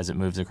as it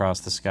moves across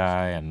the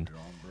sky, and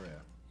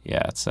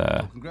yeah,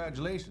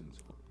 Congratulations.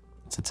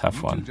 It's a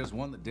tough one. You just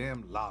won the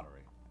damn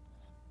lottery.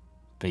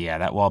 But yeah,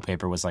 that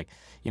wallpaper was like,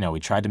 you know, we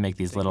tried to make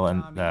these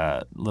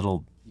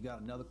little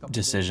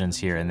decisions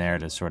here and there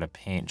to sort of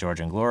paint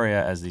George and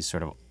Gloria as these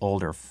sort of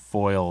older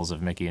foils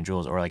of Mickey and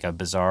Jules, or like a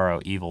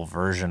bizarro evil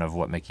version of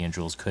what Mickey and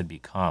Jules could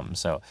become.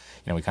 So,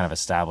 you know, we kind of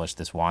established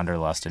this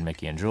wanderlust in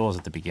Mickey and Jules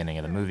at the beginning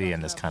of the movie,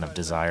 and this kind of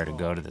desire to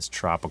go to this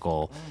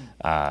tropical,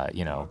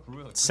 you know,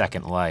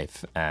 second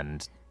life.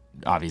 And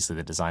obviously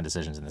the design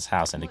decisions in this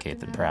house indicate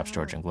that perhaps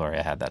George and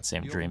Gloria had that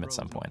same dream at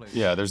some point.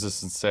 Yeah, there's a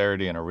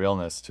sincerity and a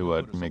realness to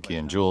what Mickey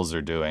and Jules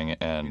are doing,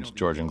 and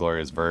George and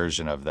Gloria's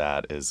version of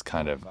that is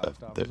kind of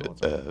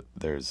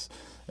there's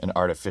an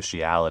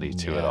artificiality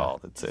to it all.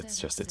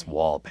 It's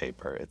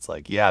wallpaper. It's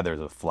like, yeah,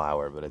 there's a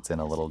flower, but it's in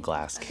a little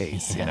glass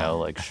case, you know,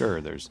 like sure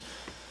there's.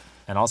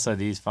 And also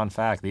these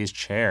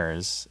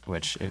chairs,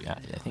 which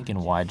I think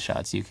in wide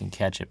shots you can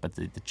catch it, but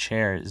the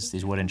chairs,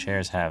 these wooden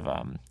chairs have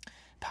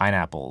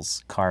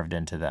pineapples carved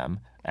into them,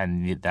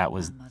 and that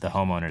was the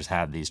homeowners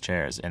had these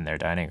chairs in their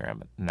dining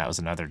room, and that was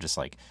another just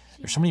like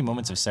there's so many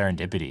moments of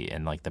serendipity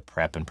in like the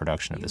prep and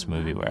production of this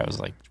movie where I was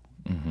like,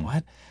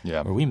 what?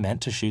 Yeah. Were we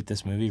meant to shoot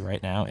this movie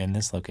right now in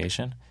this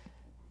location?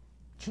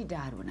 She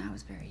died when I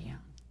was very young.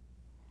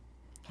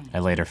 I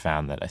later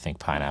found that I think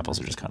pineapples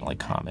are just kind of like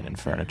common in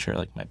furniture.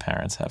 Like my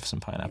parents have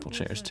some pineapple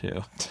chairs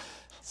too,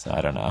 so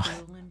I don't know.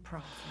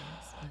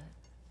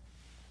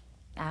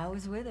 I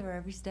was with her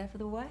every step of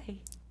the way.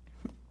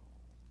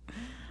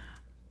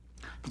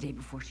 The day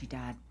before she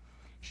died,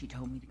 she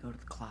told me to go to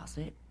the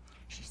closet.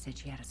 She said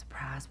she had a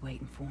surprise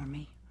waiting for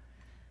me.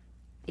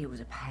 It was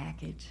a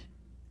package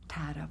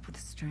tied up with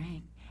a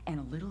string and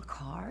a little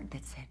card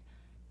that said,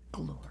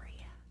 Gloria.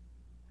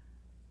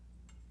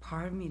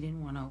 Part of me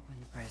didn't want to open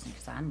the present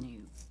because I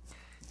knew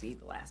see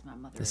the last my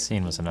mother. This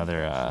scene was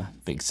another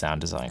big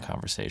sound design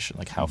conversation.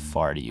 Like, how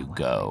far do you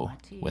go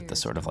with the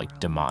sort of like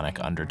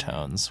demonic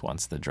undertones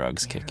once the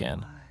drugs kick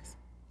in?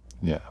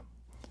 Yeah,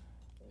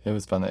 it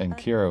was fun, and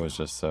Kira was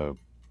just so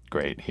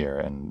great here,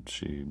 and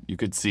you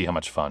could see how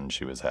much fun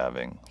she was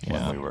having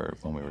when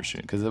we were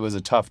shooting, because it was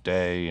a tough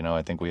day.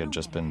 I think we had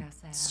just been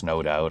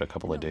snowed out a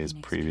couple of days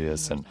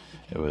previous, and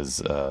it was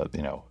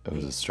it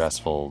was a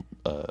stressful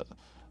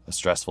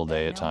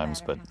day at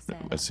times. But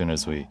as soon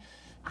as we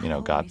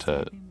got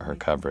to her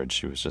coverage,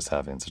 she was just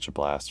having such a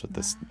blast with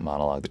this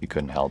monologue that you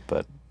couldn't help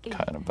but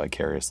kind of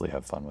vicariously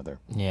have fun with her.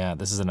 Yeah,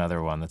 this is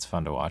another one that's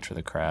fun to watch for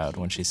the crowd.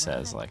 When she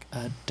says like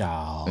a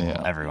doll,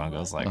 everyone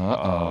goes like,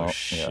 "Oh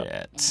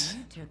shit!"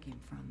 Took him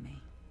from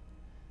me.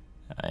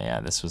 Yeah,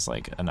 this was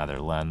like another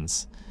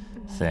lens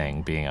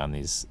thing, being on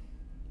these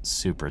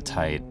super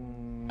tight,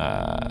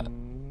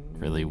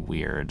 really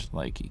weird.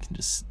 Like, you can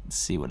just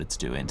see what it's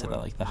doing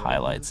to the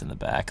highlights in the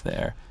back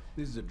there.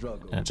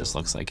 And it just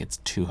looks like it's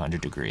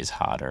 200 degrees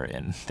hotter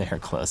in their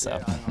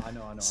close-up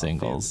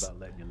singles.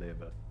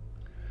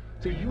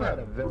 So you had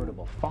a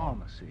veritable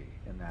pharmacy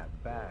in that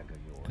bag of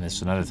yours. And this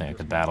is another thing, like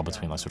the battle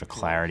between like sort of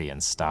clarity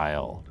and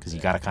style, because you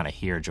got to kind of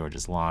hear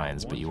George's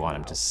lines, but you want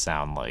him to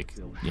sound like,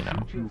 the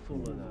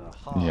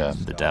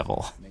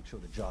devil. Make sure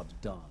the job's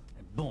done,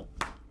 and boom,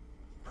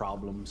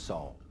 problem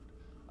solved.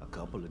 A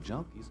couple of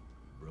junkies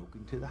broke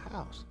into the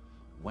house,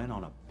 went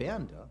on a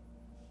bender,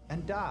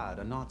 and died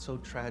a not so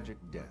tragic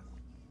death.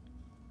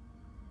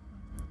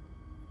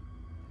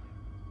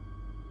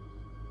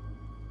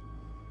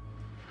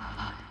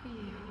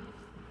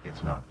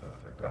 It's not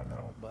perfect, I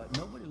know, but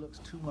nobody looks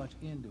too much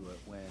into it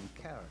when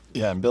characters.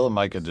 Yeah, and Bill and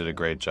Micah did a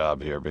great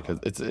job here, because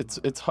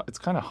it's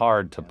kind of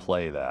hard to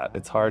play that.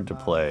 It's hard to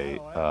play,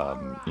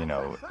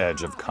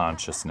 edge of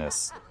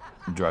consciousness,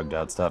 drugged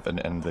out stuff,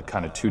 and the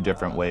kind of two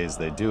different ways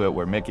they do it,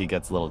 where Mickey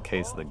gets a little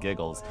case of the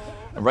giggles,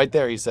 and right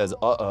there he says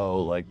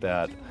 "uh-oh" like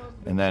that,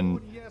 and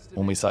then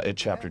when we saw It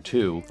Chapter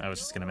 2, I was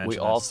just gonna mention we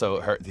this. also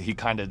heard he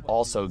kind of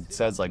also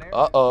says like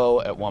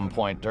 "uh-oh" at one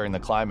point during the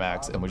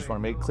climax, and we just want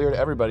to make it clear to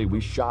everybody we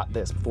shot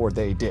this before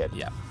they did.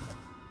 Yeah,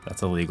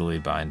 that's a legally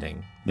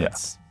binding.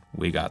 Yes,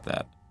 we got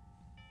that.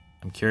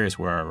 I'm curious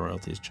where our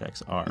royalties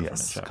checks are from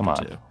It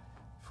Chapter 2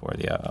 for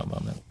the uh-oh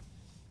moment.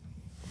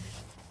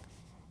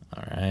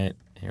 All right,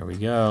 here we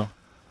go.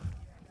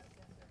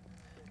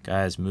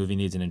 Guys, movie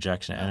needs an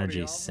injection of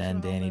energy.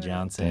 Send Danny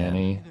Johnson.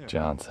 Danny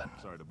Johnson.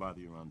 Sorry to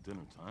bother you around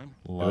dinner time.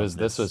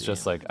 This was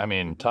just like,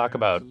 talk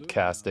about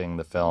casting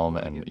the film,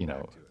 and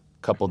a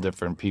couple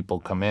different people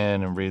come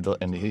in and read,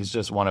 and he's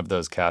just one of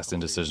those casting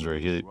decisions where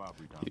he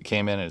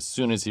came in, and as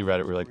soon as he read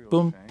it, we were like,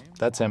 boom,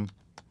 that's him.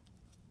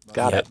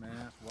 Got it.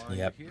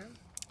 Yep.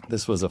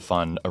 This was a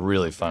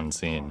really fun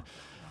scene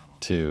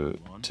to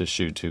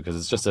shoot to,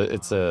 because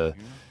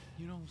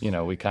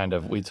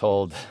we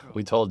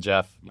told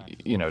Jeff,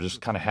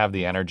 just kind of have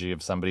the energy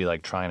of somebody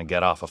like trying to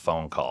get off a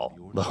phone call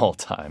the whole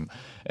time,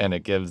 and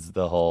it gives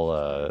the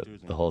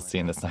whole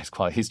scene this nice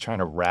quality. He's trying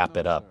to wrap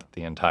it up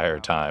the entire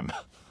time.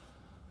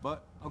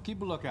 But I'll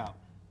keep a lookout.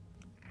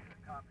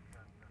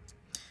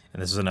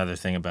 And this is another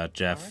thing about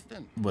Jeff.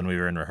 When we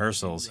were in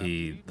rehearsals,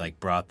 he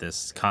brought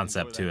this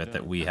concept to it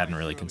that we hadn't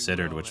really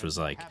considered, which was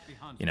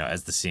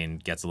as the scene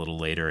gets a little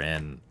later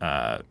in,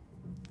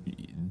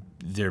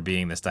 there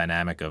being this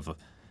dynamic of,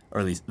 or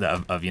at least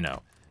of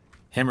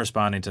him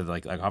responding to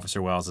like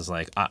Officer Wells is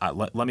like,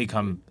 let me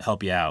come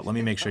help you out. Let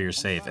me make sure you're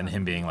safe. And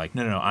him being like,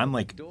 no, I'm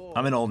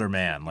an older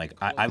man. Like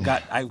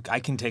I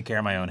can take care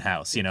of my own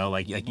house.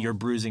 Like you're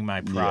bruising my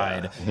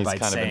pride by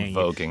kind saying, of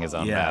invoking his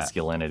own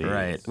masculinity.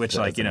 Right. Which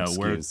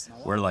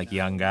we're like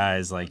young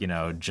guys,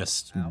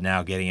 just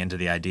now getting into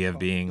the idea of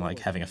being like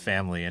having a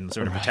family and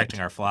sort of protecting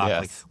our flock.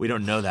 Yes. Like we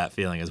don't know that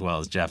feeling as well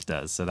as Jeff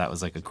does. So that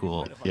was like a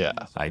cool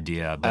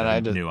idea,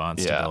 but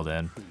nuance to build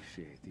in.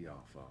 Appreciate the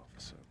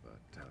officer, but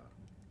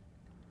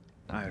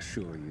I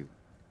assure you,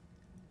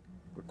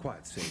 we're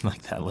quite safe.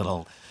 Like that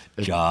little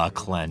jaw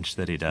clench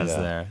that he does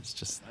there. It's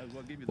just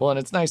and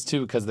it's nice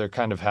too, because they're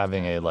kind of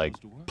having a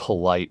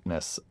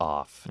politeness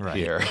off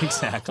here.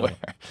 Exactly.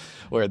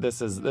 where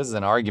this is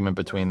an argument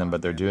between them,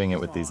 but they're doing it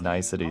with these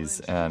niceties,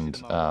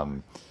 and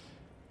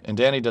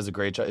Danny does a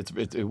great job.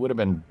 It would have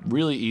been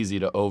really easy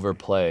to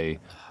overplay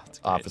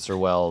Officer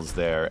Wells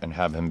there and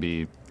have him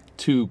be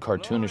too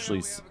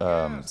cartoonishly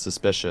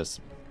suspicious.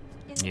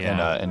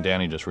 Yeah. And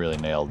Danny just really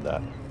nailed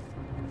that.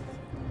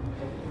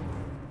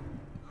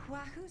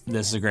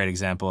 This is a great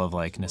example of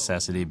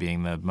necessity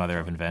being the mother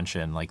of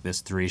invention. Like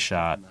this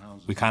 3-shot,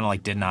 we kind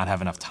of did not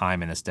have enough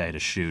time in this day to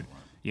shoot,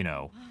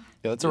 Yeah,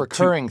 that's a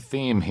recurring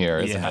theme here,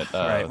 isn't it?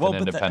 Right. With an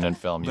independent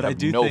film, you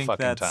have no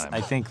fucking time.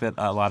 I think that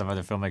a lot of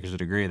other filmmakers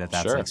would agree that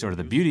that's sort of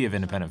the beauty of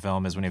independent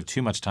film is when you have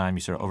too much time,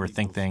 you sort of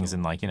overthink things,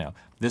 and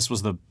this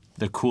was the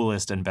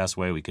coolest and best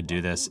way we could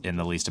do this in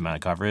the least amount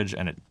of coverage,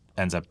 and it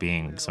ends up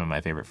being some of my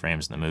favorite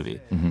frames in the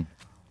movie. Mm-hmm.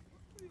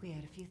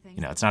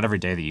 It's not every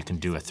day that you can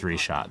do a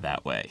 3-shot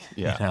that way.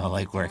 Yeah.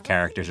 Where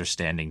characters are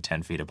standing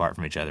 10 feet apart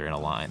from each other in a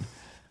line.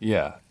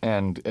 Yeah,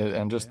 and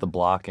just the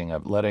blocking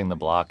of letting the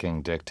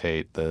blocking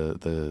dictate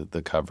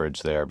the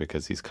coverage there,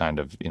 because he's kind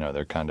of,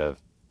 they're kind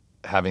of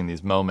having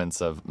these moments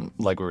of,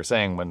 like we were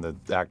saying, when the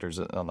actors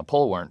on the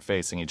pole weren't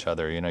facing each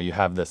other, you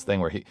have this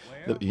thing where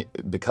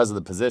because of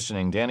the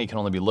positioning, Danny can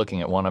only be looking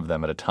at one of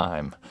them at a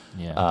time.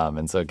 Yeah.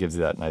 And so it gives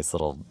you that nice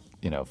little,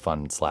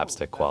 fun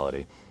slapstick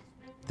quality.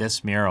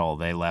 This mural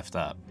they left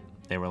up.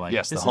 They were like,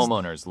 yes, the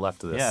homeowners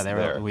left this. Yeah,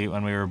 there.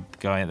 When we were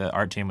going, the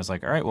art team was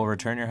like, all right, we'll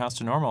return your house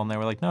to normal. And they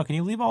were like, no, can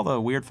you leave all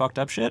the weird fucked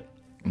up shit?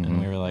 Mm-hmm.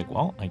 And we were like,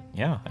 well, I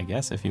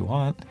guess if you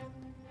want.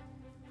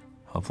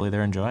 Hopefully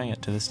they're enjoying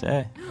it to this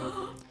day.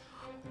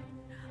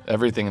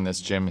 Everything in this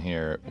gym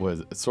here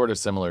was sort of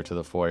similar to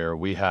the foyer.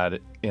 We had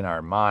in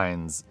our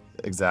minds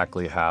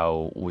exactly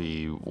how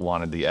we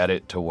wanted the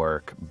edit to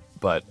work,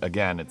 but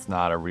again, it's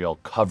not a real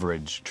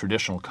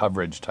traditional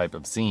coverage type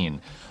of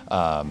scene.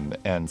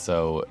 And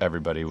so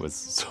everybody was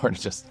sort of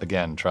just,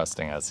 again,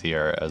 trusting us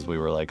here as we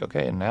were like,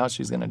 okay, and now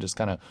she's going to just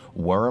kind of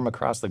worm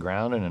across the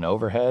ground in an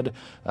overhead,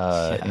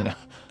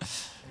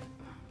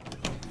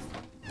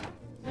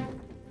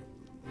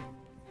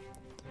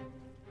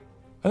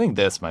 I think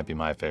this might be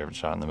my favorite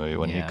shot in the movie,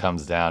 when he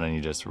comes down and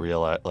you just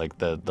realize, like,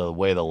 the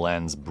way the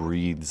lens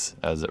breathes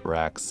as it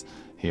racks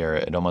here.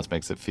 It almost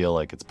makes it feel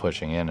like it's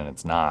pushing in, and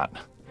it's not.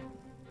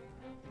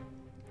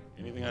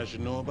 Anything I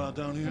should know about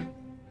down here?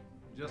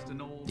 Just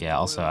an old. Yeah.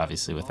 Also,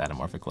 obviously, with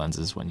anamorphic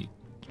lenses, when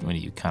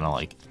you kind of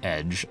like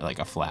edge like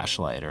a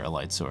flashlight or a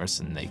light source,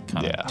 and they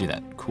kind of do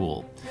that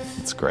cool.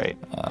 It's great.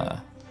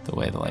 The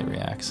way the light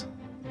reacts.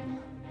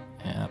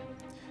 Yeah.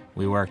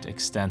 We worked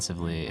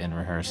extensively in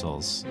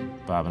rehearsals.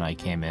 Bob and I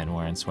came in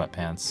wearing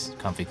sweatpants,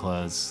 comfy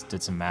clothes,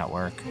 did some mat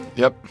work.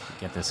 Yep.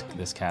 Get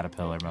this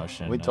caterpillar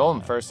motion. We told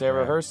him first day of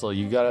rehearsal,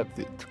 you gotta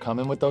come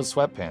in with those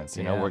sweatpants.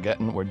 You know,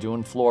 we're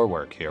doing floor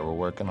work here. We're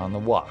working on the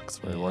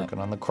walks. We're working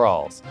on the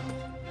crawls.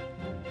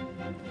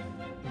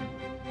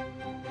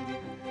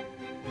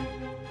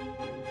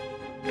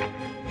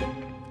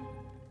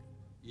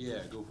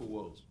 Yeah, go for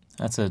Wolves.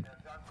 What's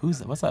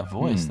that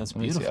voice? That's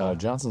beautiful.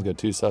 Johnson's got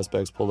 2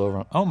 suspects pulled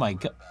over. Oh my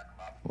God.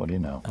 What do you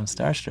know? I'm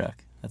starstruck.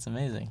 That's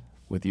amazing.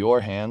 With your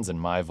hands and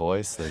my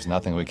voice, there's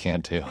nothing we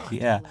can't do.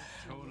 Yeah.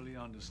 Totally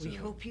understood. We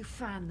hope you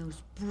find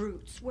those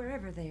brutes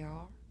wherever they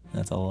are.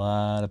 That's a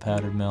lot of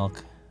powdered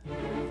milk.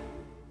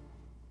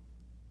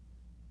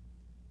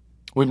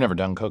 We've never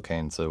done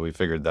cocaine, so we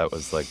figured that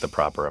was like the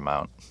proper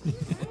amount.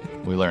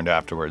 We learned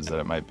afterwards that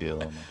it might be a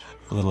little much.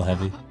 A little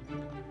heavy.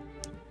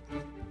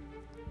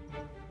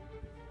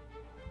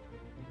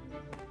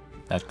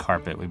 That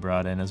carpet we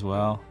brought in as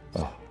well.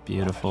 Oh.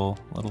 Beautiful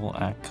little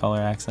color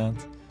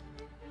accents.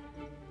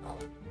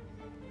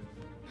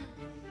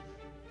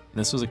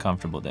 This was a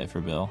comfortable day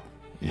for Bill.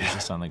 He was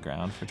just on the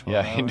ground for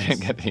 12 hours.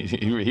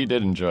 He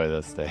did enjoy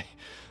this day.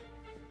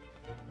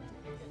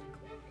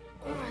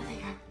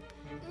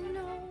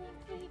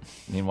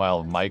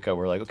 Meanwhile, Micah,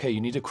 we're like, okay, you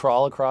need to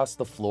crawl across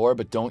the floor,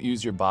 but don't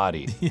use your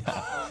body.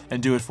 Yeah,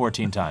 and do it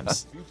 14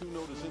 times. If you two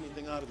notice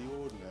anything out of the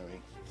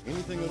ordinary,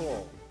 anything at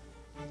all,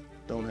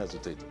 don't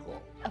hesitate to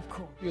call. Of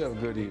course. You have a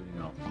good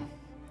evening.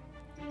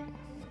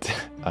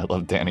 I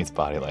love Danny's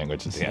body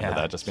language at the end of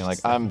that, just being like,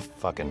 I'm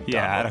fucking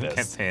done I with don't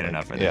this. get paid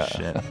enough for this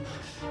shit.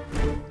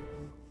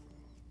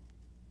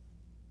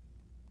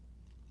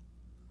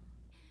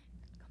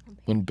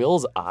 When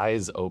Bill's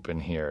eyes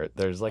open here,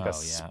 there's like a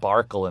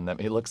sparkle in them.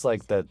 He looks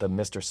like the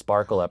Mr.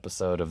 Sparkle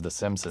episode of The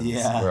Simpsons,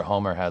 where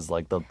Homer has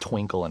like the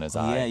twinkle in his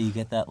eye. Yeah, you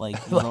get that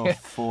like little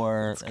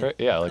 4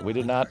 like we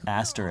did not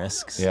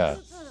asterisks. Yeah.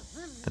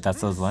 But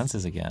that's those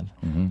lenses again.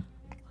 Mm-hmm.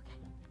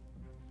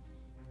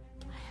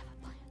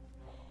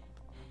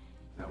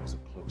 That was a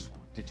close one.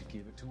 Did you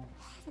give it to him?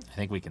 I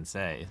think we can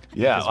say.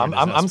 Yeah,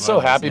 I'm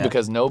so happy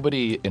because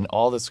nobody in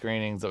all the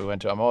screenings that we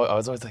went to, I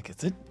was always like,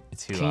 is it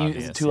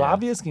too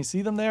obvious? Can you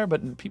see them there?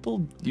 But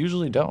people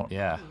usually don't.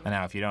 Yeah, and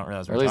now if you don't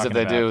realize, or at least if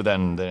they do,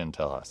 then they didn't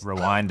tell us.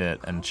 Rewind it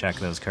and check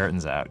those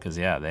curtains out, because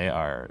they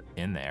are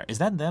in there. Is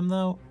that them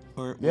though?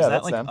 Or yeah,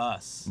 that's like them.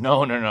 Us?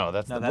 No,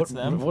 that's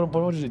them. What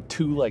was it?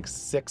 2 like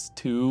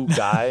 6'2"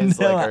 guys?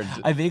 No,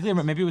 I vaguely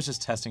remember. Maybe it was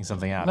just testing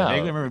something out. No. I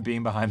vaguely remember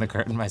being behind the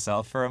curtain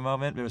myself for a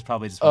moment. It was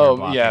probably just. When we were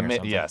blocking or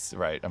something. Yes,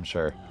 right. I'm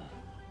sure.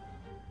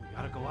 We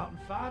gotta go out and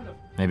find them.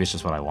 Maybe it's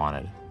just what I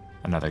wanted.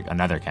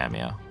 Another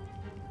cameo.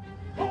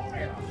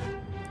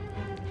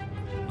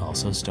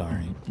 Also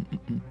starring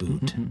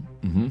Boot.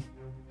 Mm-hmm.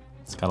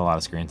 It's got a lot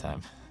of screen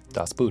time.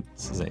 Das Boot.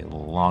 This is a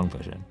long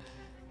push-in.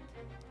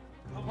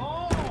 Come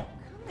on!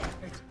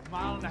 It's a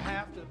mile and a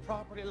half to the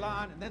property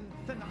line, and then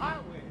the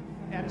highway.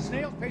 At a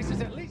snail's pace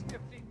is at least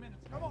 15 minutes.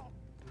 Come on!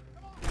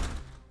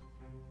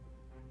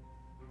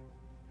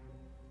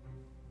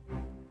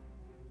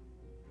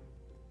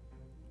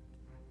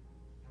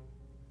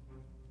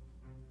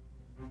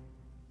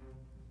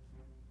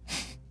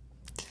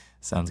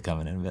 Sun's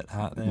coming in a bit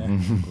hot there.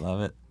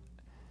 Love it.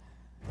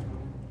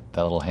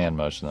 That little hand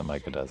motion that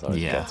Micah does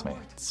always gets me.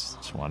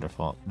 It's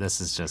wonderful. This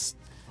is just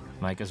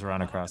Micah's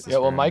run across the Yeah,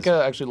 well, screen.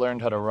 Micah actually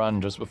learned how to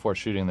run just before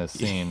shooting this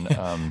scene.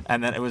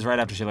 And then it was right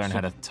after she learned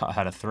how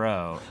to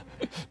throw.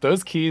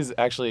 Those keys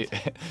actually,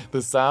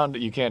 the sound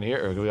you can't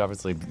hear. We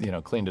obviously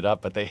cleaned it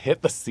up, but they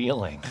hit the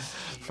ceiling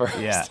first.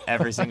 Yeah,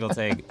 every single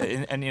take.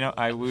 And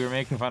we were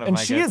making fun of And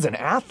Micah. she is an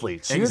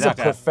athlete. She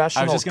Exactly. is a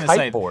professional I was just gonna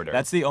say, kiteboarder.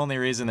 that's the only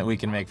reason that we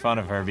can make fun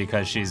of her,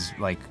 because she's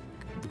like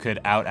could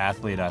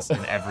out-athlete us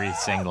in every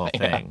single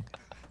thing.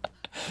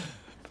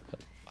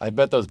 I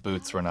bet those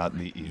boots were not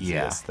the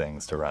easiest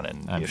things to run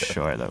in. I'm either.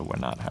 sure they were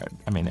not hard.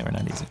 I mean, they were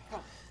not easy.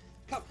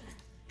 Come.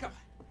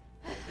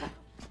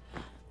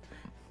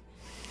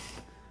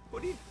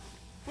 What are you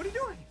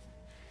doing?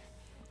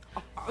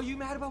 Are you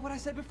mad about what I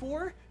said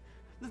before?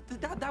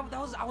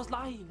 I was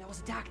lying. That was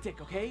a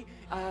tactic, okay?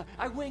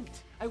 I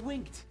winked.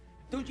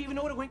 Don't you even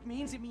know what a wink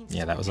means? It means...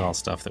 Yeah, that was all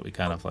stuff that we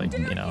kind of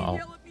all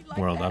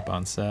whirled up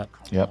on set.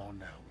 Yep.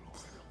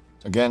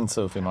 Again,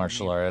 Sophie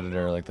Marshall, our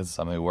editor, this is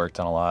something we worked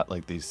on a lot.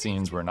 These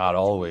scenes were not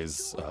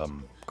always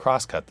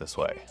cross-cut this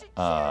way.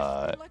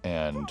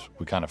 And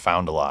we kind of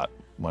found a lot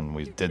when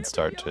we did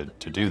start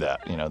to do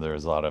that. There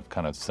was a lot of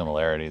kind of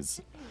similarities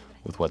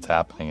with what's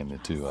happening in the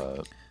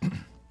two,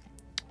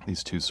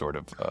 these two sort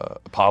of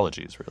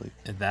apologies, really.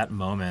 At that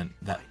moment,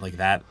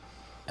 that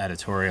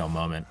editorial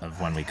moment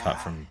of when we cut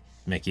from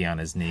Mickey on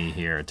his knee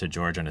here to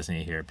George on his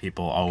knee here,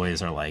 people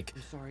always are like,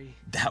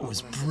 that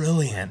was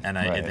brilliant. And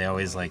they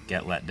always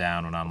get let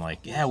down when I'm like,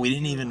 yeah, we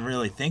didn't even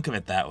really think of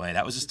it that way.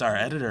 That was just our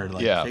editor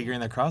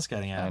figuring the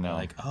cross-cutting out. I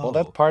know. Oh, well,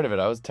 that's part of it.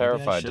 I was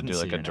terrified to shouldn't do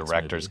see a your next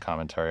director's movie.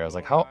 commentary. I was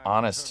like, how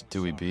honest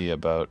do we be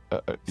about,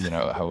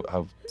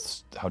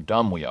 how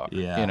dumb we are?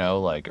 Yeah.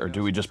 Or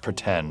do we just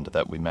pretend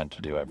that we meant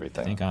to do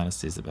everything? I think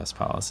honesty is the best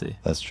policy.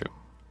 That's true.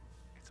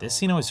 This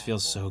scene always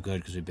feels so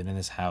good because we've been in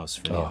this house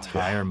for the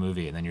entire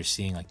movie, and then you're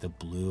seeing the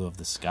blue of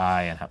the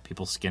sky and how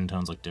people's skin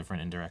tones look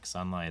different in direct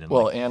sunlight. And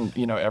and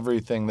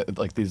everything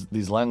that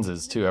these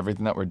lenses too.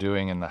 Everything that we're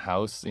doing in the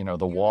house, the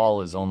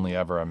wall is only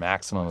ever a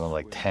maximum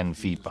of 10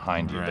 feet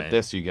behind you. Right. But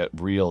this, you get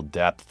real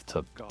depth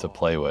to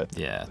play with.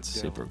 Yeah, it's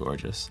super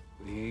gorgeous.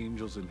 The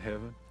angels in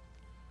heaven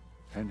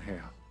and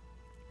hell.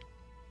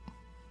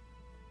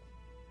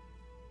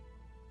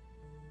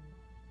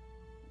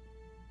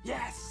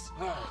 Yes!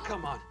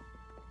 Come on.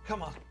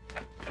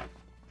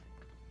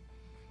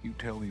 You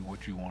tell me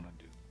what you want to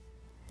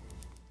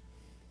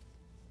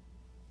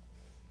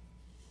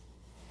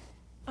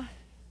do.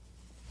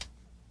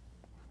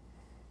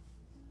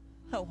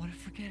 I want to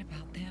forget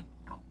about them.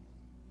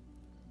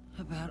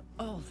 About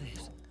all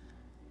this.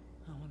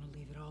 I want to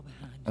leave it all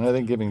behind. And I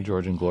think giving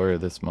George and Gloria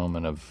this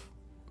moment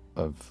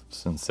of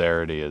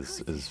sincerity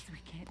is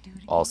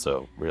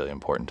also really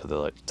important to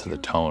the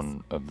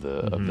tone of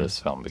this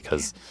film,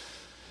 because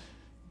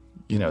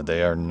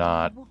they are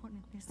not,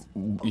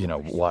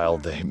 while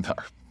they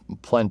are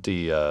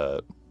plenty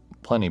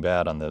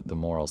bad on the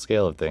moral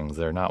scale of things,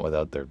 they're not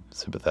without their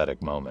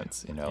sympathetic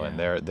moments, and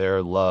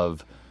their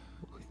love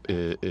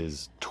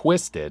is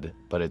twisted,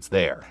 but it's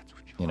there,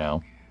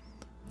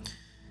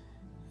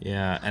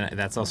 Yeah, and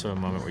that's also a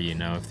moment where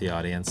if the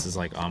audience is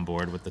on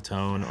board with the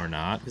tone or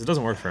not, because it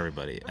doesn't work for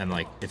everybody. And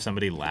if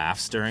somebody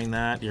laughs during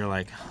that, you're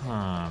like,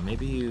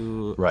 maybe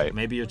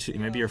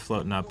you're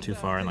floating up too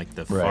far in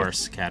the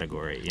farce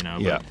category, Yeah.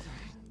 But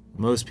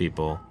most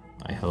people,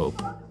 I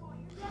hope,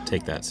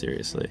 take that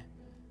seriously.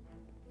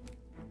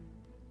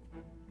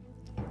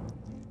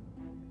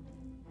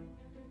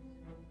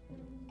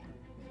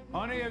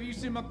 Honey, have you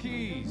seen my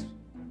keys?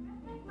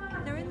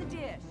 They're in the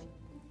dish.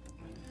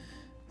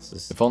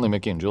 If only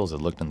Mickey and Jules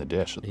had looked in the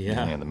dish at the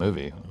beginning of the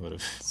movie,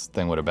 this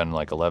thing would have been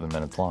 11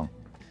 minutes long.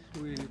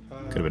 Could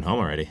have been home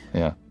already.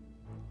 Yeah.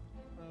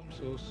 I'm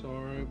so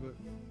sorry, but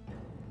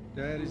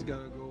Daddy's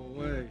gotta go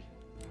away.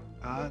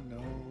 I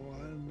know,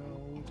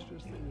 it's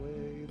just the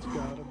way it's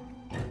gotta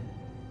be.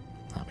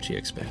 Not what you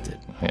expected.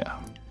 Yeah.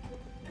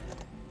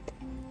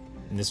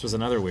 And this was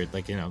another weird,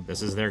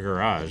 this is their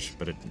garage,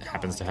 but it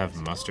happens to have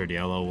mustard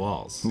yellow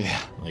walls. Yeah.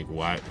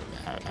 Why?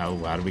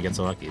 How did we get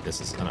so lucky? This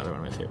is another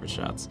one of my favorite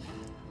shots.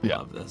 Yeah.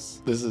 Love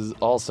this. This is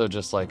also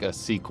just a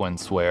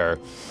sequence where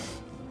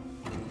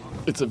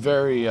it's a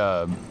very,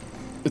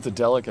 it's a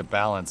delicate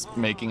balance,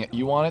 making it,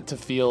 you want it to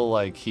feel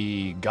like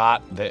he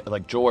got there,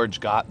 George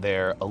got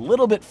there a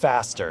little bit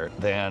faster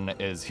than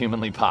is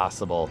humanly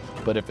possible,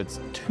 but if it's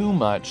too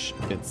much,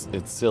 it's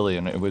silly,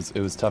 and it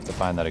was tough to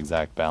find that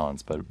exact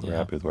balance, but we're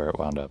happy with where it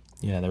wound up.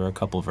 Yeah, there were a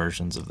couple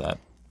versions of that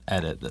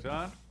edit that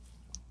Son,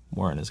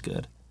 weren't as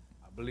good.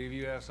 I believe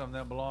you have something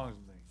that belongs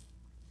to me.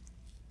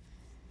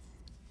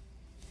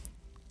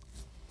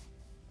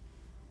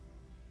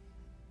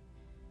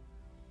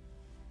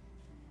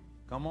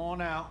 Come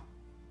on out.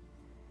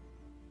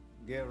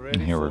 Get ready.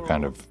 And here we're for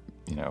kind a- of,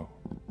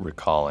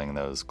 recalling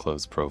those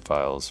close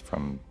profiles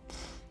from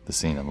the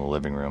scene in the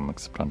living room,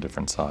 except on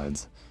different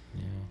sides.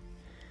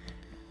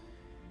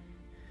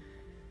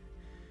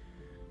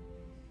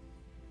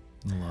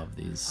 Yeah. Love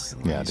these.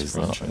 Yeah, these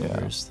little, French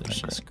overs. They're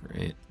just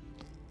great.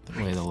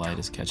 The way the light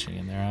is catching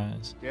in their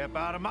eyes. Step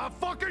out of my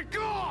fucking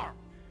car!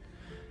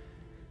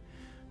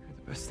 You're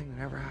the best thing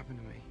that ever happened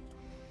to me.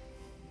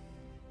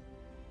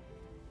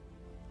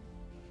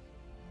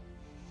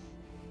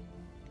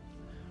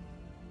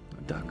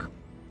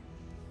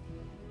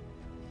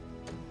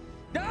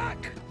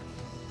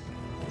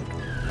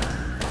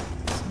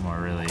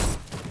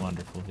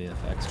 wonderful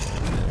VFX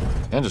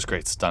job. And just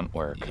great stunt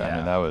work. I Yeah.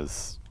 mean, that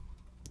was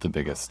the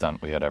biggest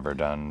stunt we had ever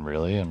done,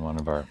 really, in one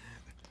of our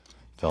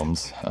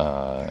films.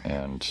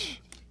 And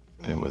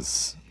it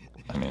was,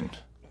 I mean,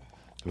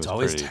 it was It's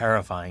always pretty,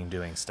 terrifying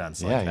doing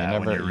stunts Yeah, like that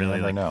when you're you really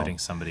never like know. putting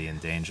somebody in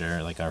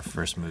danger. Like our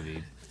first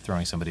movie,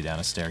 throwing somebody down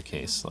a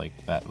staircase,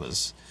 like that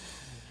was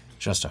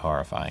just a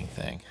horrifying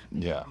thing.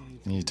 Yeah.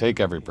 You take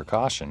every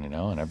precaution,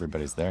 and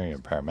everybody's there. Your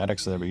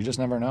paramedics are there, but you just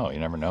never know. You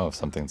never know if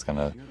something's going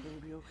to,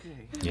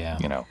 Yeah.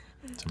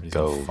 Somebody's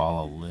go gonna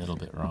fall a little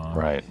bit wrong.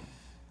 Right.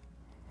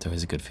 It's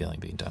always a good feeling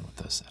being done with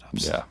those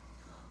setups. Yeah.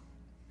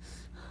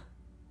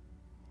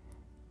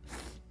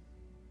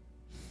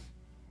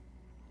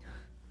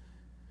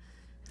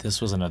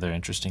 This was another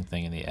interesting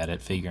thing in the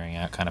edit, figuring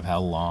out kind of how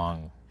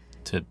long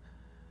to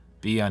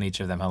be on each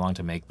of them, how long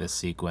to make this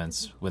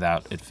sequence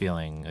without it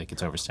feeling like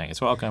it's overstaying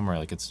its welcome or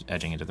like it's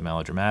edging into the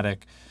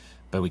melodramatic.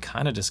 But we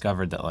kind of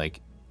discovered that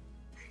like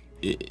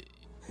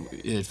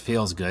it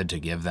feels good to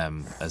give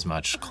them as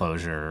much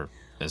closure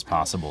as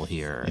possible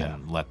here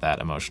and let that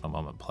emotional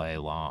moment play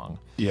long.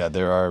 Yeah,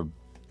 there are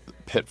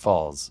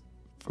pitfalls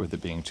with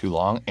it being too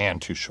long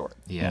and too short.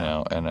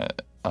 Yeah. And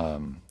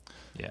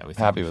yeah, we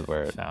happy with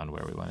where it found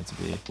where we wanted to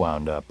be.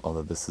 Wound up.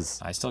 Although this is,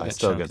 I still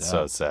get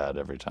so up. sad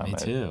every time. Me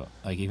too.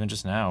 Like even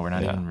just now, we're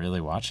not even really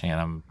watching it.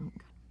 I'm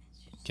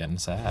getting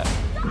sad.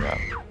 Yeah.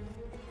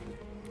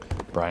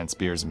 Brian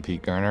Spears and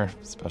Pete Gerner,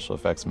 special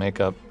effects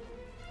makeup,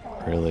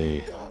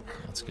 really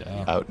Let's go.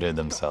 outdid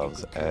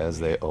themselves as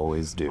they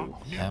always do.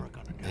 Yep.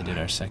 They did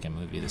our second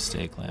movie, The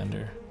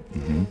Stakelander.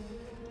 Mm-hmm.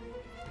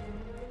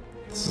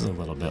 This is a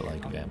little bit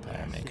like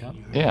vampire makeup.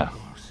 Yeah,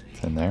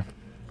 it's in there.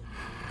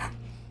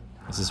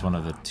 This is one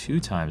of the 2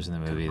 times in the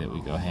movie that we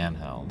go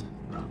handheld.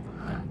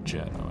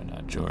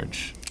 And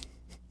George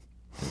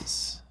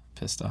is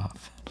pissed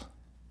off.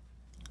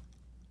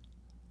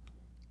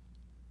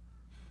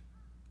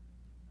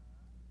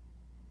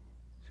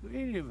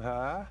 Sweetie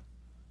pie,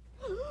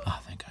 Oh,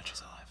 thank God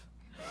she's alive.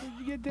 where'd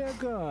you get that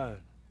gun?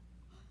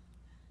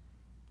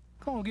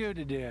 Come on, give it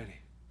to Daddy.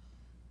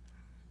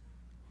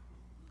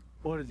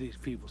 What do these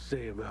people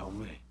say about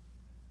me?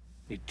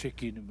 They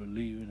trick you into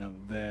believing I'm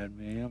a bad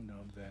man. I'm not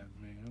a bad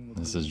man. I'm a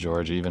This is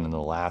George, even in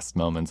the last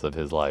moments of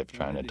his life,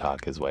 trying to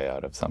talk his way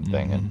out of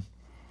something. And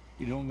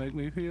You don't make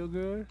me feel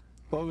good?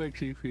 What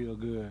makes you feel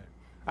good?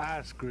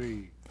 Ice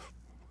cream.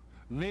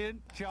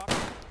 Mint chocolate.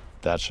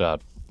 that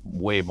shot,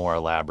 way more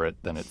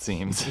elaborate than it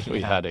seems.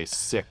 We had a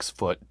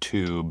 6-foot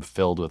tube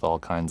filled with all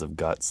kinds of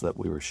guts that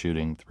we were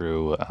shooting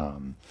through.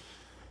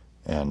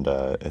 And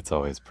it's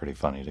always pretty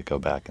funny to go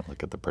back and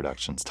look at the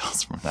production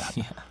stills from that.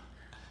 Yeah.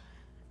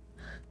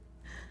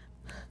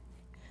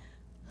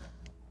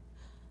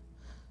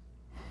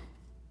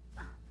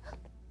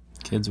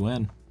 Kids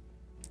win.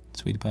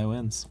 Sweetie Pie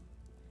wins.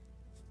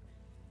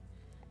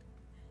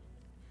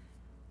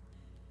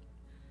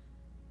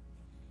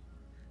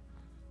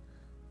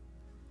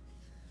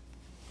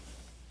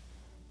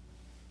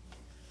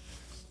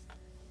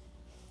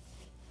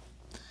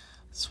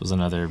 This was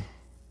another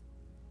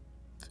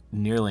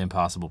nearly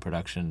impossible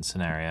production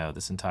scenario.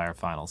 This entire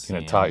final scene.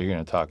 You're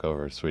gonna talk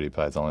over Sweetie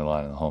Pie's only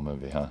line in the whole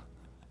movie, huh?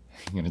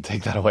 You're gonna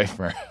take that away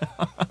from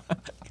her.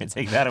 Can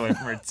take that away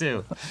from her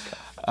too.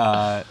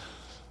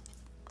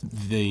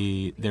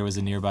 There was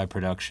a nearby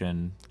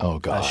production. Oh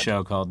God. A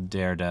show called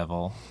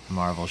Daredevil, a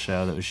Marvel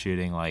show that was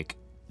shooting like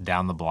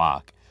down the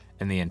block,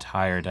 and the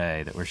entire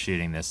day that we're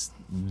shooting this,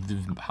 the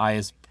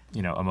highest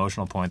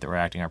emotional point that we're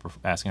asking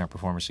our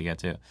performers to get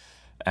to,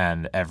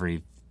 and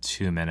every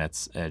 2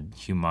 minutes a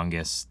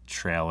humongous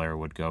trailer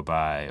would go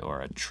by or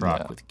a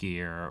truck with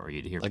gear, or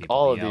you'd hear like people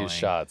all yelling. of these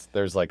shots.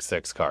 There's like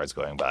 6 cars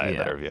going by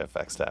that are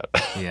VFX'd out.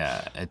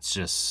 Yeah, it's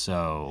just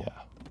so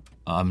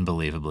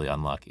unbelievably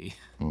unlucky.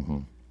 Mm-hmm.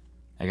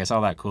 I guess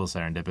all that cool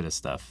serendipitous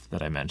stuff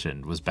that I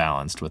mentioned was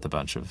balanced with a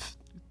bunch of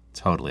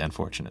totally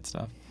unfortunate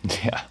stuff.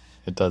 Yeah,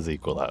 it does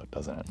equal out,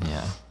 doesn't it?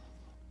 Yeah.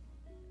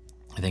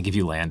 I think if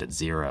you land at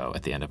 0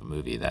 at the end of a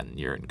movie, then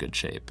you're in good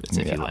shape. It's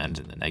if you land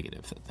in the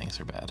negative that things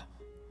are bad.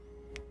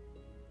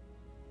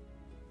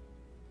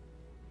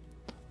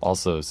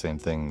 Also, same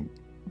thing,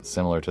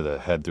 similar to the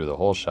head through the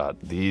hole shot.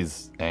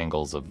 These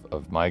angles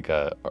of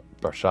Micah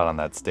are shot on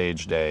that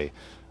stage day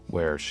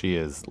where she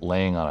is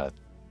laying on a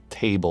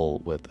table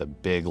with a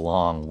big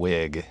long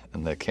wig,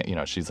 and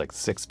she's like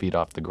 6 feet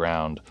off the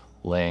ground,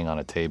 laying on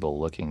a table,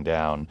 looking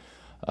down,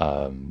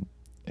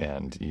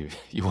 and you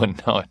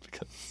wouldn't know it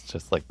because it's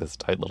just like this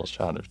tight little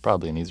shot. There's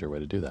probably an easier way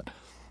to do that.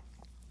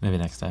 Maybe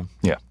next time.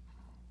 Yeah.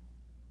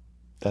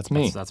 That's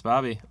me. That's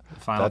Bobby. The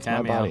final That's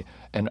cameo. my body.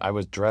 And I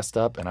was dressed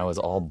up and I was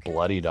all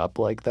bloodied up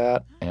like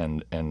that.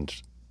 And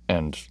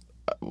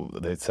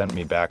they sent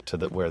me back to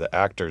where the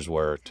actors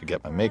were to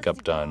get my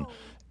makeup done.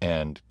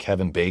 And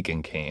Kevin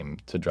Bacon came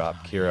to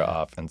drop Kira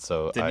off. And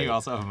so Didn't you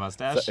also have a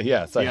mustache?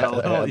 And so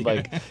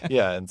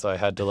I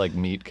had to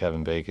meet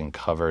Kevin Bacon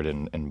covered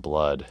in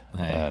blood.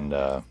 Hey, and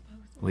at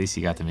least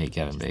you got to meet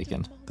Kevin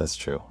Bacon. That's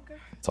true.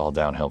 It's all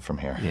downhill from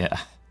here. Yeah.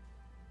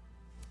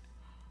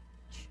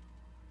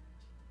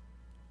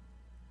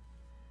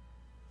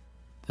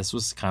 This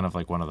was kind of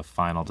like one of the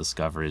final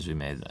discoveries we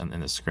made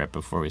in the script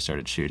before we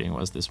started shooting,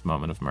 was this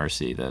moment of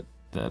mercy that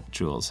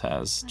Jules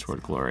has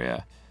toward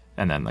Gloria,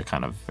 and then the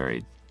kind of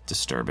very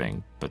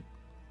disturbing but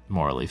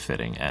morally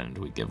fitting end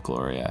we give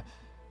Gloria.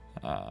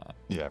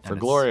 For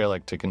Gloria,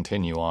 like, to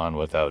continue on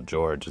without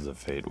George is a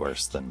fate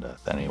worse than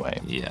death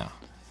anyway. Yeah.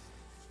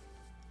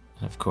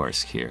 And of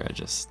course, Kira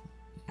just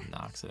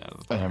knocks it out of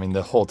the park. And I mean,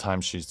 the whole time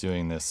she's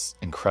doing this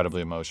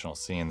incredibly emotional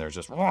scene, there's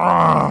just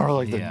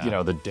like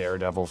the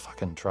daredevil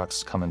fucking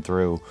trucks coming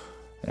through,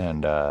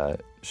 and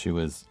she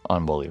was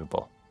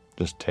unbelievable.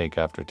 Just take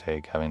after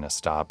take, having to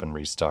stop and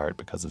restart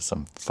because of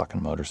some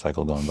fucking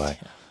motorcycle going by.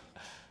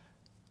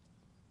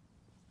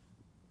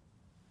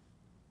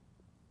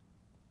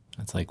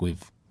 It's like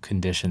we've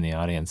conditioned the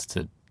audience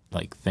to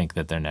like think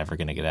that they're never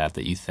going to get out,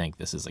 that you think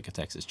this is like a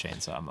Texas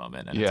Chainsaw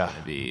moment, and it's going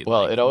to be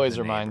it always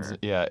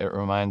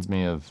reminds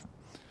me of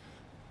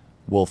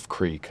Wolf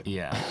Creek.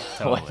 Yeah,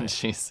 totally. When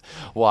she's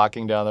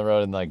walking down the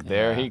road and like,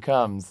 there he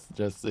comes,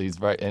 just he's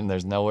right, and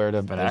there's nowhere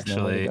to. But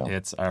actually,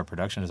 it's our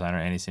production designer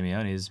Annie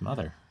Simeone's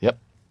mother. Yep.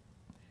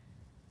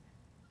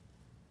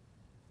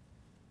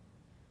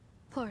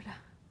 Florida.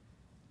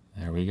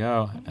 There we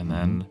go, and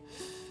then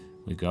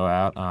we go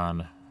out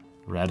on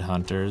Red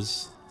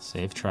Hunters.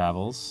 Safe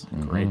travels.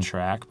 Great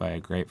track by a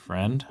great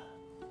friend.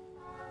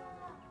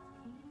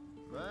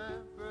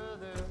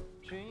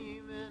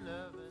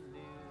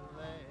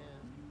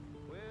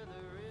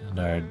 And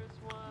our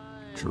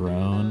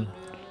drone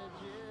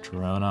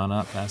on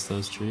up past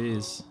those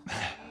trees.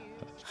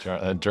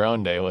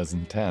 Drone day was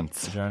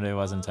intense.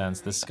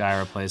 This sky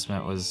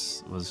replacement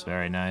was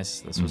very nice.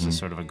 This was a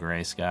sort of a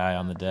gray sky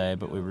on the day,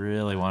 but we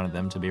really wanted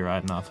them to be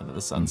riding off into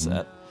the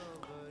sunset.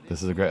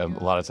 This is a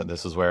lot of times.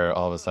 This is where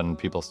all of a sudden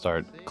people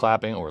start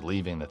clapping or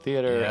leaving the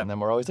theater, and then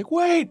we're always like,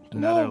 "Wait,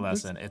 another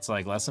lesson." It's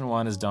like lesson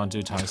 1 is don't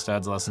do tongue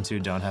studs. Lesson 2,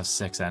 don't have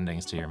 6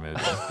 endings to your movie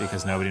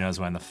because nobody knows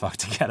when the fuck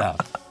to get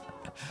up.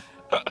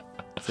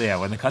 So yeah,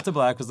 when the cut to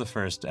black was the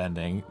first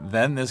ending,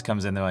 then this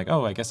comes in. They're like,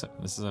 "Oh, I guess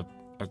this is a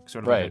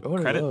sort of a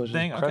credit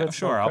thing." Okay,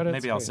 sure.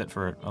 I'll sit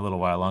for a little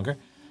while longer.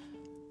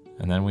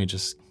 And then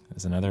there's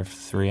another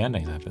 3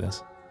 endings after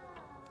this.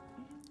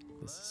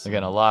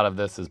 Again, a lot of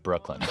this is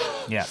Brooklyn.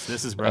 Yes,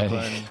 this is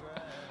Brooklyn.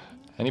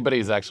 Anybody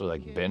who's actually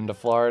like been to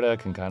Florida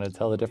can kind of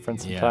tell the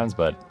difference sometimes,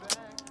 but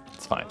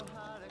it's fine.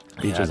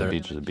 Beach is a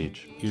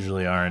beach.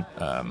 Usually aren't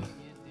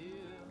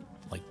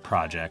like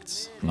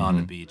projects on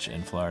the beach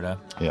in Florida.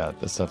 Yeah,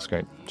 this stuff's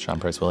great. Sean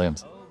Price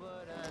Williams.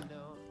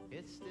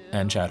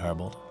 And Chad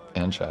Harbold.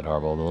 A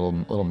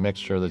little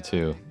mixture of the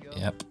two.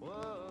 Yep.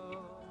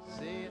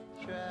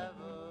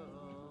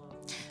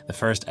 The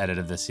first edit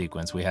of this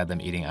sequence, we had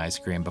them eating ice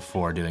cream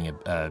before doing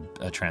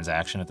a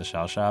transaction at the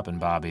shell shop, and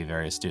Bobby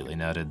very astutely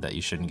noted that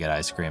you shouldn't get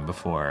ice cream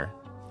before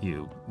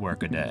you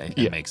work a day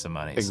and make some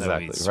money.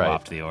 Exactly, so we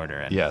swapped the order,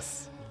 and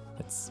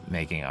it's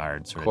making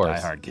our sort of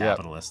diehard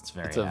capitalists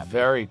very happy. It's a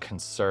very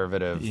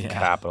conservative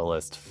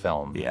capitalist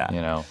film. Yeah.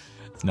 You know?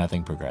 It's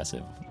nothing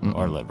progressive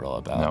or liberal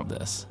about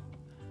this.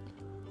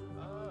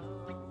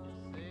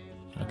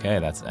 Okay,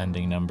 that's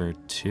ending number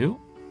 2.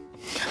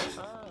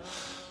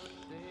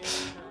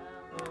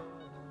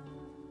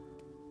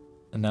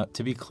 Now,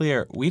 to be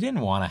clear, we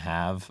didn't want to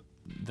have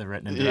the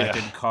written and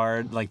directed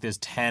card. Like, there's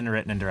 10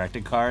 written and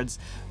directed cards.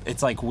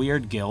 It's like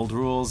weird guild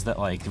rules that,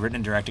 like, the written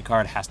and directed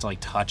card has to, like,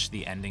 touch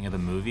the ending of the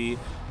movie.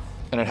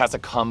 And it has to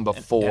come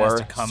before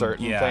certain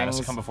things. Yeah, it has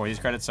to come before these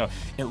credits. So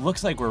it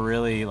looks like we're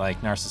really,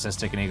 like,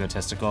 narcissistic and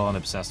egotistical and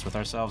obsessed with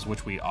ourselves,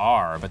 which we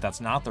are, but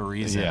that's not the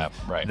reason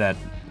that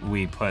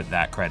we put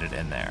that credit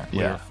in there.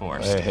 We were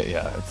forced.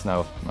 It's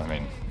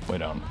we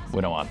don't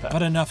want that.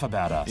 But enough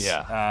about us.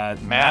 Yeah.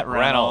 Matt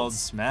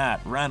Reynolds. Matt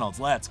Reynolds,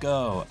 let's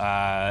go.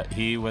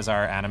 He was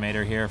our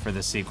animator here for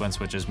this sequence,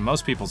 which is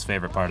most people's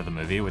favorite part of the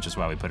movie, which is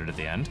why we put it at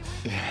the end.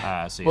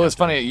 Well, it's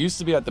funny. It used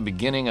to be at the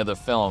beginning of the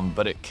film,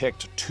 but it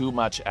kicked too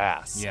much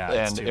ass. Yeah,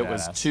 and it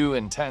was too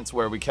intense,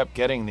 where we kept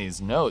getting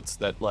these notes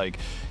that, like,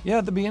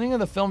 at the beginning of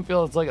the film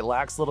feels like it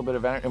lacks a little bit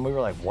of energy. And we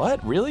were like,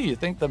 what? Really? You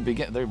think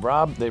they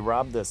rob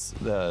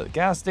the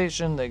gas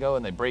station, they go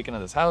and they break into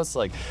this house,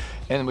 like,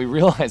 and we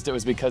realized it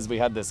was because we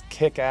had this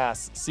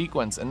kick-ass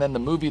sequence, and then the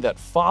movie that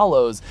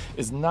follows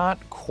is not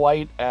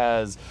quite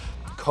as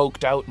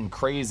coked out and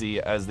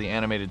crazy as the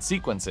animated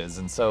sequence is,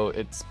 and so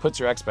it puts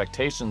your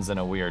expectations in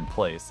a weird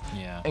place.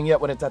 Yeah. And yet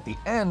when it's at the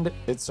end,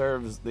 it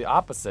serves the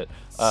opposite.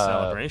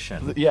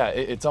 Celebration.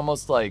 It's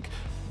almost like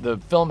the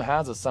film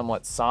has a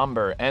somewhat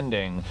somber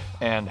ending,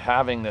 and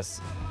having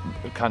this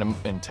kind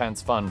of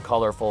intense, fun,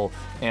 colorful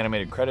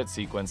animated credit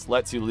sequence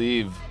lets you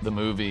leave the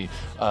movie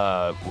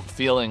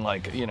feeling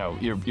like,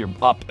 you're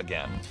up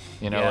again.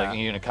 Like,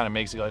 it kind of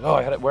makes you like, oh,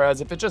 I had it.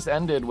 Whereas if it just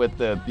ended with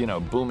the,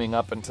 booming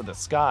up into the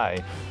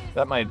sky,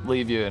 that might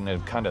leave you in a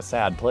kind of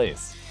sad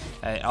place.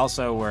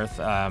 Also worth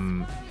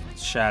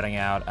shouting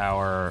out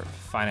our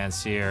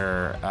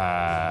financier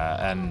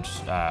and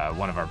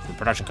one of our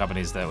production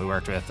companies that we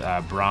worked with,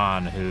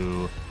 Braun,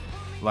 who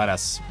let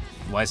us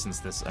license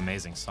this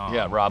amazing song.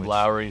 Yeah, Rob which-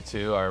 Lowry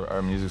too,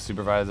 our music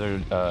supervisor.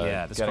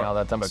 this getting all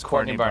that done. But this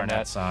Courtney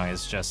Barnett song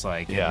is just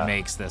like Yeah. it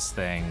makes this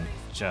thing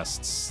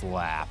just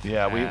slap.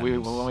 Yeah, we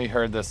and- when we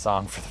heard this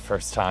song for the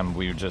first time,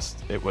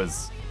 it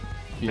was,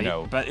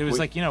 but it was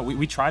like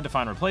we tried to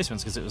find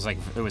replacements because it was like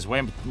it was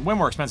way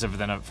more expensive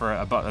than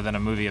a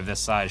movie of this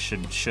size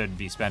should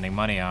be spending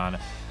money on,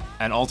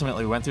 and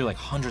ultimately we went through like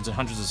hundreds and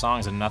hundreds of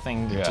songs and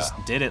nothing just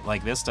did it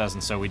like this does,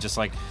 and so we just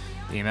like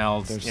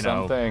emailed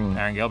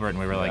Aaron Gilbert and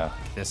we were like,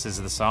 this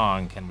is the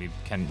song,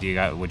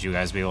 would you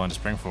guys be willing to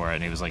spring for it?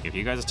 And he was like, if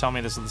you guys just tell me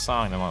this is the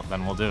song,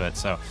 then we'll do it.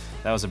 So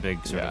that was a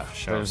big sort of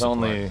show. There's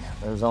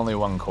only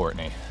one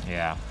Courtney.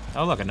 Yeah.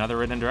 Oh look, another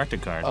written and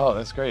directed card. Oh,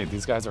 that's great.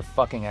 These guys are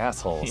fucking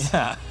assholes.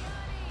 Yeah.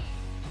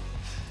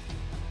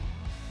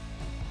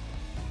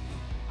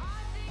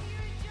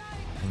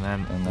 And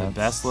then the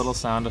best little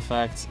sound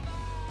effect.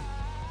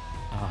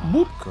 Oh,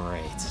 boop.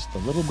 Great. Just a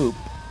little boop.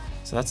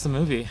 So that's the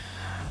movie.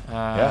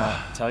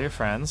 Tell your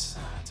friends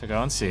to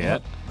go and see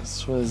it.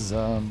 This was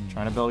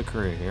trying to build a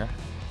career here.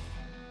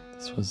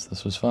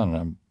 This was fun.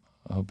 I'm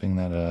hoping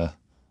that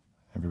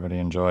everybody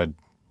enjoyed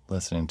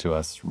listening to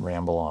us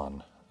ramble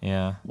on.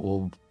 Yeah.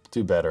 We'll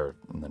do better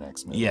in the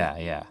next movie.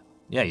 Yeah.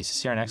 You should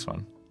see our next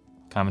one.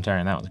 Commentary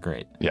on that was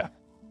great. Yeah.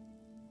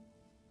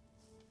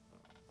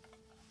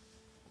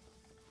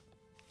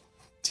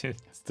 Dude.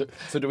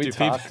 So do we do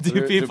talk?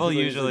 Do people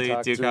usually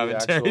do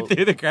commentary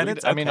through the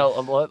credits? I mean,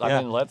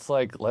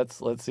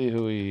 let's see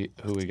who we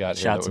got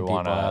here Shout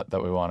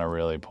that we want to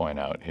really point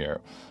out here.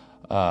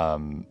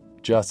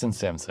 Justin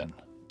Simpson.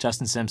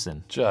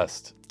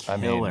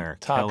 Killer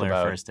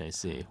first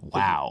AC.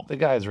 Wow. The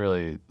guy's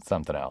really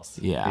something else.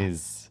 Yeah.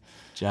 He's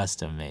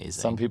just amazing.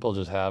 Some people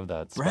just have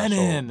that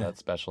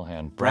special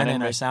hand.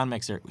 Brennan, our sound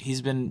mixer,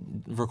 he's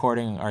been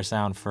recording our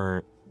sound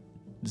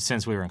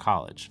since we were in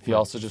college. He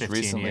also just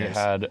recently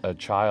had a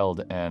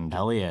child, and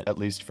Elliot, at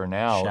least for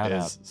now,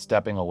 is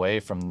stepping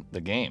away from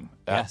the game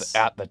at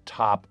the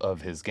top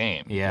of his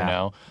game.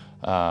 Yeah.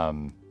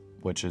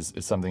 Which is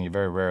something you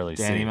very rarely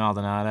see. Danny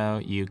Maldonado,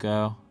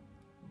 Yuko,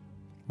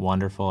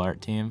 wonderful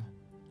art team.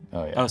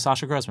 Oh yeah. Oh,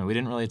 Sasha Grossman. We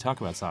didn't really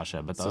talk about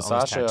Sasha, but all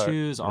those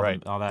tattoos, all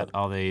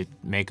the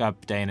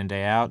makeup day in and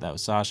day out. That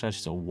was Sasha.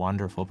 She's a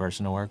wonderful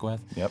person to work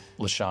with. Yep.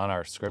 LaShawn,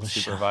 our script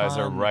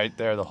supervisor, right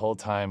there the whole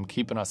time,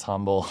 keeping us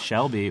humble.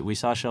 Shelby, we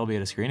saw Shelby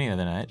at a screening the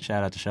other night.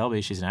 Shout out to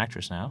Shelby. She's an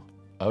actress now.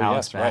 Oh,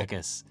 Alex yes,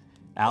 Backus.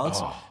 Right.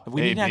 Alex,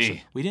 we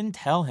didn't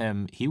tell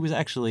him he was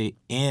actually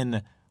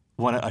in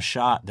a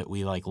shot that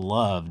we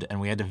loved,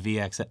 and we had to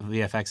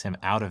VFX him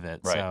out of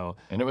it. Right. So,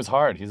 and it was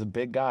hard. He's a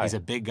big guy.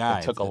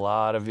 It took a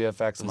lot of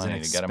VFX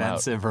money to get him out.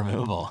 Expensive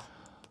removal.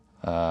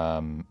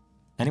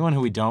 Anyone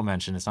who we don't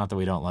mention, it's not that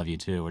we don't love you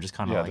too. We're just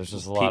kind of there's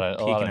just a lot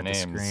of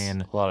names.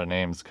 Screen. A lot of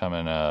names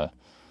coming.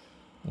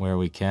 Where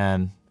we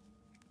can.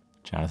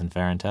 Jonathan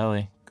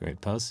Ferrantelli, great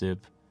post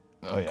soup.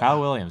 Oh yeah. Kyle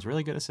Williams,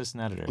 really good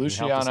assistant editor.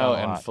 Luciano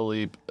and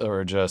Philippe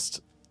are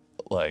just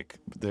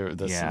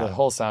the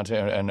whole sound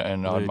team and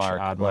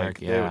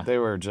Oddmark, they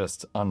were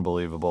just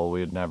unbelievable.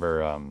 We've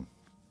never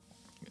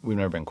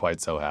been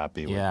quite so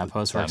happy. Yeah, with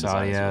Postworks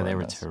Audio, they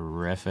were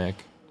terrific.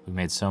 We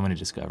made so many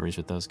discoveries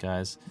with those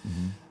guys.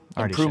 Mm-hmm.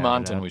 And Prue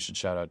Monton we should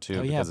shout out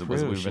too, because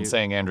we've been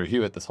saying Andrew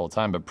Hewitt this whole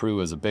time, but Prue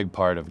was a big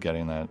part of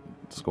getting that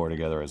score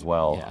together as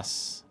well.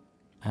 Yes,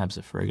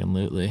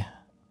 abso-friggin-lutely.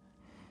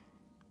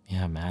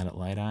 Yeah, Matt at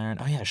Light Iron.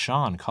 Oh yeah,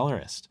 Sean,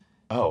 colorist.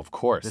 Oh, of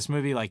course. This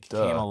movie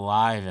came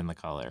alive in the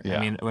color. Yeah. I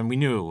mean, when we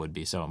knew it would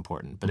be so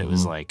important, but it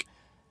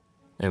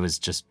was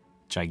just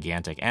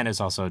gigantic, and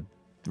it's also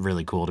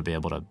really cool to be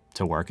able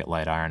to work at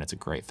Light Iron. It's a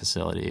great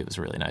facility. It was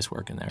really nice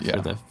working there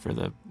for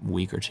the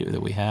week or two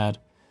that we had.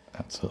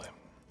 Absolutely.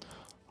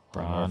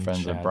 Braun, our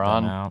friends at Chad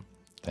Braun, Benout,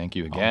 thank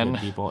you again. all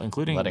good people,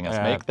 including letting us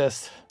make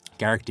this.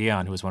 Garrick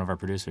Dion, who was one of our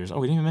producers. Oh,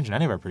 we didn't even mention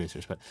any of our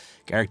producers, but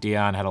Garrick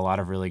Dion had a lot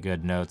of really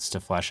good notes to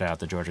flesh out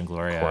the George and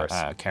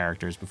Gloria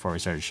characters before we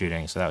started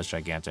shooting, so that was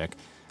gigantic.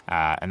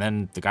 And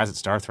then the guys at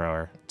Star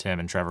Thrower,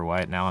 Tim and Trevor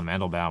White and Alan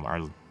Mandelbaum,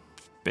 are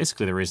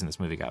basically the reason this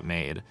movie got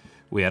made.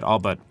 We had all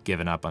but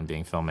given up on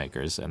being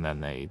filmmakers, and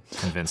then they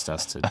convinced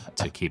us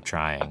to keep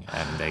trying,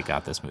 and they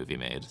got this movie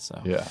made.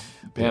 So yeah,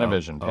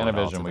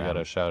 Panavision, we got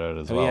a shout out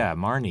as well. Oh yeah,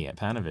 Marnie at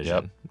Panavision,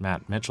 Yep.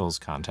 Matt Mitchell's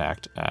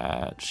contact.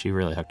 She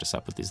really hooked us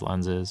up with these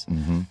lenses.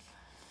 Mm-hmm.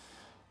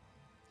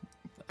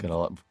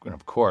 And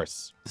of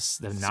course,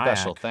 the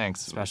special Nyack,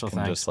 thanks. Special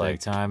thanks, big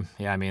time.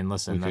 Yeah, I mean,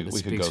 listen, we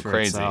this could speaks go for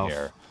crazy itself.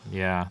 here.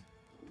 Yeah.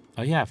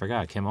 Oh yeah, I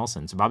forgot Kim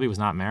Olsen. So Bobby was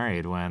not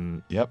married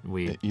when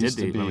we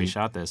when we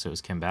shot this. It was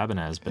Kim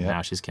Babinez, but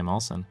now she's Kim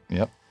Olsen.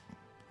 Yep.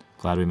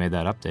 Glad we made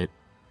that update.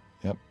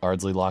 Yep.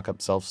 Ardsley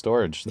Lockup Self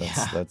Storage.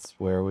 That's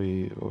where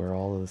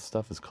all of this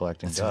stuff is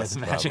collecting That's dust.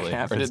 where the magic probably.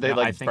 happens. Or did they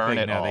I think burn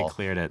it all? They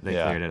cleared it. They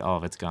cleared it. All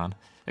of it's gone,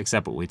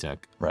 except what we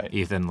took. Right.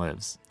 Ethan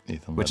Lives.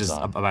 Which is,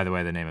 by the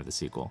way, the name of the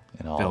sequel.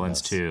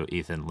 Villains 2,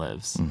 Ethan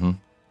Lives. Mm-hmm.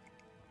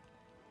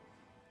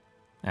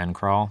 End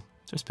Crawl.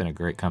 Just been a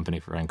great company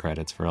for end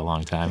credits for a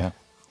long time. Yeah.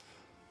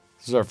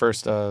 This is our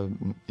first,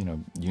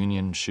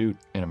 union shoot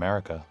in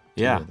America.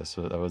 Too. Yeah. It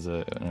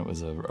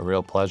was a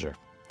real pleasure.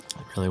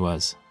 It really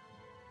was.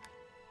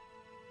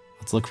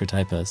 Let's look for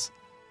typos.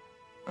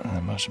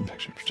 Motion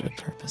picture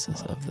projector.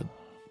 Purposes of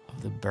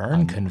the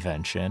Berne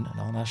Convention and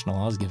all national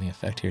laws giving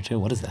effect here too.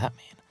 What does that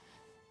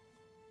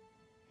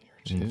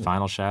mean? And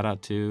final shout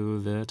out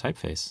to the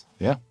typeface.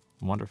 Yeah.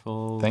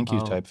 Wonderful. Thank you,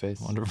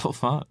 typeface. Wonderful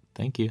font.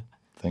 Thank you.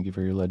 Thank you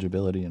for your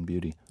legibility and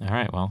beauty. All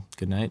right. Well,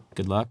 good night.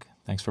 Good luck.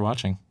 Thanks for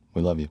watching.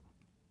 We love you.